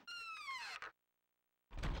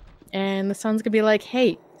 And the son's gonna be like,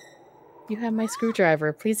 "Hey, you have my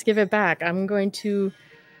screwdriver. Please give it back. I'm going to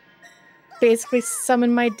basically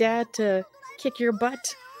summon my dad to kick your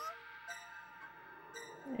butt."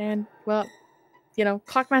 And, well,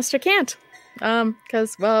 Clockmaster can't.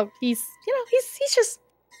 Because, well, he's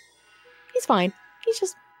fine. He's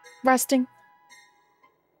just resting.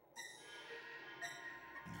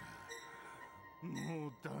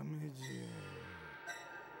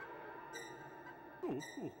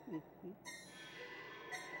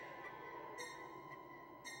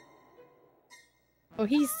 Oh,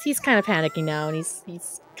 he's kind of panicking now, and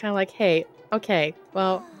he's kind of like, hey, okay,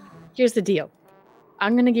 well, here's the deal.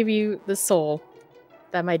 I'm gonna give you the soul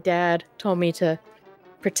that my dad told me to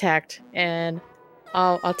protect, and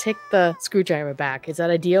I'll take the screwdriver back. Is that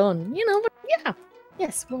a deal? And you know, yeah,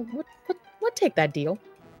 yes. Well, we'll take that deal.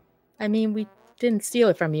 I mean, we didn't steal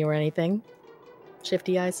it from you or anything.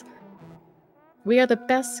 Shifty eyes. We are the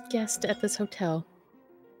best guest at this hotel.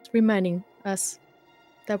 It's reminding us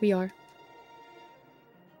that we are.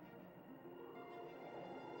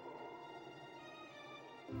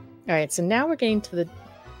 All right, so now we're getting to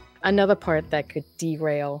another part that could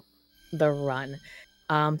derail the run.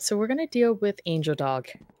 So we're gonna deal with Angel Dog.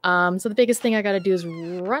 So the biggest thing I gotta do is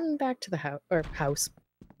run back to the house,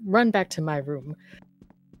 run back to my room.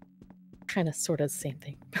 Kind of, sort of the same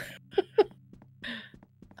thing.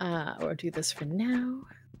 We'll do this for now.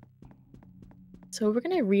 So we're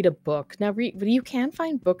gonna read a book. Now, you can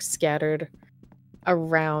find books scattered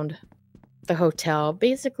around the hotel.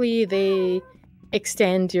 Basically, they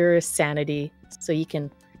extend your sanity so you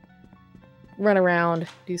can run around,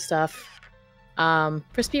 do stuff. For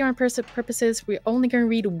speedrun purposes, we're only going to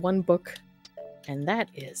read one book, and that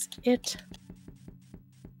is it.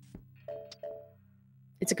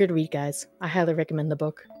 It's a good read, guys. I highly recommend the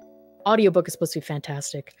book. Audiobook is supposed to be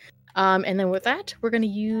fantastic. And then with that, we're going to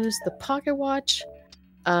use the pocket watch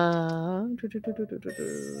 4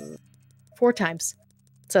 times.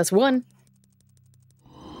 So that's 1,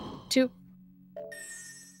 2,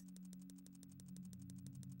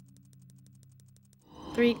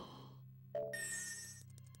 3.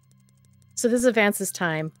 So this advances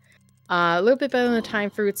time. A little bit better than the time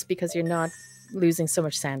fruits because you're not losing so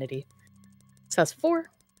much sanity. So that's 4.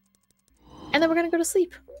 And then we're going to go to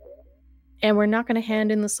sleep. And we're not going to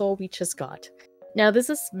hand in the soul we just got. Now this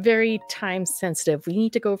is very time sensitive. We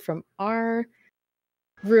need to go from our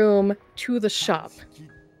room to the shop.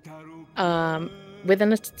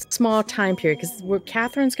 Within a small time period. Because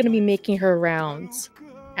Catherine's going to be making her rounds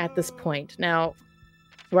at this point. Now,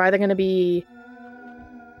 we're either going to be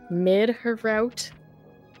mid her route,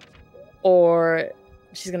 or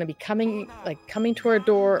she's going to be coming to our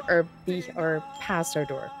door, or past our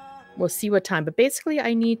door. We'll see what time. But basically,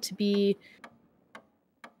 I need to be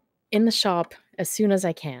in the shop as soon as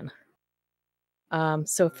I can.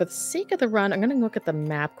 So for the sake of the run, I'm going to look at the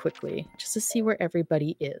map quickly just to see where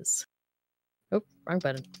everybody is. Oh, wrong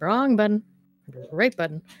button. Wrong button. Right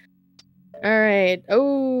button. All right.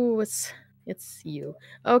 Oh, it's you.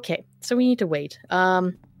 Okay, so we need to wait.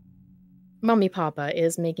 Mummy Papa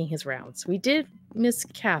is making his rounds. We did miss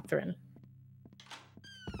Catherine.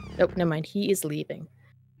 Oh, never mind. He is leaving.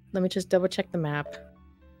 Let me just double check the map.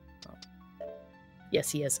 Oh. Yes,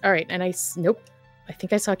 he is. All right, and nope. I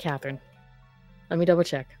think I saw Catherine. Let me double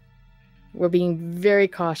check. We're being very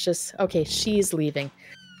cautious. Okay, she's leaving.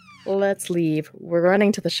 Let's leave. We're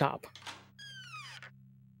running to the shop.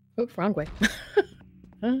 Oh, wrong way.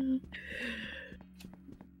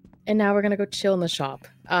 And now we're gonna go chill in the shop.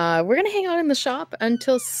 We're gonna hang out in the shop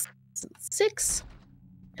until 6,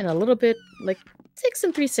 and a little bit, like 6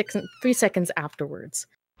 and 3 seconds afterwards.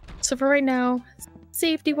 So for right now,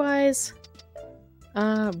 safety-wise,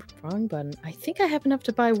 wrong button. I think I have enough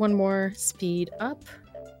to buy one more speed up.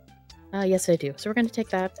 Yes, I do. So we're gonna take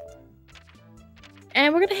that,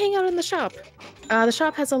 and we're gonna hang out in the shop. The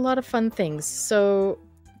shop has a lot of fun things. So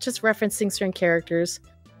just referencing certain characters.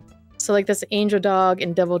 So like this Angel Dog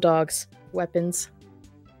and Devil Dog's weapons.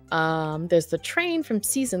 There's the train from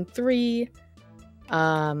season 3.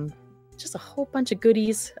 Just a whole bunch of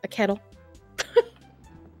goodies. A kettle.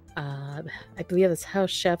 I believe that's House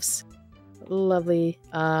Chef's lovely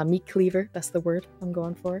meat cleaver. That's the word I'm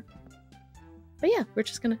going for. But yeah, we're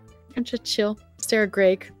just gonna chill, stare at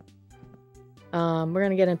Greg. We're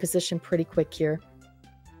gonna get in position pretty quick here.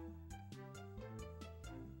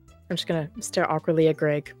 I'm just gonna stare awkwardly at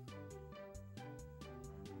Greg.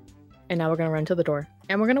 And now we're gonna run to the door.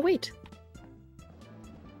 And we're gonna wait.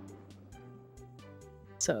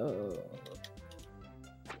 So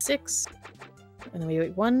 6. And then we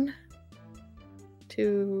wait 1,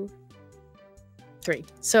 2, 3.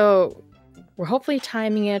 So we're hopefully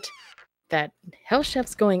timing it that Hell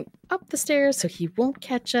Chef's going up the stairs so he won't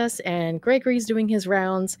catch us, and Gregory's doing his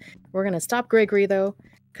rounds. We're gonna stop Gregory though,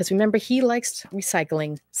 because remember, he likes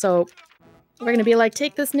recycling. So we're gonna be like,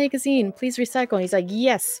 take this magazine, please recycle. And he's like,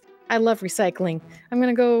 yes, I love recycling. I'm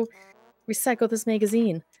gonna go recycle this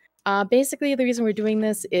magazine. Basically, the reason we're doing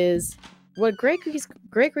this is what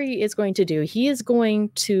Gregory is going to do, he is going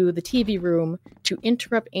to the TV room to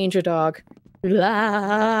interrupt Angel Dog. Let's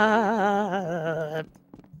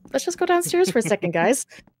just go downstairs for a second, guys.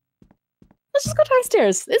 Let's just go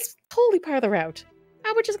downstairs. It's totally part of the route.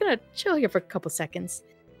 We're just gonna chill here for a couple seconds.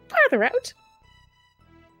 Part of the route.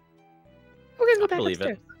 We're gonna go back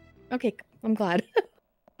upstairs. Okay, I'm glad.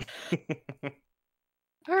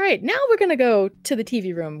 All right, now we're gonna go to the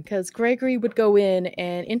TV room because Gregory would go in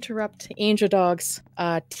and interrupt Angel Dog's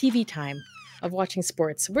TV time of watching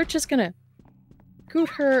sports. We're just gonna scoot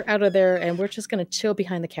her out of there, and we're just gonna chill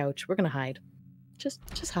behind the couch. We're gonna hide. Just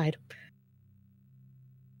hide.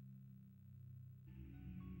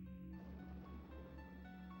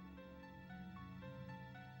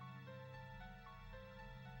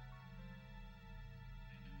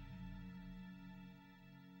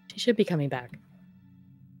 She should be coming back.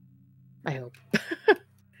 I hope.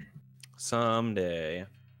 Someday.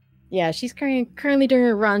 Yeah, she's currently doing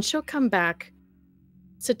a run. She'll come back,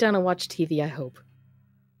 sit down and watch TV, I hope.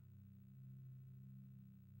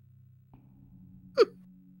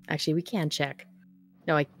 Actually, we can check.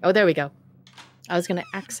 No, oh, there we go. I was going to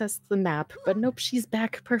access the map, but nope, she's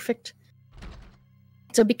back. Perfect.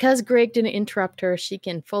 So because Greg didn't interrupt her, she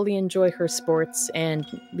can fully enjoy her sports and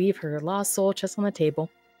leave her lost soul just on the table.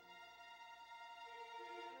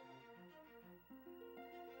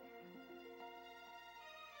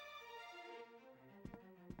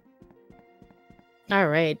 All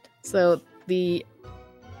right, so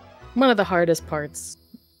one of the hardest parts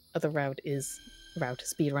of the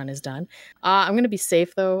speedrun is done. I'm gonna be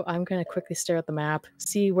safe though. I'm gonna quickly stare at the map,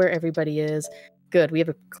 see where everybody is. Good, we have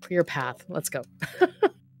a clear path. Let's go.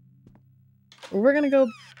 We're gonna go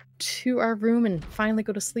to our room and finally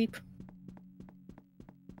go to sleep.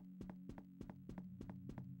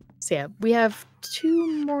 So yeah, we have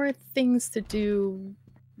 2 more things to do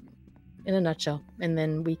in a nutshell, and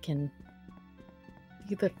then we can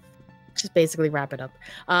just basically wrap it up.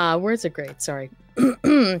 Words are great, sorry.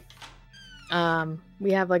 We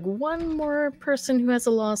have like 1 more person who has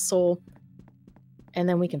a lost soul, and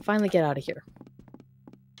then we can finally get out of here.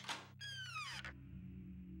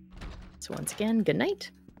 So once again, good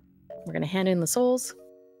night. We're gonna hand in the souls.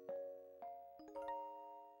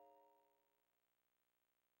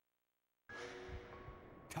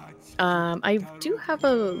 I do have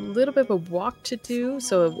a little bit of a walk to do,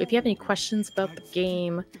 so if you have any questions about the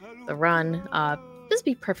game, the run, this would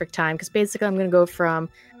be perfect time, because basically I'm going to go from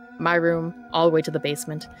my room all the way to the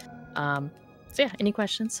basement. So yeah, any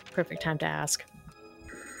questions? Perfect time to ask.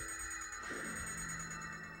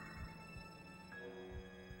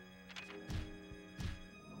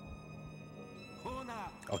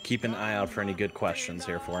 I'll keep an eye out for any good questions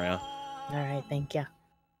here for you. All right, thank you.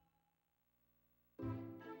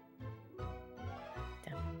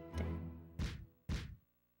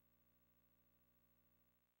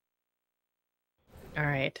 All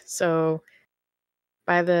right, so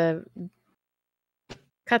by the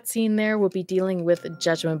cutscene there, we'll be dealing with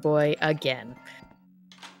Judgment Boy again.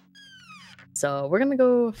 So we're gonna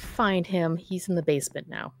go find him. He's in the basement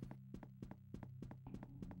now.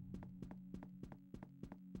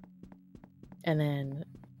 And then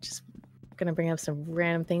just gonna bring up some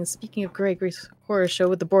random things. Speaking of Gregory's Horror Show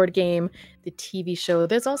with the board game, the TV show,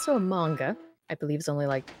 there's also a manga. I believe it's only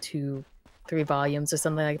like 2-3 volumes or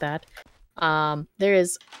something like that. There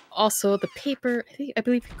is also the paper, I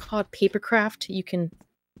believe you call it papercraft. You can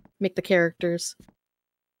make the characters.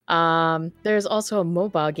 There's also a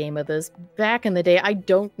mobile game of this. Back in the day, I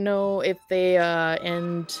don't know if they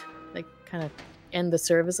end the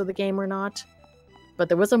service of the game or not. But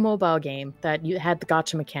there was a mobile game that had the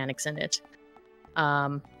gacha mechanics in it.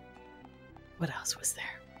 What else was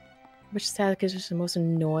there? Which status condition is the most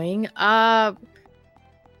annoying?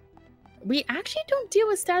 We actually don't deal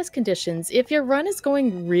with status conditions. If your run is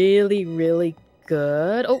going really, really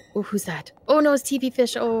good... Oh, who's that? Oh no, it's TV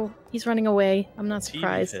Fish. Oh, he's running away. I'm not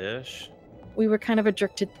surprised. TV Fish. We were kind of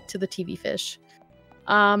addicted to the TV Fish.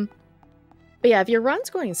 But yeah, if your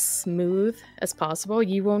run's going smooth as possible,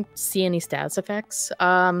 you won't see any status effects.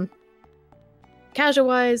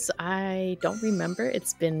 Casual-wise, I don't remember.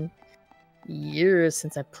 It's been years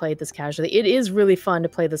since I played this casually. It is really fun to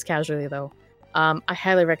play this casually, though. I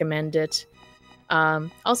highly recommend it.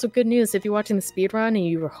 Also, good news, if you're watching the speedrun and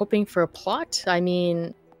you were hoping for a plot, I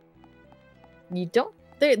mean, you don't...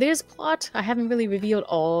 There's plot. I haven't really revealed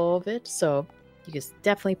all of it, so you just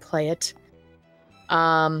definitely play it.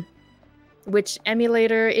 Which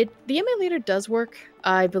emulator? The emulator does work,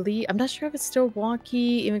 I believe. I'm not sure if it's still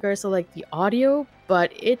wonky in regards to like the audio,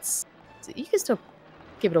 but you can still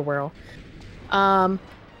give it a whirl.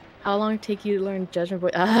 How long did it take you to learn Judgment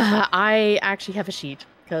Boy? I actually have a sheet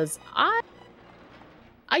because I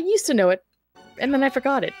used to know it, and then I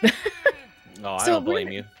forgot it. Oh, I So don't blame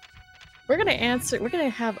you. We're gonna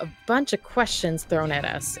have a bunch of questions thrown at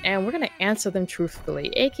us, and we're gonna answer them truthfully.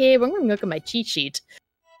 AKA, we're gonna look at my cheat sheet.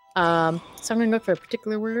 So I'm gonna look for a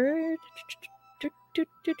particular word.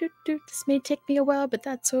 This may take me a while, but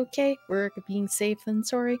that's okay. We're being safe than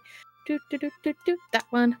sorry. That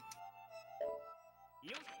one.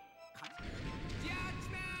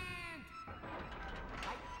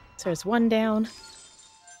 So there's one down.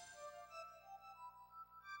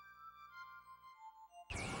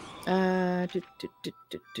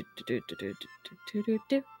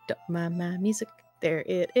 My music. There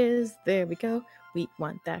it is. There we go. We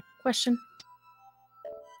want that question.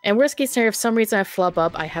 And worst case scenario, if some reason I flub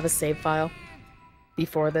up, I have a save file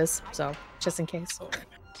before this, so just in case.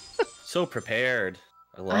 So prepared.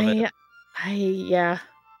 I love it. Yeah.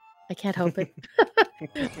 I can't help it.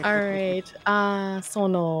 All right.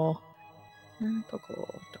 Sono.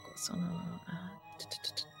 Toko sono.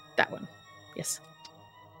 That one. Yes.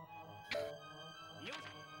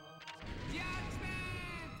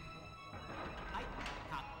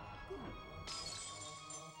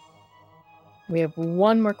 We have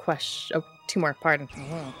one more question. Oh, two more. Pardon.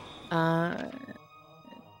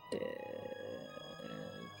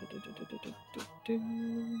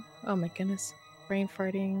 Oh my goodness. Brain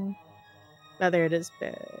farting. Oh, there it is.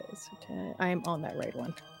 I am on that right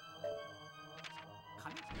one.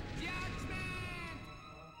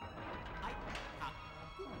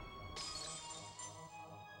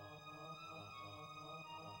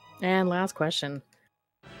 And last question.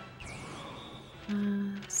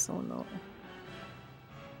 Sono.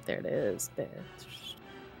 There it is.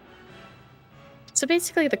 So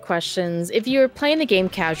basically the questions, if you're playing the game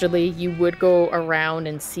casually, you would go around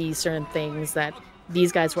and see certain things that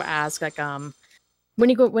these guys will ask, like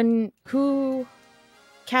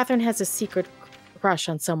Catherine has a secret crush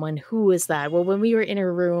on someone, who is that? Well, when we were in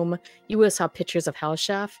her room, you would have saw pictures of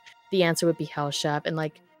Hellchef. The answer would be Hellchef, and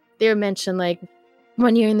like they would mention like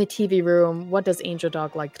when you're in the TV room, what does Angel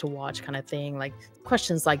Dog like to watch, kind of thing, like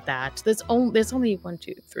questions like that. There's only 1,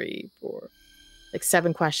 2, 3, 4, like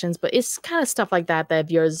 7 questions, but it's kind of stuff like that if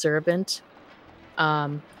you're observant,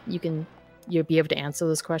 you'll be able to answer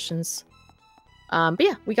those questions. But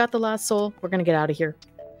yeah, we got the last soul. We're gonna get out of here.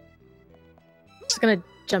 Just gonna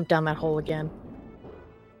jump down that hole again.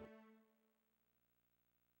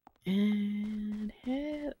 And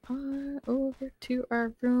head on over to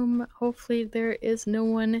our room. Hopefully there is no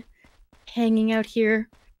one hanging out here.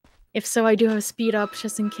 If so, I do have a speed up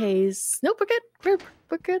just in case. Nope, we're good.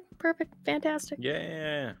 We're good. Perfect. Fantastic.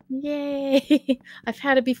 Yeah. Yay. I've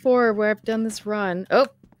had it before where I've done this run. Oh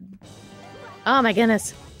my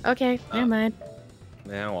goodness. Okay, never mind.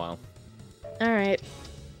 Yeah, well. Alright.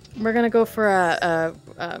 We're gonna go for a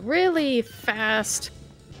really fast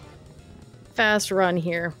run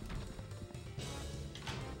here.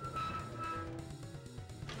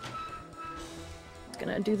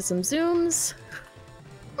 Gonna do some zooms.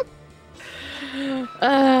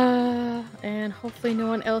 And hopefully no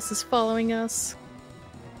one else is following us.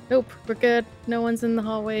 Nope, we're good. No one's in the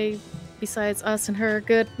hallway besides us and her.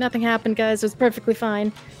 Good. Nothing happened, guys. It was perfectly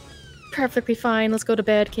fine. Perfectly fine. Let's go to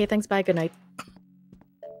bed. Okay, thanks. Bye. Good night.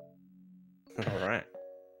 All right.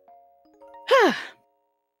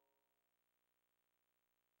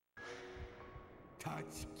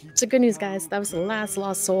 So good news, guys. That was the last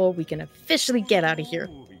lost soul. We can officially get out of here.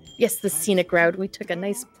 Yes, the scenic route. We took a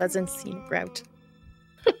nice, pleasant scenic route.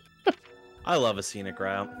 I love a scenic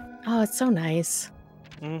route. Oh, it's so nice.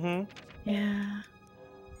 Mm-hmm. Yeah.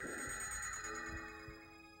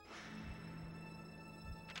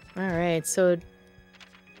 Alright, so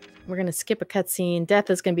we're gonna skip a cutscene. Death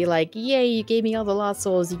is gonna be like, yay, you gave me all the lost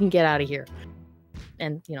souls, you can get out of here.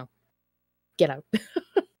 And, you know, get out.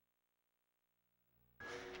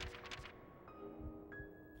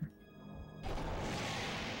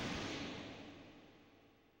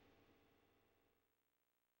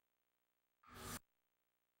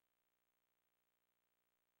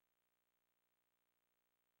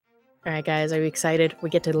 Alright, guys, are you excited? We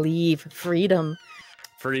get to leave. Freedom.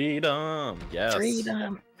 Freedom. Yes.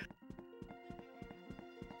 Freedom.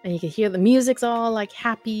 And you can hear the music's all like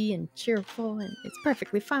happy and cheerful, and it's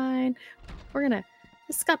perfectly fine. We're gonna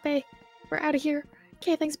escape. We're out of here.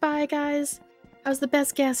 Okay, thanks. Bye, guys. I was the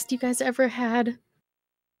best guest you guys ever had.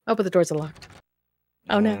 Oh, but the doors are locked.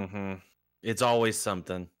 Oh no. Mm-hmm. It's always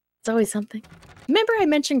something. It's always something. Remember I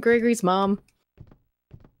mentioned Gregory's mom?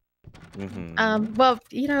 Mm-hmm. Well,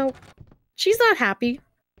 you know, she's not happy.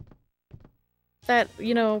 that,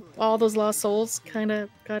 you know, all those lost souls kind of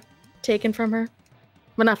got taken from her.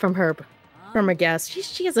 Well, not from her, but from her guest.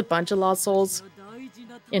 She has a bunch of lost souls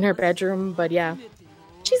in her bedroom, but yeah,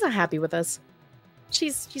 she's not happy with us.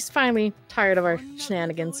 She's finally tired of our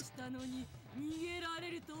shenanigans.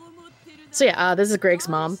 So yeah, this is Greg's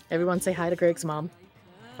mom. Everyone say hi to Greg's mom.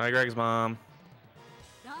 Hi, Greg's mom.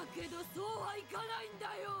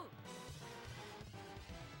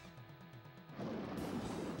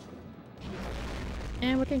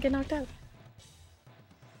 And we're gonna get knocked out.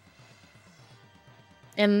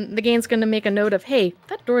 And the game's gonna make a note of, hey,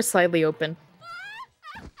 that door's slightly open.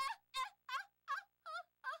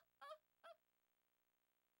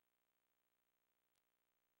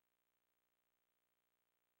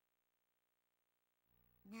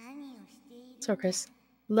 So Chris,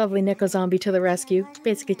 lovely Nico Zombie to the rescue,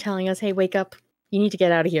 basically telling us, hey, wake up. You need to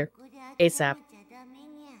get out of here. ASAP.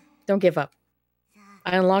 Don't give up.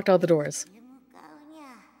 I unlocked all the doors.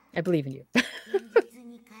 I believe in you. But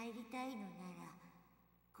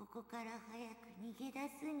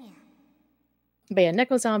yeah,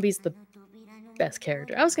 Nico Zombie's the best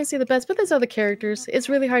character. I was gonna say the best, but there's other characters. It's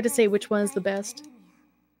really hard to say which one's the best.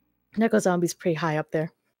 Nico Zombie's pretty high up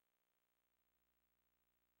there.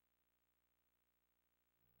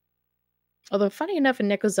 Although, funny enough, in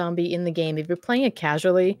Nico Zombie in the game, if you're playing it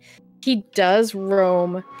casually, he does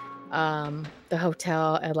roam the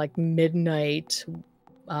hotel at like midnight,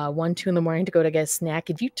 1, 2 in the morning to go to get a snack.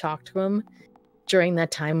 If you talk to him during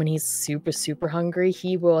that time when he's super, super hungry,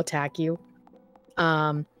 he will attack you.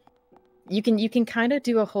 You can kind of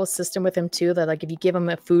do a whole system with him too, that like if you give him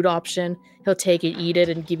a food option, he'll take it, eat it,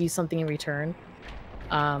 and give you something in return.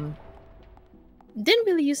 Didn't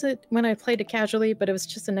really use it when I played it casually, but it was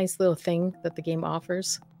just a nice little thing that the game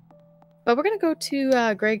offers. But we're gonna go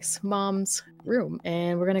to Greg's mom's room,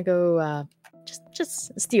 and we're gonna go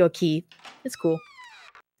just steal a key. It's cool.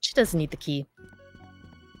 She doesn't need the key.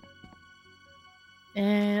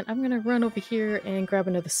 And I'm gonna run over here and grab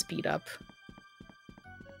another speed up.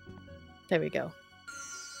 There we go.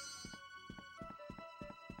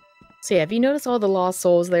 So yeah, if you notice all the lost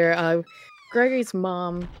souls there, Gregory's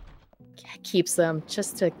mom keeps them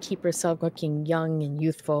just to keep herself looking young and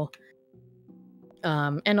youthful.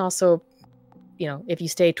 And also, you know, if you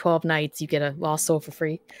stay 12 nights, you get a lost soul for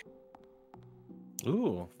free.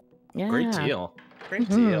 Ooh. Yeah. Great deal. Great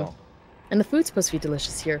deal. And the food's supposed to be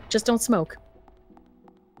delicious here. Just don't smoke.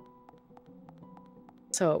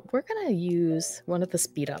 So we're gonna use one of the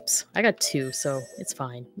speed ups. I got 2, so it's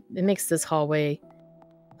fine. It makes this hallway,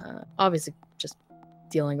 obviously, just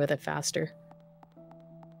dealing with it faster.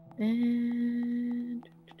 And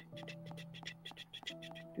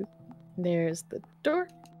there's the door.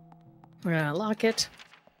 We're gonna lock it.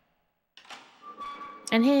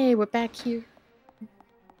 And hey, we're back here.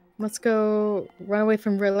 Let's go run away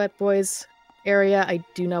from Roulette Boy's area. I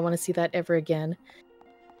do not want to see that ever again.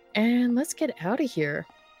 And let's get out of here.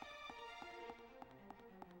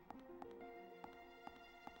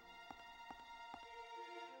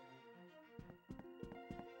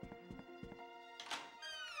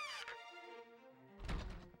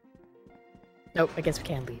 Nope, I guess we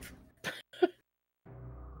can't leave.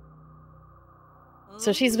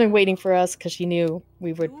 So she's been waiting for us because she knew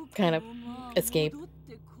we would kind of escape.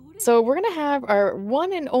 So we're gonna have our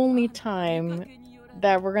one and only time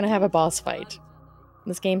that we're gonna have a boss fight.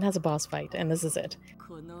 This game has a boss fight, and this is it.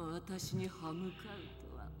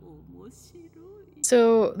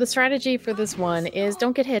 So the strategy for this one is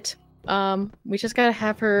don't get hit. We just gotta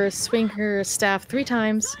have her swing her staff 3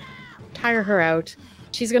 times, tire her out.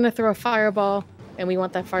 She's gonna throw a fireball, and we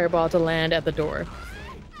want that fireball to land at the door.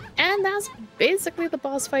 And that's basically the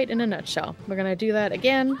boss fight in a nutshell. We're gonna do that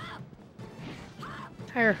again.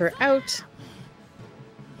 Tire her out.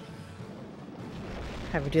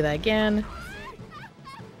 Have her do that again.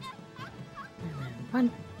 And then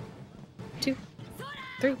 1, 2,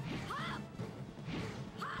 3.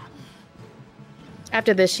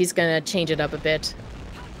 After this, she's gonna change it up a bit.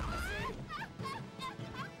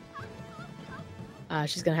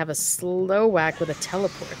 She's gonna have a slow whack with a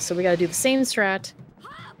teleport. So we gotta do the same strat.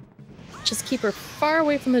 Just keep her far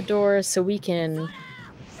away from the door so we can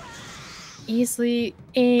easily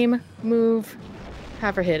aim, move,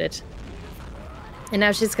 have her hit it. And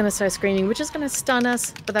now she's gonna start screaming, which is gonna stun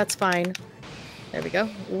us, but that's fine. There we go.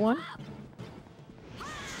 1,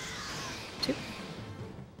 2,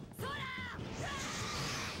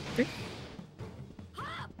 3.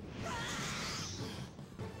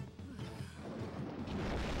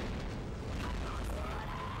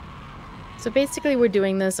 So basically we're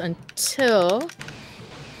doing this until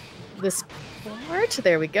this part.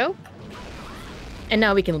 There we go. And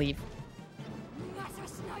now we can leave.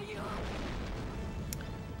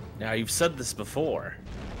 Now, you've said this before.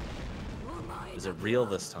 Is it real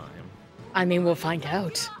this time? I mean, we'll find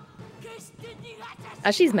out.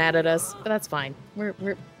 She's mad at us, but that's fine.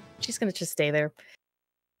 She's gonna just stay there.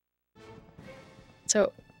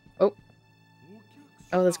 So, oh,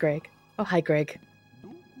 that's Greg. Oh, hi, Greg.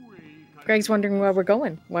 Greg's wondering where we're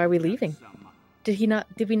going. Why are we leaving? Did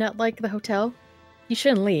we not like the hotel? You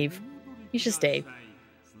shouldn't leave. You should stay.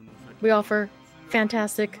 We offer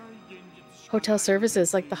fantastic hotel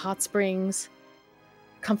services like the hot springs,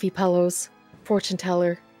 comfy pillows, fortune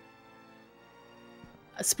teller,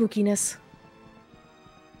 spookiness.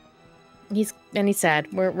 He's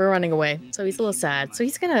sad. We're running away, so he's a little sad. So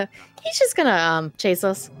he's just gonna chase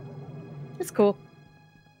us. It's cool.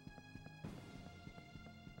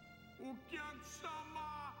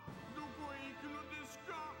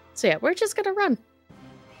 So yeah, we're just gonna run.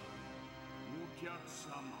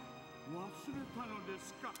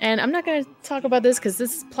 And I'm not going to talk about this because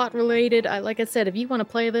this is plot related. Like I said, if you want to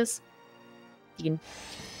play this, you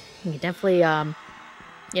can definitely,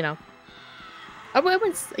 you know,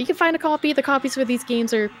 you can find a copy. The copies for these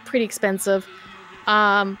games are pretty expensive.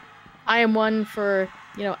 I am one for,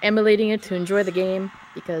 you know, emulating it to enjoy the game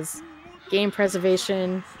because game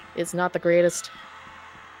preservation is not the greatest.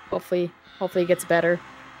 Hopefully it gets better.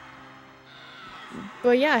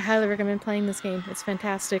 But yeah, I highly recommend playing this game. It's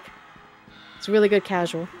fantastic. It's really good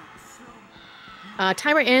casual.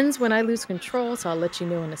 Timer ends when I lose control, so I'll let you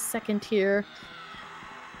know in a second here.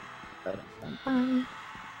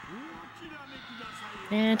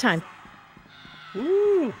 And time.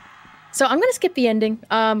 Woo! So I'm gonna skip the ending,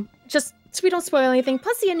 just so we don't spoil anything.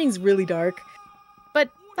 Plus the ending's really dark.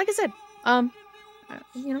 But like I said,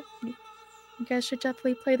 you know, you guys should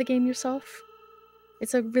definitely play the game yourself.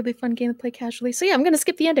 It's a really fun game to play casually. So yeah, I'm gonna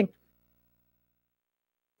skip the ending.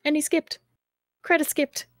 Ending skipped. Credit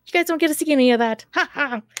skipped. You guys don't get to see any of that. Ha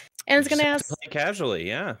ha. And it's gonna ask play casually,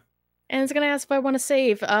 yeah. And it's gonna ask if I want to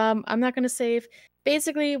save. I'm not gonna save.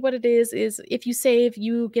 Basically, what it is if you save,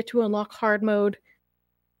 you get to unlock hard mode.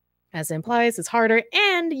 As it implies, it's harder,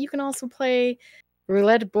 and you can also play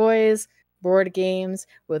Roulette Boys board games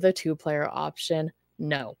with a 2-player option.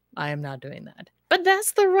 No, I am not doing that. But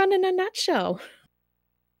that's the run in a nutshell.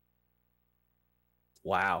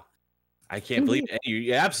 Wow. I can't believe it.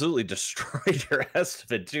 You absolutely destroyed your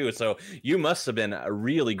estimate too. So you must have been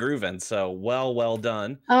really grooving. So well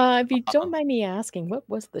done. If you don't mind me asking, what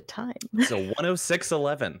was the time? So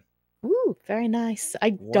 106.11. Ooh, very nice.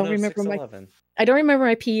 I don't remember my 106.11. I don't remember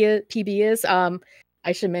my PB is.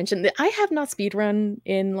 I should mention that I have not speedrun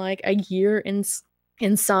in like a year in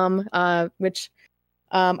some, which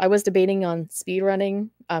I was debating on speedrunning,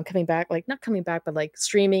 coming back, like not coming back, but like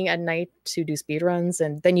streaming at night to do speedruns.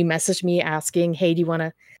 And then you messaged me asking, hey, do you want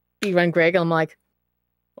to speedrun Greg? And I'm like,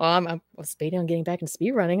 well, I was debating on getting back into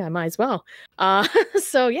speedrunning. I might as well.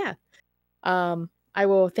 So yeah, I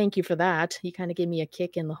will thank you for that. You kind of gave me a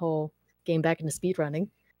kick in the whole getting back into speedrunning.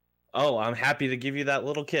 Oh, I'm happy to give you that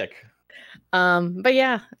little kick. But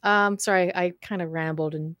yeah, sorry, I kind of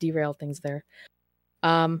rambled and derailed things there.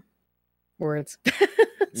 Words.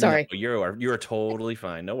 Sorry. No, you are totally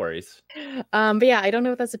fine. No worries. But yeah, I don't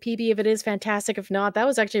know if that's a PB. If it is, fantastic. If not, that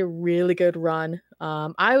was actually a really good run.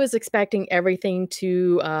 I was expecting everything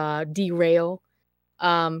to derail.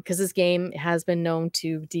 Because this game has been known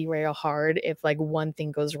to derail hard. If like one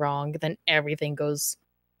thing goes wrong, then everything goes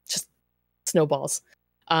just snowballs.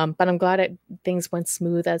 But I'm glad things went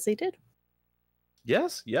smooth as they did.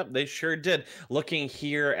 Yes, yep, they sure did. Looking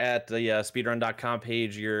here at the speedrun.com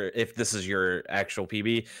page, if this is your actual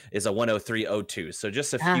PB, is a 103.02. So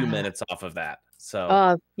just a few minutes off of that.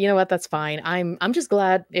 So you know what? That's fine. I'm just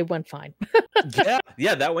glad it went fine.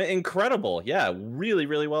 yeah, that went incredible. Yeah, really,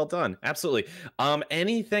 really well done. Absolutely.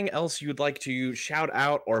 Anything else you'd like to shout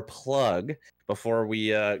out or plug before we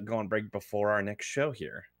go on break before our next show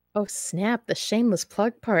here? Oh snap! The shameless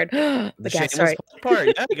plug part. The shameless plug part.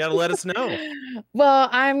 Yeah, you gotta let us know. Well,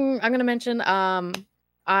 I'm gonna mention. I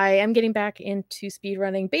am getting back into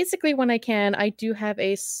speedrunning. Basically, when I can, I do have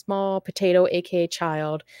a small potato, aka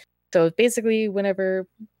child. So basically, whenever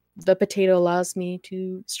the potato allows me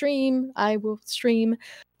to stream, I will stream.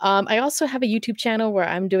 I also have a YouTube channel where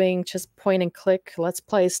I'm doing just point and click let's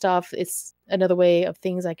play stuff. It's another way of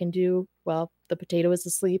things I can do while the potato is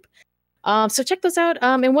asleep. So check those out.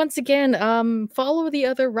 And once again, follow the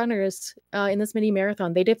other runners in this mini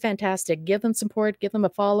marathon. They did fantastic. Give them support, give them a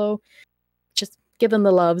follow, just give them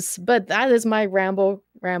the loves. But that is my ramble,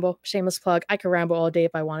 shameless plug. I could ramble all day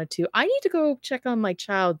if I wanted to. I need to go check on my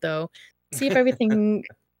child though, see if everything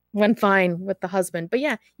went fine with the husband. But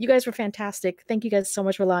yeah, you guys were fantastic. Thank you guys so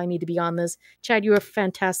much for allowing me to be on this. Chad, you were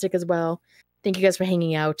fantastic as well. Thank you guys for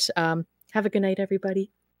hanging out. Have a good night,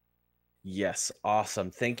 everybody. Yes,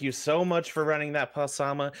 awesome. Thank you so much for running that,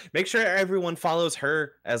 Pasama. Make sure everyone follows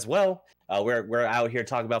her as well. We're out here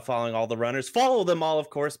talking about following all the runners. Follow them all,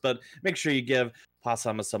 of course, but make sure you give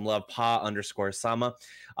Pasama some love, Pa_Sama.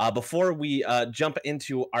 Before we jump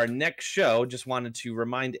into our next show, just wanted to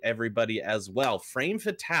remind everybody as well, Frame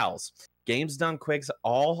Fatales, Games Done Quick's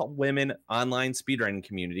all-women online speedrunning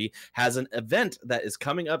community, has an event that is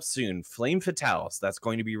coming up soon, Flame Fatales. That's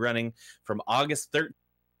going to be running from August 13th